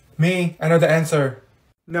 Me, I know the answer.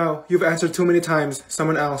 No, you've answered too many times.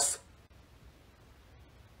 Someone else.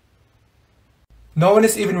 No one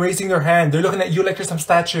is even raising their hand. They're looking at you like you're some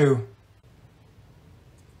statue.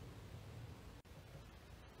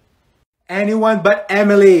 Anyone but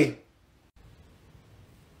Emily.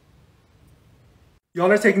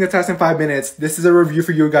 Y'all are taking the test in 5 minutes. This is a review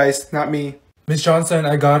for you guys, not me. Miss Johnson,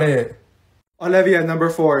 I got it. Olivia, number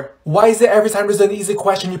 4. Why is it every time there's an easy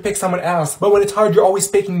question you pick someone else, but when it's hard you're always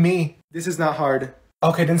picking me? This is not hard.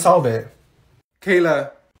 Okay, then solve it.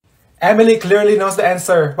 Kayla. Emily clearly knows the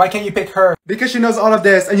answer. Why can't you pick her? Because she knows all of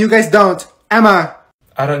this and you guys don't. Emma.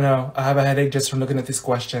 I don't know. I have a headache just from looking at these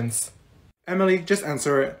questions. Emily, just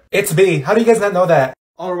answer it. It's B. How do you guys not know that?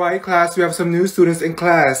 Alright, class, we have some new students in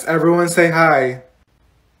class. Everyone say hi.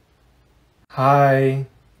 Hi.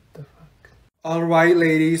 The fuck? Alright,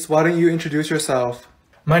 ladies, why don't you introduce yourself?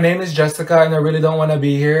 My name is Jessica and I really don't want to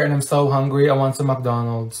be here and I'm so hungry. I want some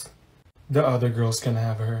McDonald's. The other girls can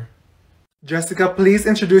have her. Jessica, please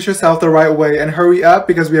introduce yourself the right way and hurry up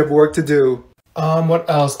because we have work to do. What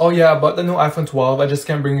else? Oh yeah, about the new iPhone 12. I just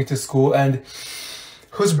can't bring it to school and...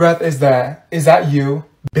 Whose breath is that? Is that you?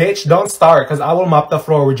 Bitch, don't start because I will mop the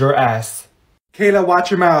floor with your ass. Kayla, watch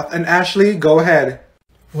your mouth. And Ashley, go ahead.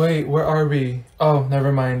 Wait, where are we? Oh,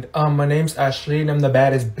 never mind. My name's Ashley and I'm the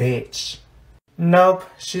baddest bitch. Nope,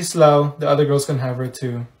 she's slow. The other girls can have her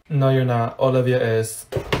too. No, you're not. Olivia is.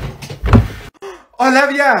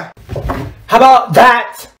 Olivia! How about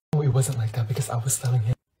that? Oh, it wasn't like that because I was telling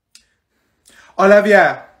him.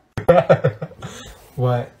 Olivia!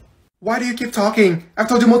 What? Why do you keep talking? I've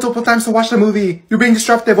told you multiple times to watch the movie. You're being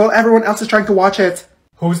disruptive while everyone else is trying to watch it.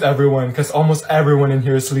 Who's everyone? Because almost everyone in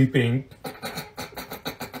here is sleeping.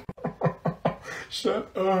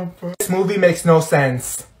 Shut up. This movie makes no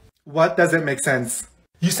sense. What doesn't make sense?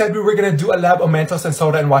 You said we were gonna do a lab of Mentos and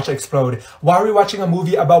soda and watch it explode. Why are we watching a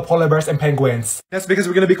movie about polar bears and penguins? That's because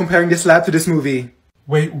we're gonna be comparing this lab to this movie.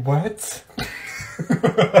 Wait, what?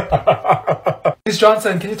 Miss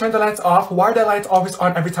Johnson, can you turn the lights off? Why are the lights always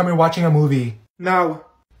on every time we're watching a movie? No.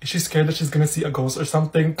 Is she scared that she's gonna see a ghost or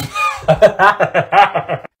something?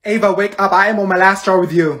 Ava, wake up. I am on my last straw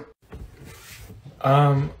with you.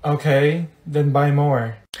 Okay. Then buy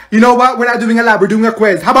more. You know what? We're not doing a lab. We're doing a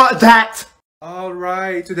quiz. How about that?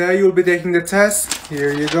 Alright, today you'll be taking the test.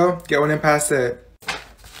 Here you go. Get one and pass it.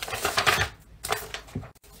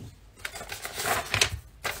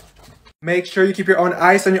 Make sure you keep your own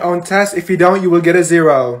eyes on your own test. If you don't, you will get a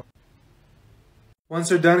 0.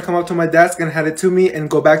 Once you're done, come up to my desk and hand it to me and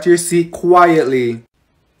go back to your seat quietly.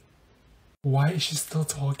 Why is she still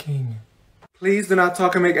talking? Please do not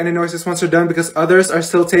talk and make any noises once you're done because others are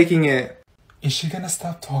still taking it. Is she gonna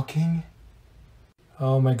stop talking?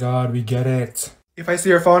 Oh my god, we get it. If I see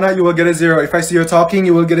your phone out, you will get a 0. If I see you talking,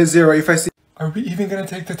 you will get a 0. If I see— Are we even gonna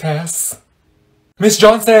take the test? Miss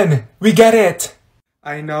Johnson, we get it!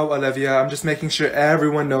 I know, Olivia. I'm just making sure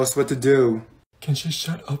everyone knows what to do. Can she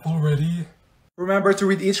shut up already? Remember to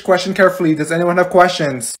read each question carefully. Does anyone have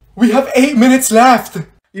questions? We have 8 minutes left!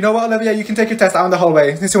 You know what, Olivia? You can take your test out in the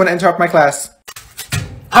hallway since you want to interrupt my class.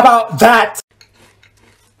 How about that?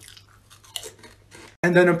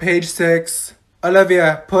 And then on page 6,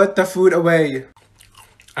 Olivia, put the food away.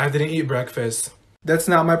 I didn't eat breakfast. That's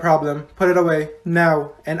not my problem. Put it away.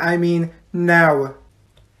 Now. And I mean now.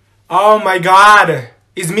 Oh my god!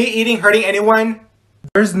 Is me eating hurting anyone?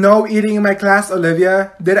 There's no eating in my class,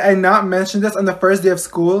 Olivia. Did I not mention this on the first day of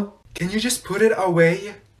school? Can you just put it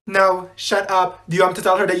away? No, shut up. Do you want to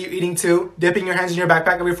tell her that you're eating too? Dipping your hands in your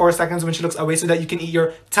backpack every 4 seconds when she looks away so that you can eat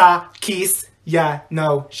your Takis? Yeah,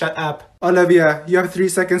 no, shut up. Olivia, you have 3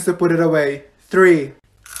 seconds to put it away. 3,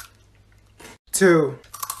 2,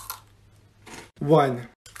 1.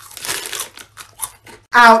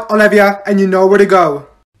 Out, Olivia, and you know where to go.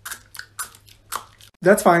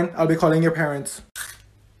 That's fine. I'll be calling your parents.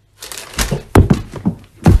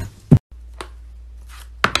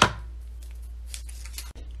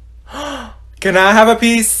 Can I have a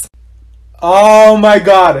piece? Oh my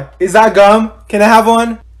god. Is that gum? Can I have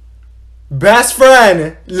one? Best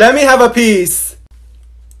friend, let me have a piece.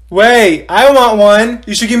 Wait, I want one.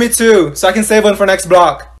 You should give me 2 so I can save one for next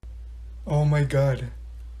block. Oh my god.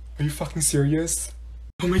 Are you fucking serious?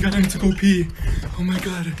 Oh my god, I need to go pee. Oh my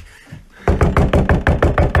god.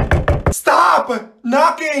 Stop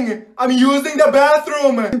knocking! I'm using the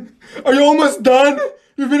bathroom. Are you almost done?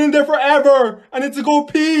 You've been in there forever. I need to go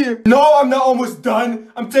pee. No, I'm not almost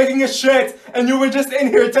done. I'm taking a shit and you were just in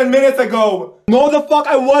here 10 minutes ago. No, the fuck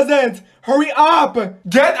I wasn't. Hurry up.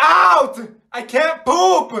 Get out. I can't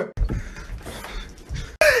poop.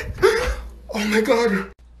 Oh my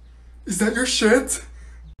god. Is that your shit?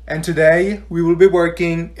 And today we will be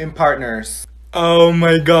working in partners. Oh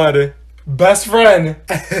my god. Best friend.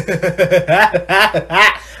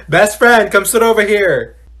 Best friend, come sit over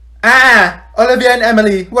here. Olivia and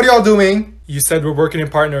Emily, what are y'all doing? You said we're working in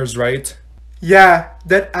partners, right? Yeah,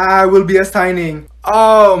 that I will be assigning.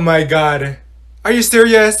 Oh my god. Are you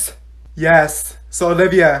serious? Yes. So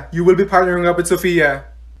Olivia, you will be partnering up with Sophia.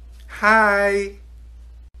 Hi.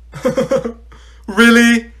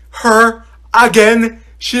 Really? Her? Again?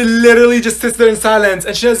 She literally just sits there in silence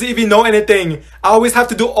and she doesn't even know anything. I always have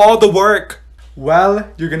to do all the work.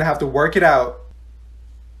 Well, you're gonna have to work it out.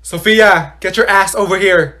 Sophia, get your ass over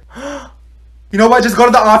here. You know what? Just go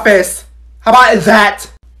to the office. How about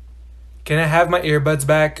that? Can I have my earbuds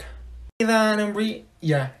back?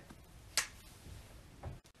 Yeah.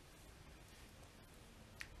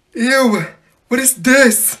 Ew, what is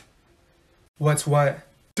this? What's what?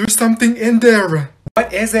 There's something in there.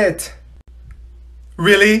 What is it?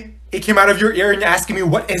 Really? It came out of your ear and you're asking me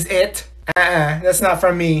what is it? That's not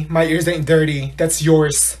from me. My ears ain't dirty. That's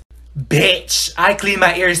yours. Bitch, I clean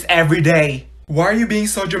my ears every day. Why are you being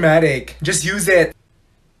so dramatic? Just use it.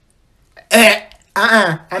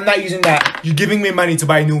 I'm not using that. You're giving me money to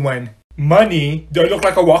buy a new one. Money? Do I look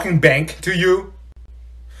like a walking bank to you?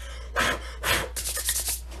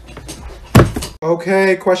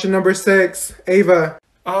 Okay, question number 6. Ava.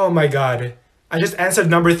 Oh my god. I just answered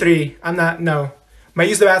number 3. No. May I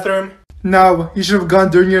use the bathroom? No, you should have gone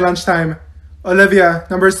during your lunchtime. Olivia,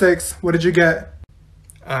 number 6. What did you get?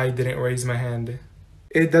 I didn't raise my hand.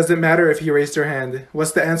 It doesn't matter if you raised your hand.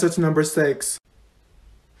 What's the answer to number 6?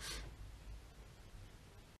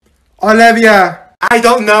 Olivia! I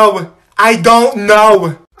don't know. I don't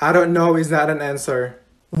know. I don't know is not an answer.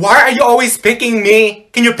 Why are you always picking me?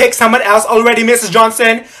 Can you pick someone else already, Mrs.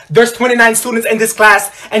 Johnson? There's 29 students in this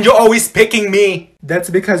class and you're always picking me. That's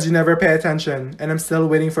because you never pay attention and I'm still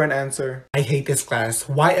waiting for an answer. I hate this class.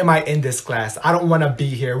 Why am I in this class? I don't want to be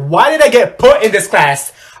here. Why did I get put in this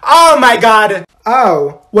class? Oh my god.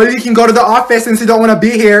 Oh, well you can go to the office since you don't want to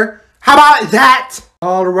be here. How about that?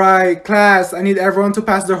 Alright, class. I need everyone to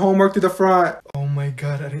pass their homework to the front. Oh my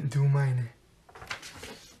god, I didn't do mine.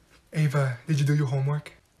 Ava, did you do your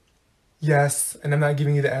homework? Yes, and I'm not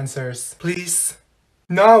giving you the answers. Please?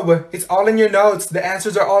 No, it's all in your notes. The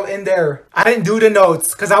answers are all in there. I didn't do the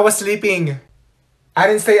notes because I was sleeping. I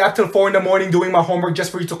didn't stay up till 4 in the morning doing my homework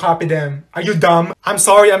just for you to copy them. Are you dumb? I'm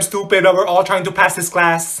sorry, I'm stupid, but we're all trying to pass this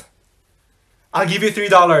class. I'll give you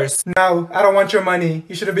 $3. No, I don't want your money.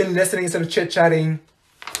 You should have been listening instead of chit-chatting.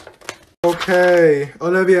 Okay,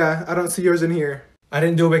 Olivia, I don't see yours in here. I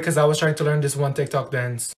didn't do it because I was trying to learn this one TikTok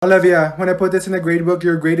dance. Olivia, when I put this in the gradebook,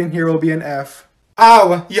 your grade in here will be an F.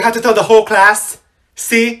 Oh, you have to tell the whole class?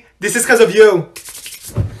 See, this is because of you.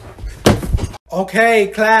 Okay,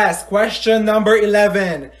 class, question number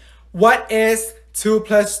 11. What is 2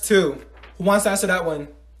 plus 2? Who wants to answer that one?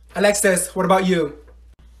 Alexis, what about you?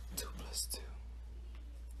 2 plus 2.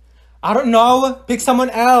 I don't know. Pick someone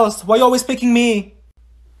else. Why are you always picking me?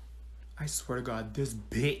 I swear to God, this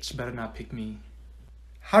bitch better not pick me.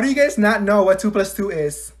 How do you guys not know what 2 plus 2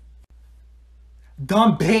 is?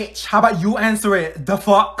 Dumb bitch, how about you answer it? The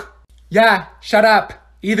fuck? Yeah, shut up.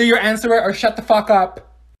 Either you answer it or shut the fuck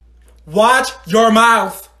up. Watch your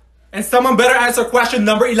mouth. And someone better answer question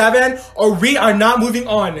number 11 or we are not moving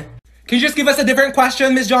on. Can you just give us a different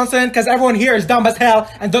question, Miss Johnson? Because everyone here is dumb as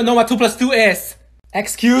hell and don't know what 2 plus 2 is.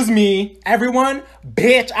 Excuse me, everyone?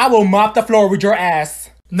 Bitch, I will mop the floor with your ass.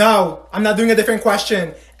 No, I'm not doing a different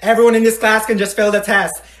question. Everyone in this class can just fail the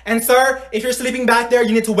test. And sir, if you're sleeping back there,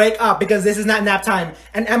 you need to wake up because this is not nap time.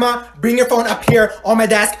 And Emma, bring your phone up here on my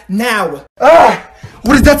desk now.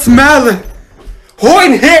 What is that smell? Who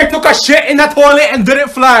in here took a shit in the toilet and didn't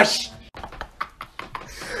flush?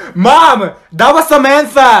 Mom, that was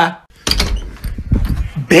Samantha.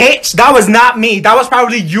 Bitch, that was not me. That was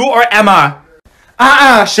probably you or Emma.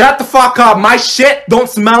 Shut the fuck up. My shit don't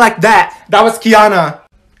smell like that. That was Kiana.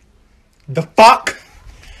 The fuck?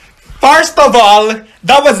 First of all,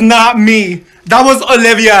 that was not me. That was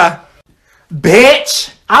Olivia.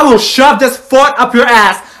 Bitch, I will shove this foot up your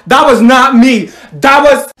ass. That was not me. That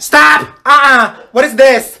was... Stop! What is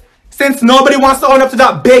this? Since nobody wants to own up to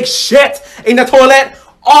that big shit in the toilet,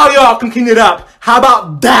 all y'all can clean it up. How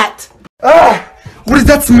about that? What is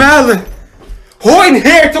that smell? Who in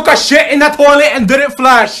here took a shit in the toilet and didn't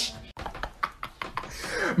flush?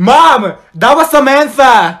 Mom, that was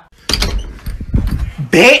Samantha.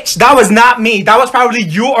 Bitch, that was not me. That was probably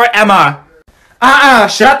you or Emma.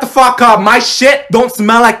 Shut the fuck up. My shit don't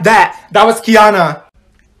smell like that. That was Kiana.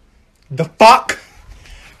 The fuck?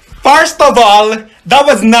 First of all, that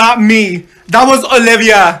was not me. That was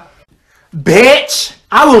Olivia. Bitch,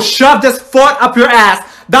 I will shove this foot up your ass.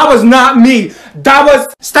 That was not me. That was...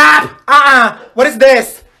 Stop! What is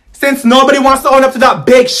this? Since nobody wants to own up to that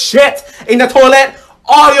big shit in the toilet,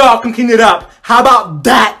 all y'all can clean it up. How about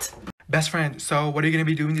that? Best friend, so what are you gonna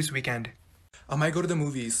be doing this weekend? I might go to the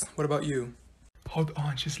movies. What about you? Hold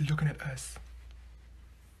on, she's looking at us.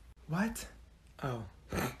 What? Oh.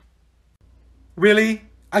 Really?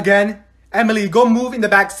 Again? Emily, go move in the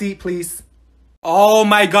back seat, please. Oh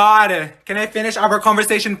my god. Can I finish our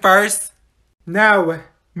conversation first? Now.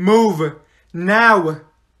 Move. Now.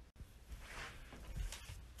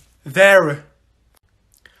 There.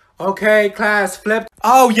 Okay, class, flip.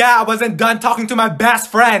 Oh yeah, I wasn't done talking to my best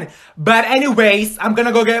friend. But anyways, I'm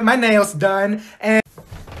gonna go get my nails done and...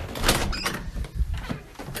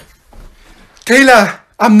 Kayla,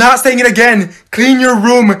 I'm not saying it again. Clean your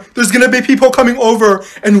room. There's gonna be people coming over.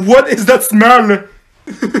 And what is that smell?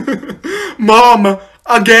 Mom,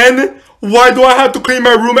 again? Why do I have to clean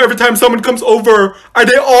my room every time someone comes over? Are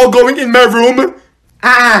they all going in my room?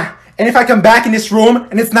 And if I come back in this room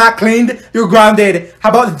and it's not cleaned, you're grounded. How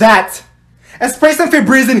about that? And spray some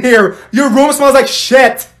Febreze in here. Your room smells like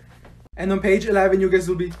shit. And on page 11, you guys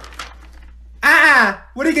will be...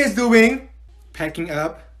 What are you guys doing? Packing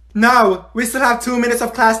up. No, we still have 2 minutes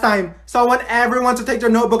of class time. So I want everyone to take their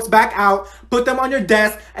notebooks back out, put them on your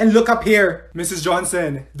desk, and look up here. Mrs.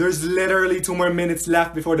 Johnson, there's literally 2 more minutes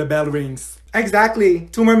left before the bell rings. Exactly,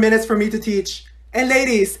 2 more minutes for me to teach. And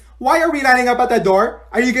ladies, why are we lining up at the door?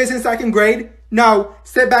 Are you guys in 2nd grade? No,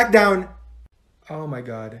 sit back down. Oh my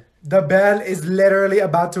god. The bell is literally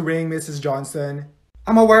about to ring, Mrs. Johnson.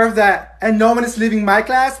 I'm aware of that, and no one is leaving my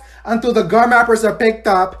class until the gum wrappers are picked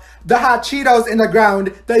up, the hot Cheetos in the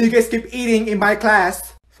ground that you guys keep eating in my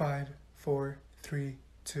class. 5, 4, 3,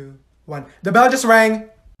 2, 1. The bell just rang.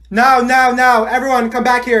 No, everyone come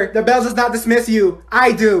back here. The bell does not dismiss you.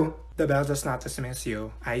 I do. The bell does not dismiss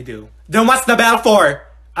you. I do. Then what's the bell for?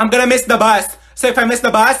 I'm gonna miss the bus. So if I miss the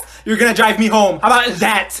bus, you're gonna drive me home. How about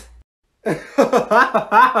that?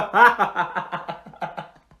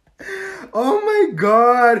 Oh my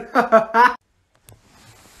god.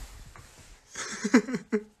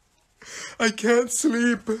 I can't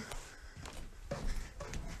sleep.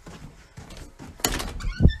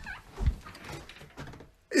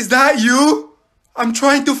 Is that you? I'm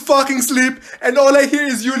trying to fucking sleep and all I hear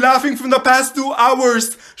is you laughing from the past 2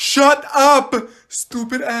 hours. Shut up,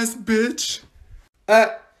 stupid ass bitch.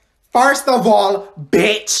 First of all,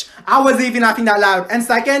 bitch, I wasn't even laughing that loud. And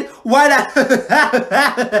second, why the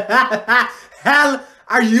hell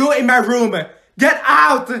are you in my room? Get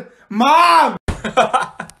out! Mom!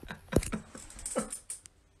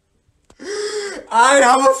 I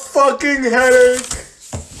have a fucking headache.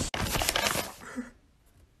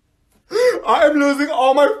 I am losing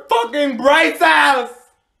all my fucking brain cells.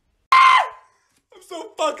 I'm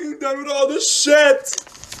so fucking done with all this shit.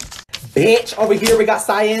 Bitch, over here we got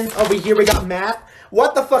science, over here we got math.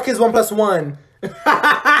 What the fuck is 1 plus 1?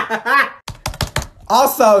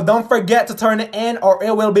 Also, don't forget to turn it in or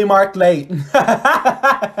it will be marked late.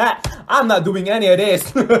 I'm not doing any of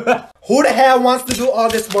this. Who the hell wants to do all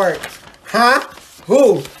this work? Huh?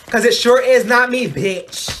 Who? Cause it sure is not me,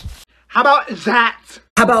 bitch. How about that?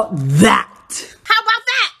 How about that? How about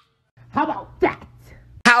that? How about that?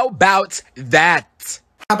 How about that?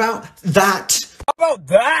 How about that? How about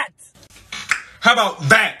that?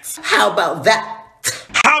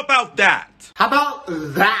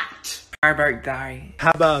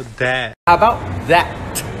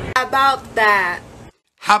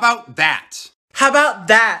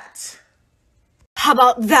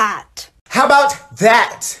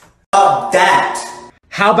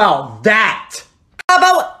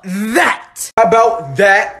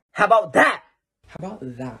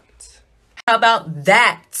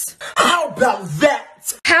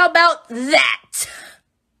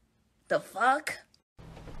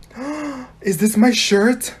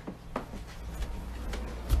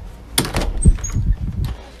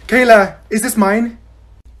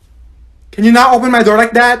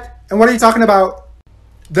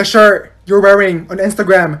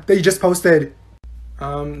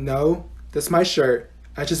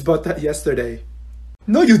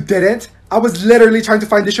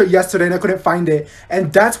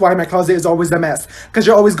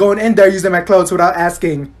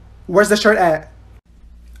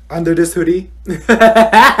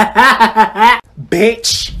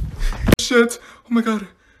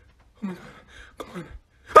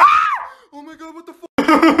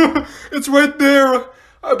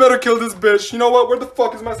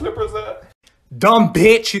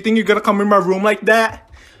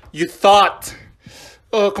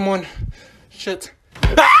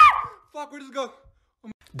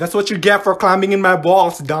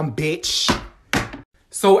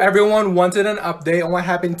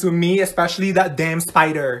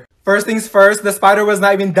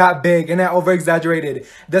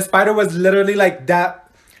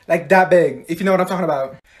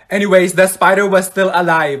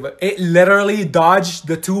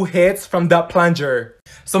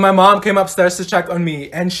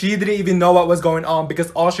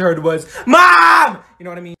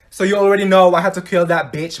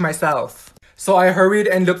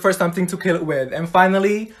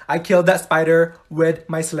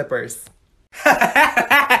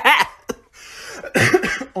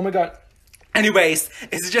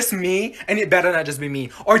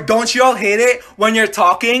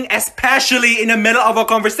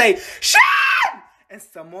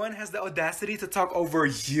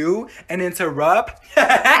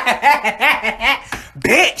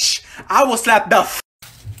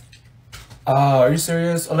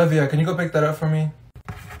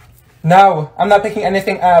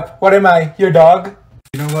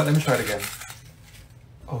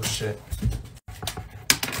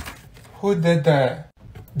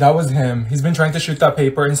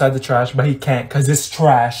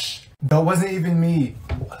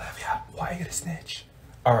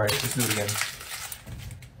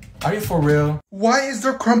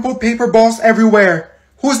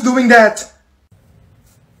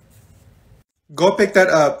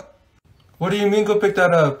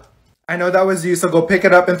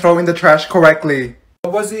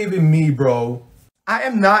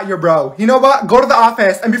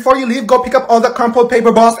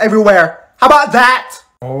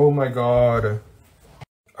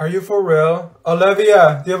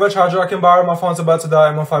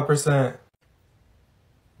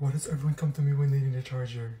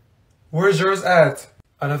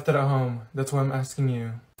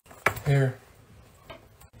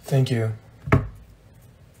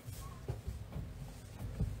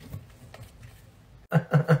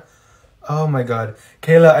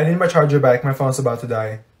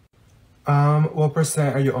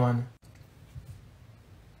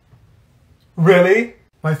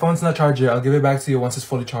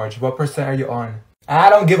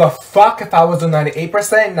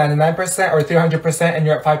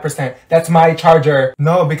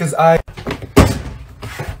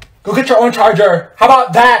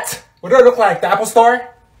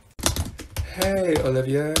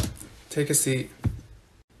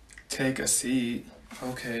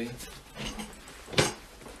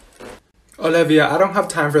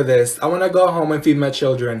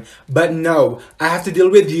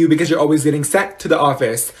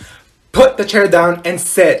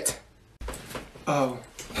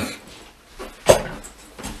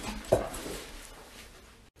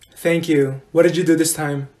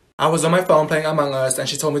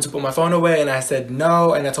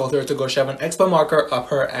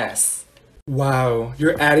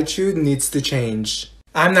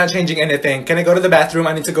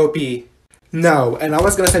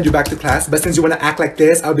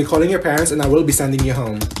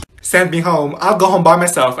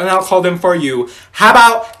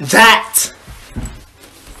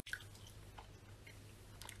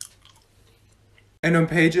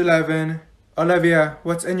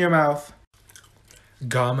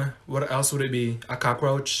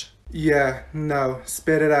 Yeah, no,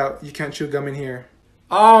 spit it out. You can't chew gum in here.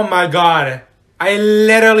 Oh my god. I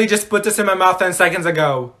literally just put this in my mouth 10 seconds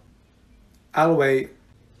ago. I'll wait.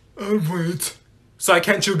 I'll wait. So I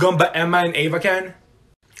can't chew gum, but Emma and Ava can?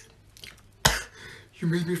 You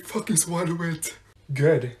made me fucking swallow it.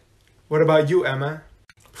 Good. What about you, Emma?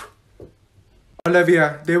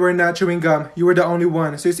 Olivia, they were not chewing gum. You were the only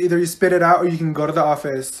one. So it's either you spit it out or you can go to the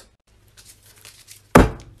office.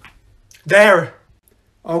 There!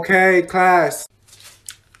 Okay, class.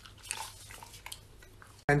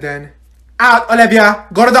 And then... Out, Olivia!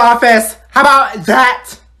 Go to the office! How about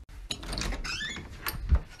that?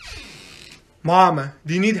 Mom,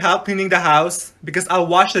 do you need help cleaning the house? Because I'll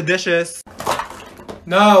wash the dishes.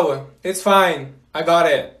 No, it's fine. I got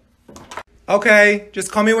it. Okay,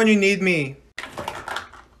 just call me when you need me.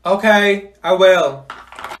 Okay, I will.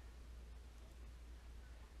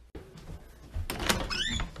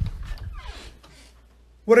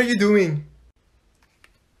 What are you doing?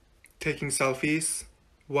 Taking selfies?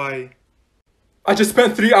 Why? I just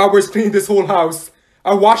spent 3 hours cleaning this whole house.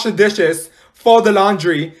 I washed the dishes, fold the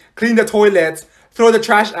laundry, clean the toilet, throw the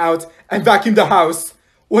trash out, and vacuum the house.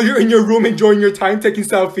 While you're in your room enjoying your time taking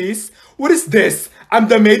selfies? What is this? I'm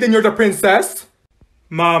the maid and you're the princess?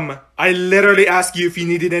 Mom, I literally asked you if you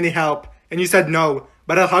needed any help, and you said no,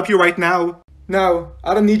 but I'll help you right now. No,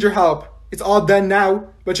 I don't need your help. It's all done now,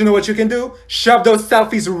 but you know what you can do? Shove those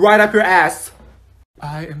selfies right up your ass.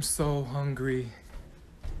 I am so hungry.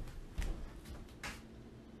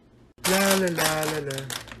 La la la la la.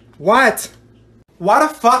 What? Why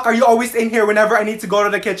the fuck are you always in here whenever I need to go to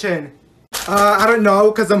the kitchen? I don't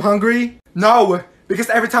know, cause I'm hungry? No, because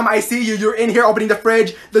every time I see you, you're in here opening the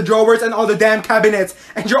fridge, the drawers, and all the damn cabinets,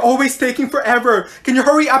 and you're always taking forever. Can you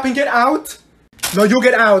hurry up and get out? No, you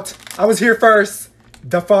get out. I was here first.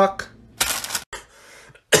 The fuck?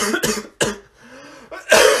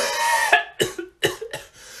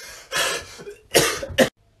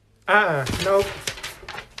 Nope.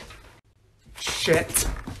 Shit.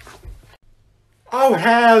 Oh,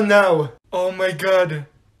 hell no. Oh my god.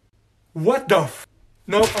 What the f?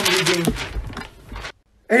 Nope, I'm leaving.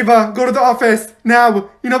 Ava, go to the office. Now.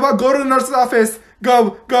 You know what? Go to the nurse's office.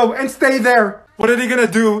 Go, and stay there. What are they gonna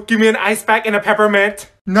do? Give me an ice pack and a peppermint?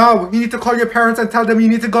 No, you need to call your parents and tell them you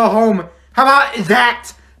need to go home. How about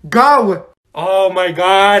that? Go. Oh my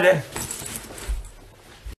god.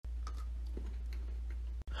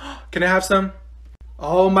 Can I have some?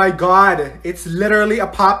 Oh my god, it's literally a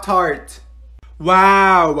Pop-Tart.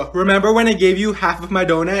 Wow, remember when I gave you half of my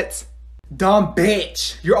donuts? Dumb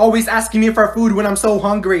bitch, you're always asking me for food when I'm so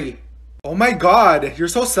hungry. Oh my god, you're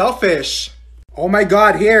so selfish. Oh my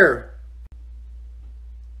god, here.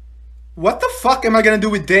 What the fuck am I gonna do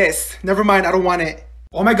with this? Never mind, I don't want it.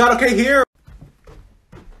 Oh my god, okay, here.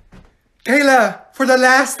 Kayla, for the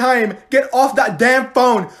last time, get off that damn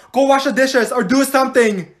phone. Go wash the dishes or do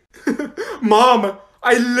something. Mom,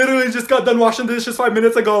 I literally just got done washing the dishes 5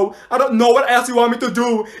 minutes ago. I don't know what else you want me to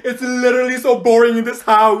do. It's literally so boring in this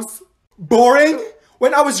house. Boring?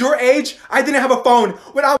 When I was your age, I didn't have a phone.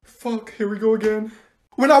 Fuck, here we go again.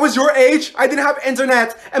 When I was your age, I didn't have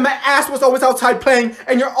internet, and my ass was always outside playing,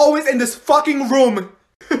 and you're always in this fucking room.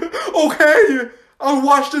 Okay, I'll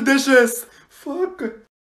wash the dishes. Fuck.